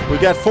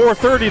 We've got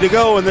 4:30 to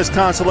go in this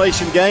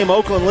consolation game.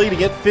 Oakland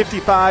leading it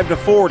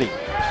 55-40.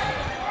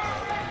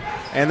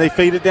 And they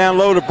feed it down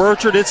low to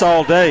Burchard. It's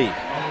all day.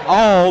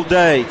 All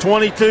day.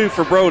 22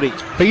 for Brody.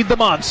 Feed the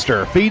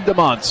monster. Feed the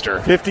monster.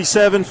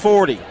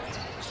 57-40.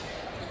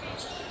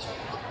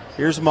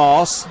 Here's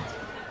Moss.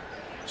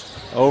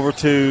 Over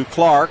to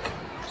Clark.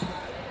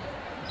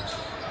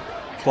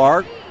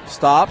 Clark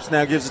stops,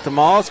 now gives it to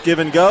Moss. Give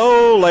and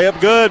go. Layup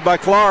good by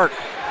Clark.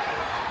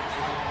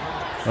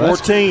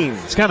 14.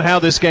 It's kind of how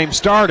this game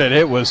started.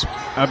 It was,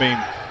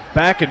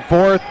 back and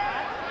forth,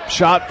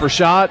 shot for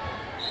shot.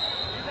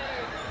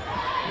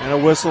 And a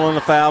whistle and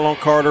a foul on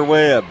Carter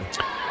Webb.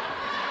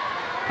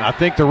 I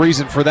think the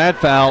reason for that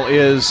foul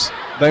is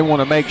they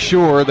want to make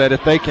sure that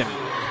if they can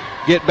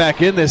get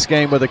back in this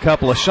game with a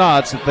couple of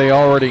shots, that they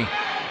already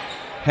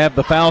have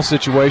the foul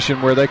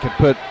situation where they can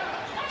put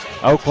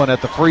Oakland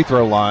at the free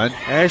throw line.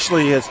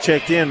 Ashley has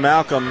checked in.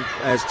 Malcolm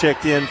has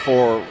checked in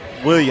for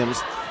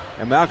Williams.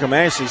 And Malcolm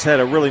Ashley's had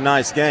a really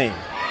nice game.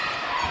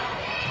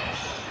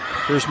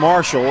 Here's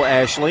Marshall.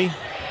 Ashley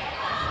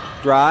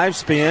drives,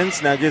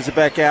 spins, now gives it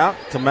back out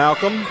to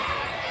Malcolm.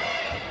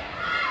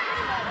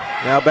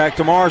 Now back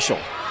to Marshall.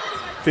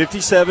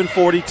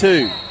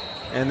 57-42.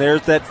 And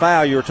there's that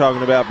foul you were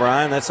talking about,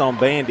 Brian. That's on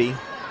Bandy.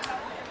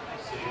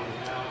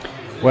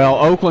 Well,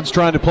 Oakland's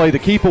trying to play the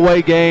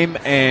keep-away game,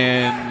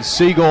 and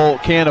Siegel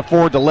can't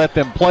afford to let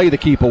them play the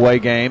keep-away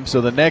game.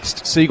 So the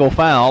next Siegel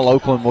foul,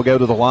 Oakland will go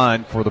to the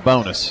line for the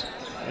bonus.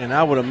 And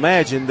I would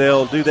imagine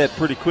they'll do that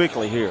pretty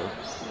quickly here.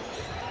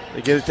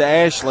 They get it to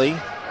Ashley.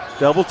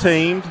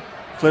 Double-teamed.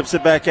 Flips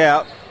it back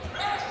out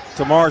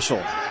to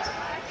Marshall.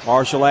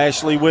 Marshall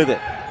Ashley with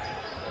it.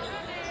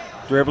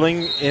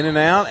 Dribbling in and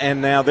out,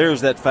 and now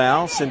there's that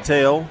foul.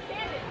 Centel.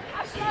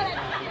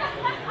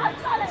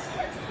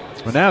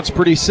 Well, now it's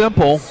pretty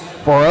simple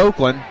for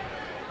Oakland.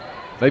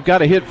 They've got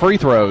to hit free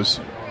throws.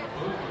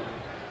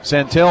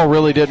 Santel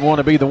really didn't want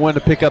to be the one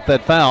to pick up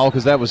that foul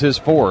because that was his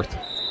fourth.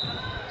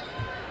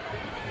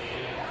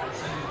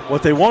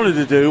 What they wanted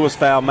to do was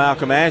foul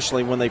Malcolm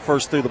Ashley when they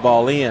first threw the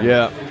ball in.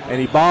 Yeah. And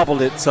he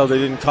bobbled it, so they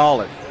didn't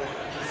call it.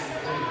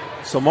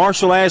 So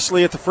Marshall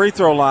Ashley at the free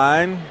throw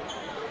line.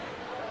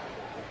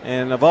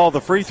 And of all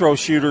the free throw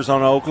shooters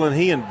on Oakland,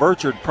 he and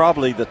Burchard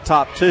probably the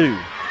top two.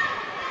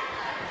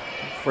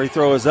 Free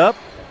throw is up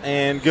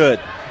and good.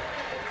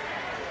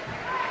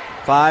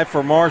 5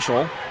 for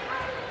Marshall.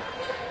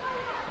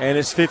 And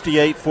it's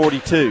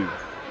 58-42.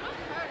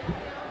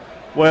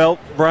 Well,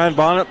 Brian,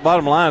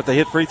 bottom line, if they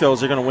hit free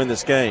throws, they're going to win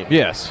this game.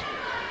 Yes.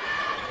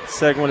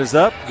 Second one is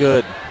up.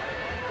 Good.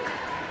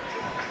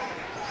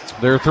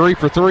 They're 3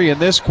 for 3 in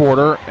this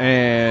quarter,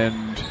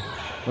 and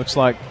looks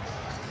like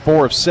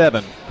 4 of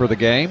 7 for the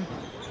game.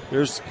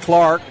 Here's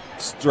Clark.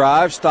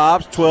 Drive,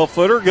 stops,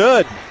 12-footer.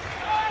 Good.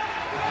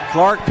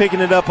 Clark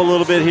picking it up a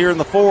little bit here in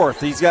the fourth.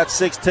 He's got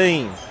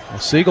 16. Well,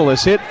 Siegel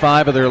has hit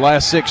 5 of their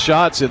last 6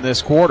 shots in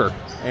this quarter.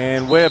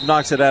 And Webb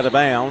knocks it out of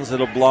bounds.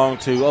 It'll belong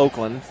to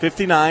Oakland.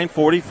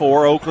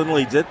 59-44. Oakland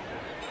leads it.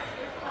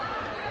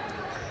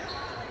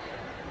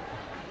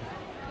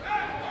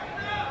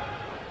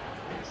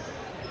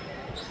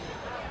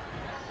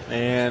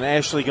 And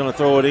Ashley going to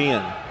throw it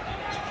in.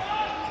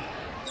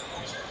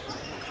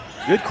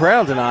 Good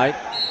crowd tonight.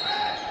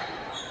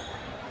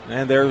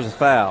 And there's a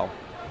foul.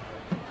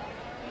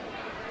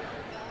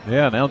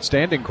 Yeah, an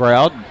outstanding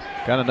crowd.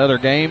 Got another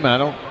game. I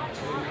don't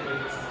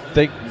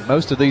think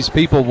most of these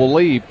people will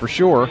leave for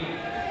sure.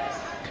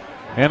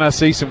 And I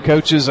see some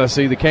coaches. I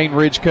see the Cane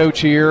Ridge coach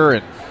here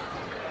and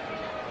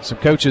some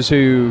coaches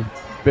who've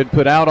been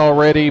put out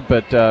already,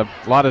 but a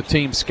lot of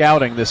team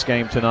scouting this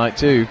game tonight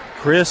too.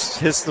 Chris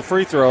hits the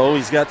free throw.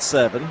 He's got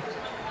 7.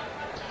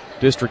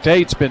 District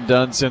 8's been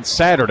done since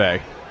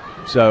Saturday,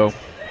 so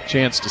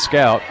chance to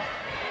scout.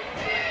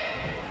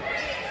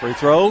 Free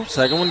throw,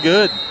 second one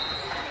good.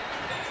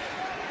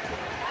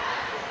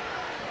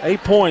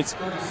 8 points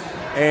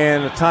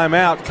and a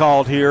timeout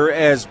called here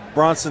as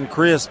Bronson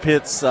Crisp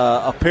hits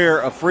a pair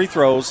of free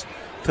throws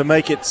to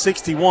make it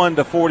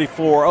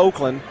 61-44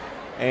 Oakland.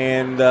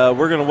 And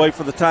we're going to wait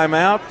for the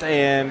timeout,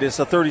 and it's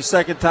a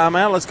 30-second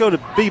timeout. Let's go to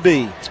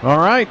BB. All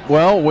right.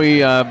 Well,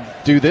 we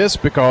do this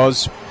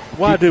because...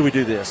 Why do we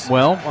do this?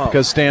 Well,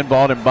 because Stan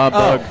Vaught and Bob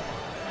Bug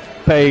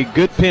pay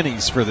good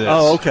pennies for this.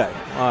 Oh, okay.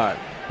 All right.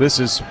 This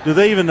is... Do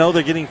they even know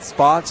they're getting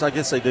spots? I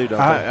guess they do, don't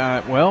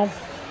they? Well,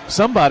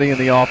 somebody in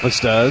the office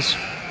does.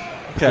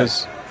 Okay.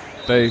 Because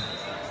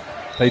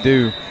they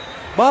do.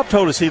 Bob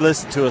told us he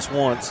listened to us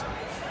once.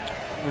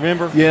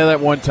 Remember? Yeah, that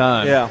one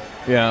time.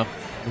 Yeah.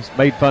 Just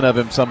made fun of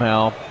him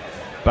somehow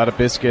about a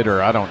biscuit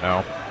or I don't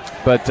know.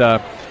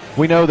 But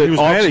we know that he was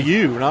mad at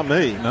you, not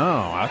me.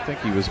 No, I think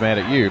he was mad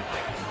at you.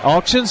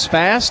 Auctions,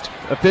 fast,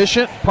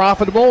 efficient,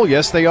 profitable.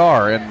 Yes, they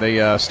are. And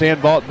the Stan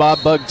Vaught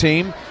Bob Bug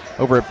team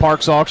over at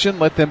Parks Auction,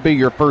 let them be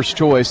your first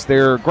choice.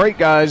 They're great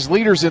guys,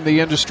 leaders in the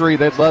industry.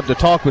 They'd love to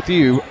talk with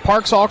you.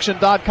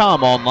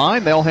 ParksAuction.com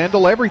online. They'll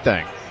handle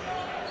everything.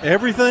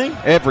 Everything?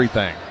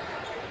 Everything.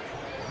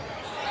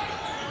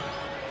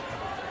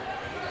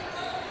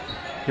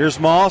 Here's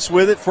Moss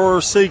with it for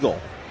Siegel.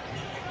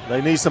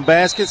 They need some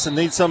baskets and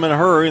need some in a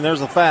hurry, and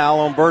there's a foul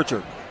on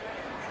Burchard.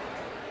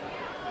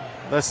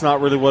 That's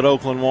not really what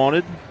Oakland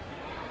wanted.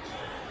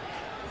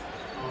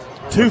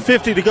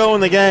 2:50 to go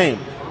in the game.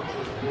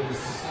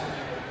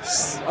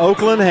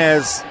 Oakland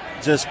has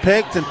just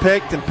pecked and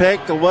pecked and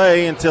pecked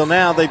away until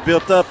now they've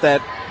built up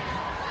that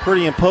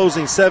pretty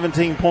imposing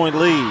 17-point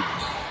lead.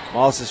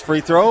 Moss's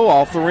free throw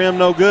off the rim,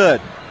 no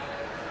good.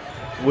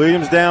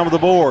 Williams down with the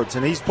boards,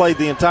 and he's played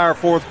the entire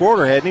fourth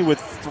quarter, hadn't he, with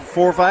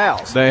 4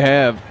 fouls? They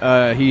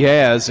have. He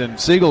has, and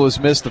Siegel has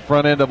missed the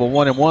front end of a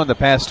 1-and-1 the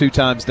past 2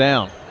 times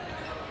down.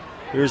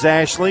 Here's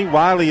Ashley.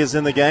 Wiley is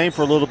in the game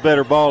for a little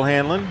better ball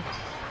handling.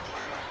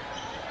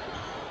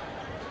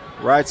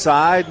 Right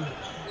side.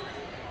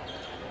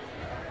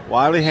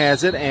 Wiley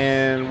has it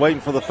and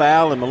waiting for the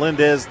foul, and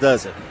Melendez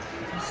does it.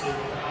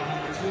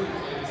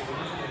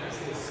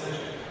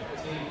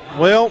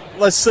 Well,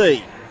 let's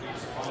see.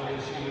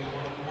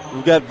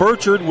 We've got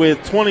Burchard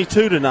with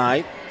 22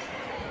 tonight,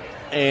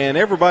 and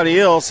everybody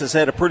else has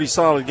had a pretty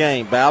solid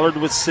game. Ballard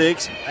with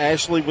 6,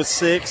 Ashley with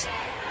 6,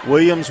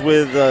 Williams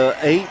with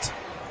 8.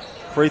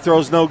 Free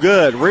throw's no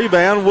good.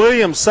 Rebound,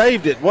 Williams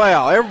saved it.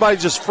 Wow, everybody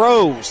just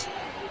froze.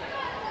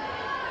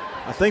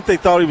 I think they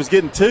thought he was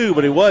getting 2,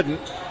 but he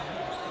wasn't.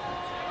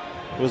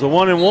 It was a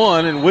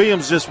 1-and-1, and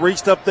Williams just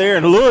reached up there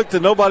and looked,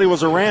 and nobody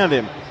was around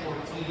him.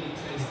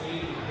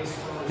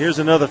 Here's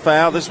another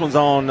foul. This one's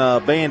on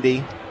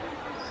Bandy.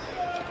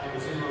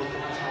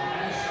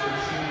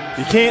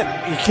 You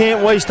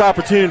can't waste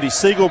opportunities.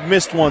 Siegel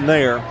missed one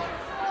there.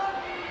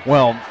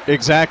 Well,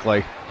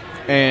 exactly.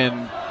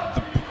 And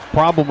the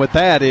problem with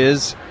that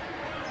is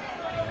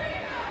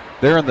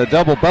they're in the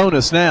double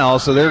bonus now,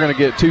 so they're going to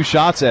get 2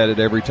 shots at it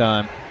every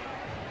time.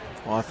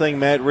 Well, I think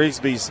Matt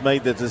Rigsby's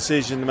made the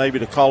decision maybe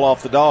to call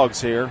off the Dogs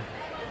here.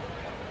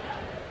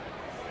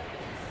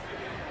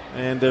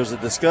 And there's a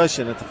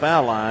discussion at the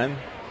foul line.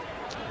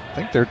 I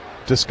think they're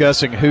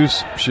discussing who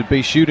should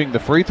be shooting the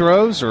free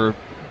throws, or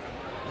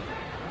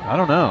I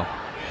don't know.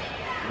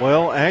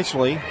 Well,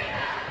 actually,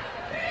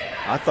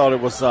 I thought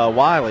it was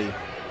Wiley.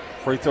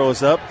 Free throw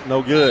is up,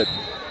 no good.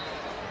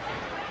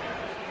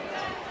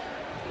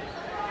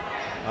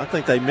 I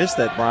think they missed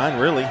that, Brian,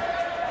 really.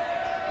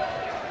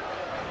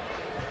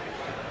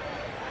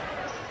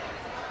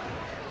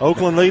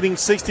 Oakland leading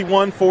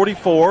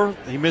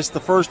 61-44. He missed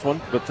the first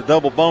one, but the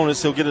double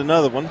bonus, he'll get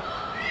another one.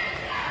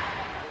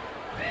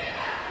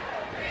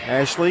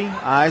 Ashley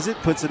eyes it,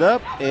 puts it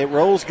up. It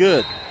rolls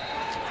good.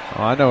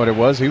 Oh, I know what it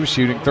was. He was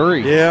shooting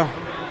 3. Yeah.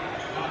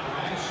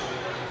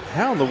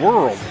 How in the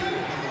world?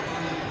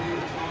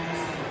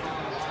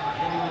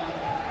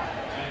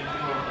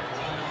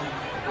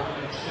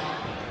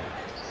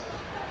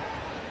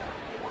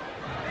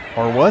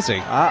 Or was he?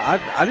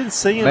 I didn't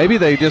see him. Maybe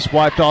they just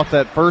wiped off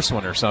that first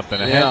one or something.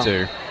 It had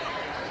to.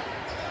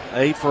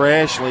 8 for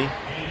Ashley.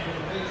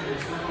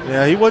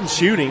 Yeah, he wasn't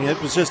shooting. He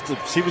was just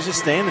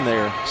standing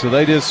there. So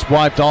they just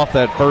wiped off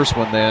that first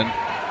one then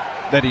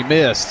that he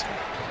missed.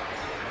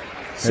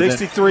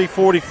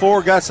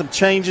 63-44. Got some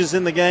changes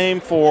in the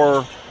game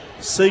for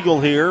Siegel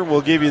here.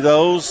 We'll give you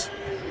those.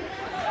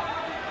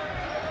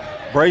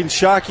 Braden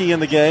Shockey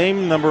in the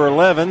game, number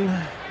 11.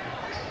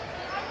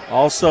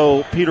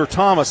 Also, Peter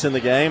Thomas in the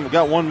game. We've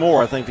got one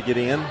more, I think, to get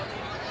in.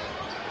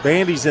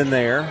 Bandy's in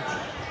there.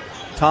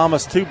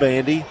 Thomas to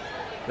Bandy.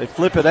 They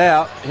flip it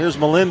out. Here's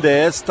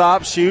Melendez.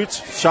 Stops,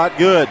 shoots. Shot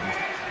good.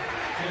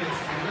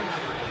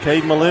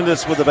 Cade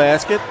Melendez with the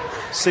basket.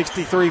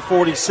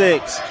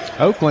 63-46.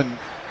 Oakland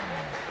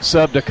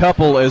subbed a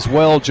couple as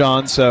well,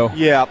 John, so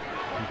yeah,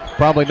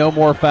 probably no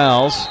more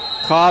fouls.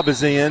 Cobb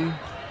is in.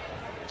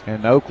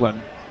 And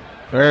Oakland,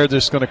 they're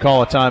just going to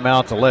call a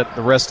timeout to let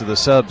the rest of the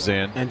subs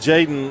in. And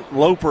Jaden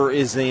Loper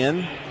is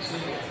in.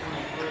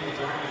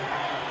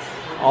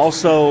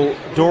 Also,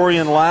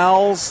 Dorian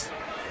Lowles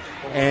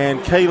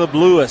and Caleb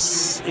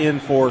Lewis in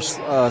for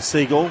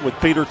Siegel with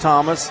Peter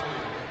Thomas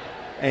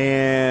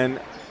and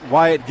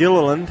Wyatt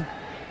Gilliland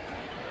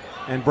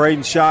and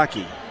Braden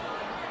Shockey.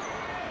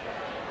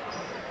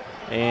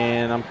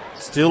 And I'm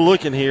still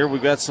looking here.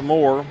 We've got some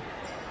more,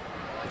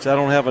 which I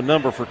don't have a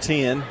number for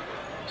 10.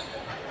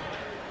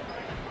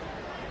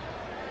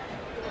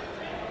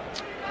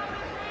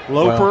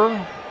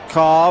 Loper,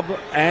 Cobb,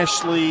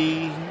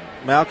 Ashley,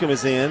 Malcolm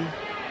is in,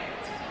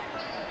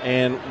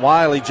 and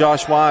Wiley,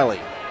 Josh Wiley.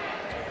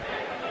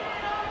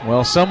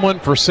 Well,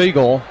 someone for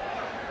Siegel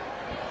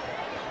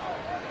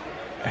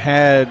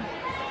had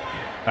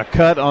a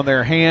cut on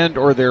their hand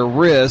or their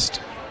wrist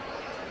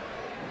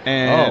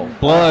and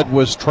blood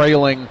was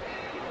trailing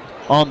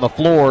on the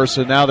floor,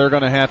 so now they're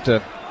going to have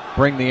to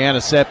bring the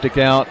antiseptic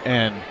out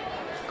and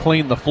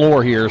clean the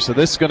floor here. So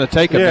this is going to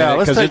take a minute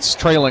because it's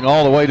trailing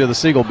all the way to the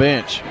Siegel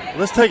bench.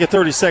 Let's take a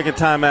 30-second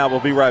timeout. We'll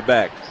be right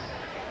back.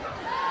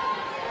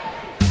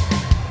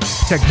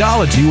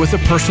 Technology with a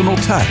personal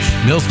touch.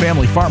 Mills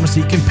Family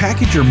Pharmacy can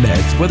package your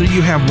meds whether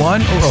you have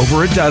one or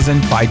over a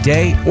dozen by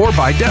day or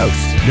by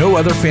dose. No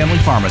other family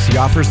pharmacy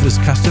offers this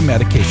custom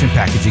medication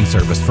packaging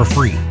service for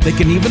free. They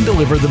can even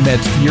deliver the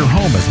meds to your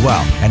home as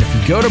well. And if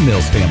you go to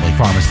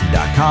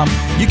millsfamilypharmacy.com,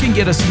 you can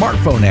get a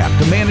smartphone app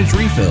to manage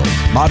refills.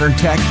 Modern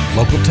tech,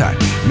 local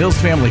touch. Mills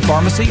Family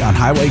Pharmacy on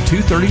Highway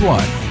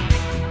 231.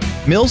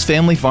 Mills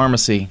Family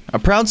Pharmacy, a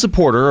proud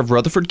supporter of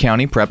Rutherford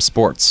County Prep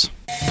Sports.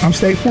 I'm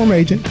State Farm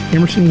Agent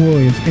Emerson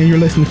Williams, and you're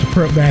listening to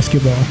Prep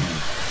Basketball.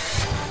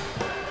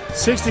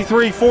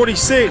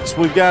 63-46.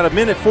 We've got a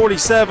minute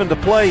 47 to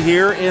play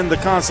here in the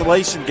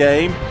consolation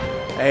game,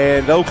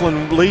 and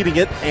Oakland leading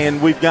it.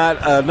 And we've got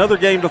another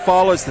game to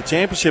follow. It's the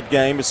championship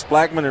game. It's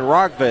Blackman and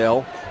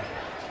Rockvale.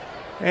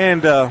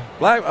 And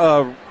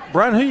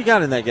Brian, who you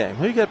got in that game?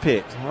 Who you got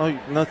picked? Oh,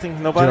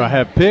 nothing. Nobody. Do I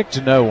have picked?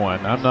 No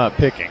one. I'm not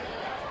picking.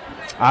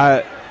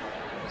 I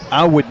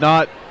would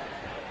not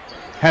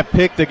have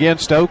picked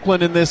against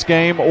Oakland in this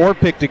game or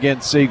picked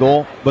against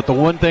Siegel, but the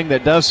one thing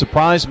that does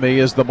surprise me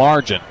is the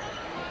margin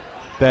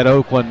that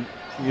Oakland,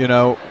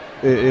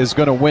 is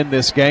going to win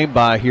this game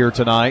by here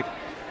tonight.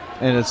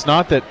 And it's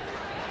not that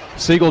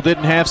Siegel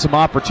didn't have some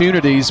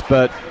opportunities,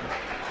 but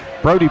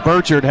Brody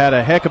Burchard had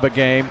a heck of a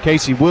game.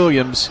 Casey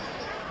Williams,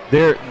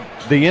 the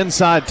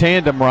inside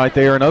tandem right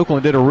there, and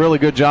Oakland did a really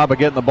good job of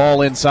getting the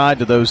ball inside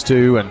to those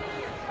two. And,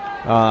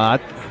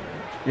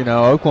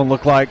 Oakland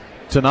looked like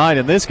tonight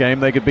in this game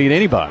they could beat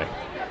anybody.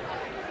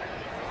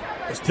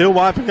 Still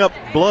wiping up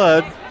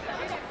blood.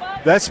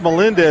 That's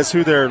Melendez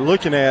who they're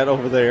looking at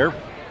over there.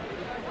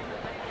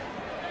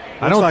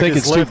 I don't think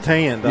it's left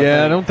hand.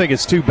 I don't think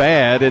it's too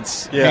bad.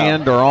 It's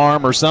hand or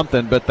arm or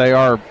something, but they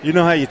are. You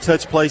know how you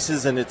touch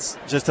places and it's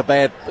just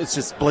it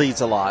just bleeds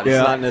a lot. It's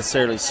not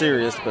necessarily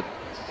serious, but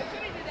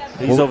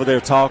he's over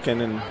there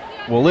talking. And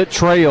it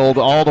trailed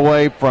all the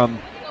way from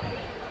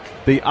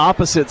the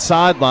opposite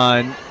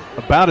sideline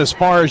about as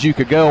far as you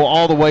could go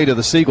all the way to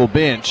the Siegel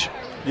bench.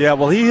 Yeah,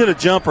 well, he hit a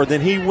jumper, then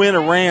he went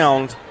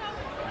around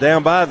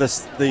down by the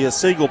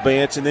Siegel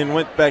bench and then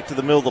went back to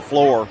the middle of the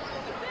floor.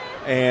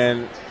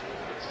 And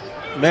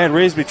Matt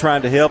Risby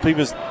trying to help. He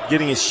was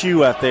getting his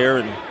shoe out there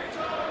and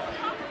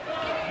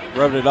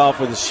rubbing it off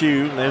with his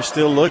shoe, and they're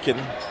still looking.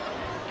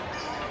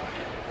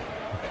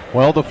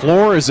 Well, the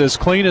floor is as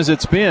clean as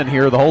it's been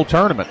here the whole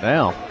tournament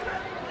now.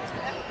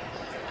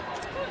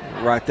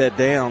 Write that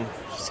down,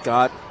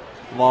 Scott.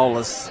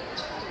 Lawless.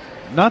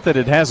 Not that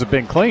it hasn't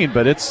been clean,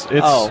 but it's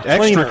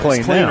extra clean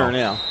it's cleaner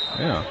now.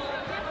 Yeah.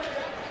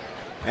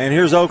 And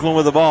here's Oakland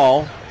with the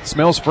ball.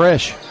 Smells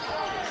fresh.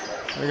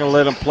 They're going to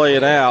let him play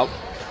it out.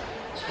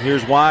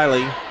 Here's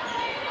Wiley.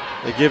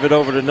 They give it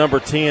over to number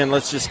 10.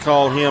 Let's just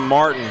call him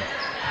Martin.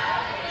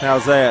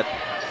 How's that?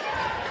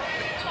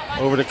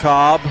 Over to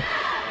Cobb.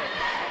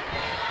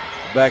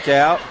 Back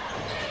out.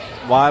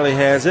 Wiley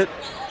has it.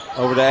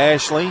 Over to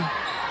Ashley.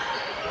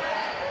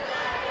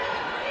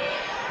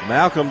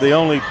 Malcolm, the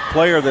only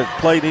player that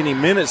played any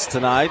minutes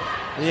tonight,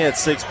 he had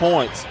 6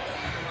 points.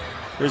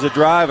 There's a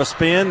drive, a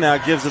spin. Now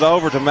gives it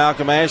over to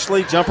Malcolm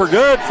Ashley. Jumper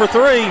good for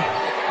three.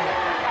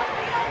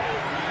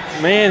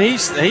 Man,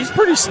 he's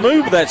pretty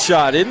smooth with that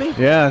shot, isn't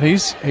he? Yeah,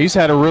 he's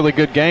had a really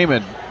good game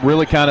and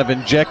really kind of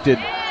injected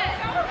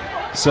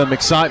some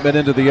excitement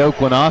into the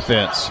Oakland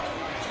offense.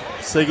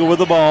 Siegel with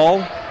the ball.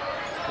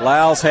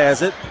 Lyles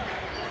has it.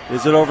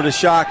 Gives it over to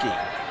Shockey.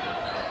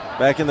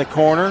 Back in the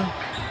corner.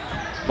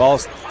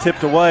 Ball's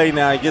tipped away.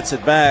 Now he gets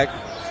it back.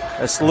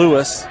 That's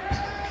Lewis.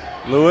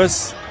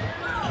 Lewis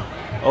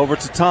over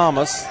to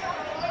Thomas.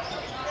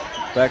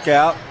 Back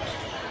out.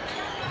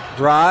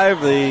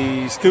 Drive.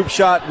 The scoop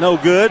shot no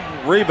good.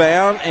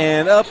 Rebound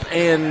and up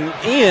and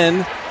in.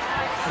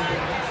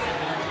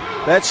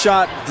 That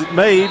shot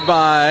made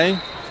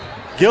by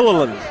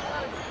Gilliland.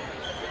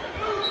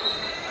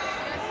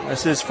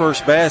 That's his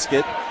first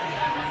basket.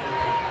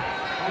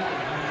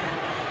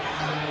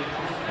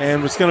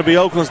 And it's going to be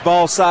Oakland's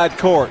ball side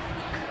court.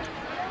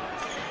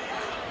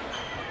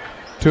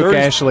 Took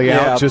Ashley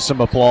out, just some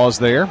applause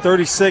there.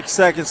 36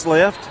 seconds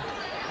left.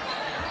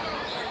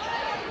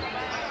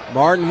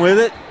 Martin with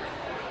it.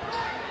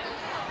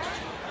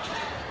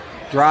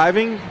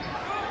 Driving.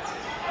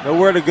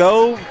 Nowhere to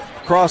go.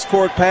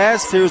 Cross-court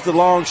pass. Here's the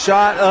long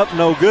shot. Up,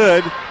 no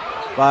good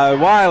by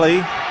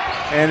Wiley.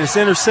 And it's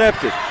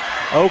intercepted.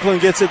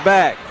 Oakland gets it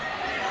back.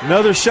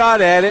 Another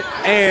shot at it,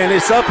 and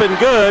it's up and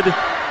good.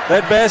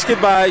 That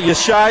basket by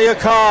Yeshaya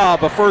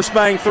Cobb, a first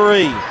bang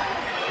three.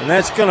 And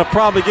that's going to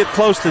probably get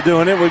close to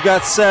doing it. We've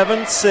got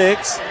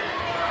 7-6.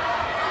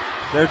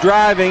 They're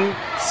driving.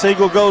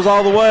 Siegel goes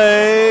all the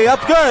way up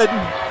good.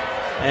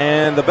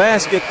 And the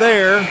basket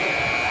there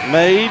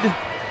made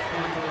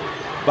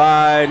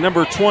by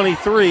number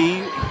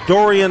 23,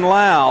 Dorian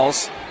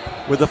Lyles,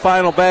 with the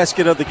final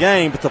basket of the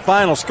game, but the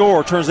final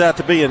score turns out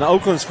to be in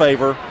Oakland's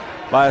favor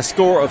by a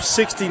score of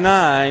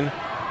 69-50,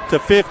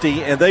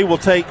 and they will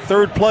take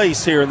third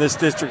place here in this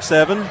District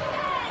 7.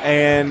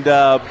 And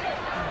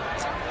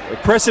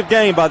impressive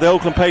game by the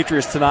Oakland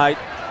Patriots tonight.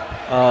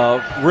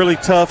 Really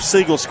tough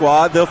Siegel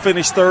squad. They'll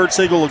finish third.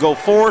 Siegel will go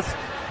fourth,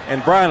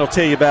 and Brian will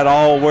tell you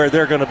about where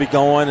they're going to be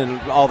going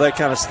and all that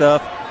kind of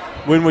stuff.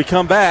 When we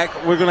come back,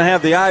 we're going to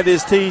have the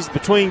Iviz Tees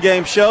between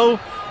game show.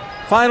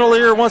 Final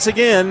year once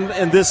again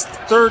in this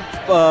third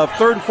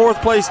and fourth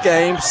place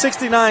game,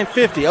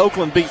 69-50.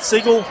 Oakland beats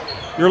Siegel.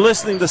 You're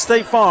listening to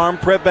State Farm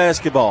Prep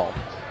Basketball.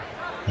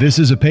 This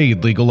is a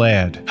paid legal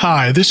ad.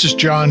 Hi, this is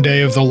John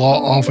Day of the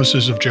Law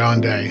Offices of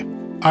John Day.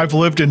 I've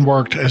lived and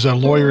worked as a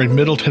lawyer in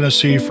Middle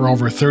Tennessee for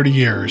over 30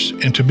 years,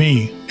 and to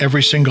me,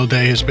 every single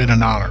day has been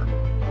an honor.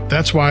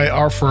 That's why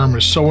our firm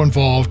is so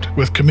involved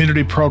with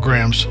community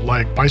programs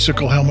like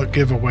bicycle helmet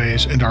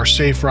giveaways and our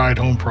Safe Ride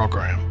Home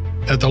program.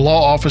 At the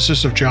Law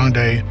Offices of John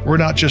Day, we're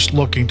not just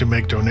looking to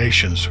make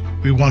donations.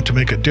 We want to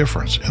make a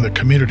difference in the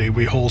community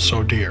we hold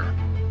so dear.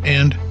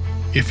 And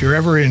if you're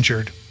ever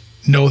injured,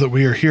 know that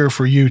we are here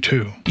for you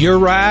too. Your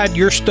ride,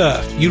 your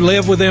stuff. You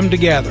live with them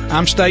together.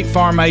 I'm State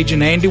Farm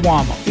Agent Andy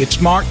Womack. It's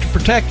smart to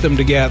protect them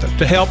together,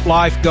 to help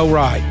life go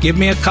right. Give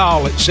me a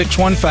call at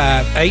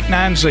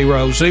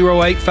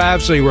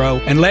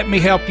 615-890-0850 and let me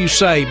help you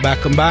save by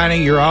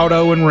combining your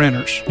auto and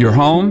renters. Your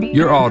home,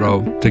 your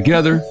auto,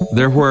 together,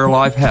 they're where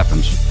life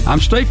happens. I'm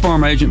State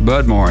Farm Agent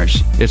Bud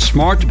Morris. It's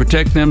smart to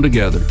protect them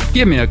together.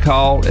 Give me a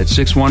call at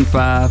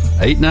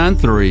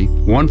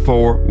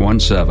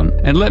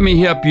 615-893-1417 and let me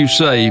help you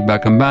save by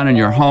combining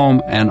your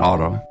home and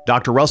auto.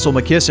 Dr. Russell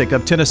McKissick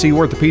of Tennessee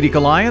Orthopedic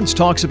Alliance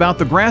talks about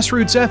the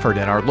grassroots effort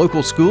in our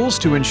local schools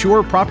to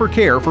ensure proper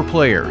care for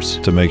players.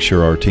 To make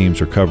sure our teams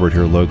are covered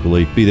here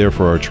locally, be there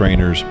for our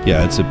trainers.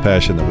 Yeah, it's a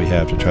passion that we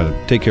have to try to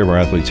take care of our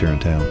athletes here in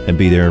town and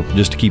be there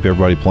just to keep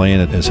everybody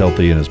playing as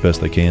healthy and as best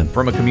they can.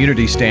 From a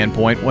community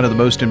standpoint, one of the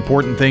most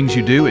important things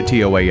you do at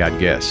TOA, I'd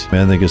guess.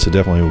 I think it's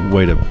definitely a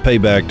way to pay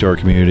back to our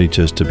community,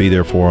 just to be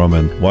there for them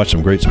and watch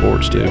some great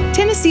sports too.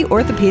 Tennessee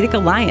Orthopedic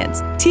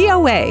Alliance,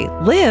 TOA,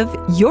 live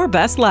your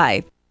best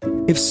life.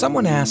 If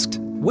someone asked,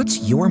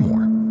 what's your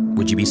more?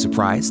 Would you be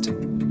surprised?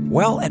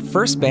 Well, at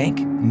First Bank,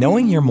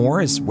 knowing your more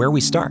is where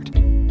we start.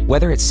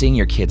 Whether it's seeing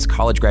your kid's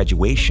college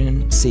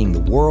graduation, seeing the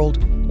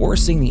world, or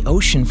seeing the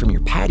ocean from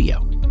your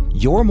patio,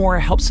 your more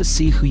helps us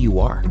see who you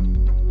are.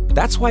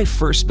 That's why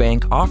First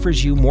Bank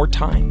offers you more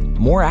time,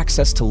 more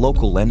access to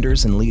local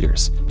lenders and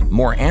leaders,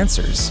 more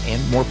answers,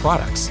 and more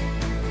products.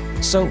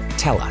 So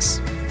tell us,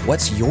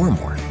 what's your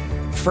more?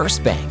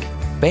 First Bank.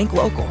 Bank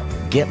local.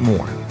 Get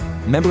more.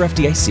 Member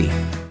FDIC.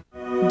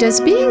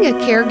 Does being a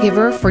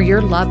caregiver for your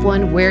loved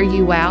one wear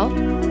you out?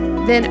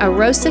 Then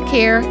Arosa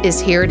Care is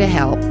here to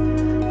help.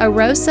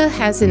 Arosa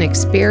has an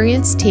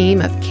experienced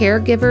team of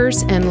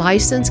caregivers and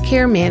licensed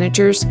care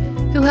managers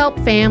who help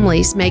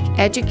families make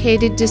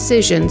educated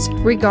decisions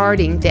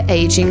regarding the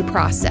aging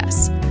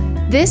process.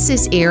 This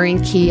is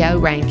Erin Keogh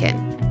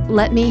Rankin.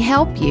 Let me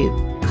help you.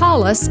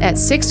 Call us at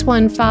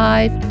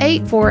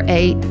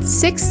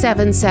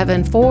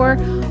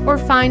 615-848-6774 or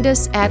find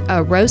us at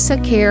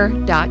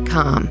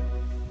arosacare.com.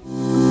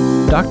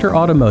 Dr.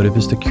 Automotive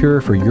is the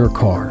cure for your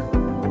car.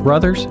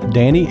 Brothers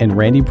Danny and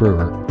Randy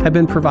Brewer have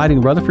been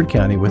providing Rutherford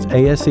County with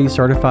ASE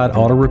certified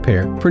auto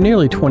repair for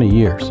nearly 20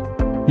 years.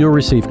 You'll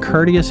receive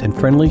courteous and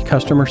friendly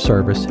customer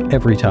service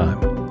every time.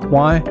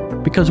 Why?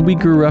 Because we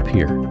grew up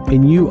here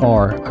and you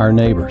are our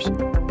neighbors.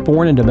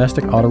 Foreign and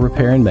domestic auto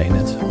repair and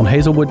maintenance on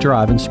Hazelwood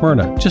Drive in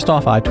Smyrna, just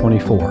off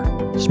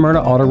I-24.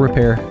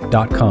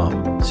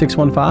 SmyrnaAutorepair.com,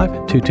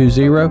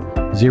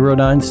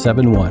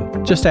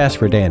 615-220-0971. Just ask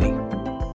for Danny.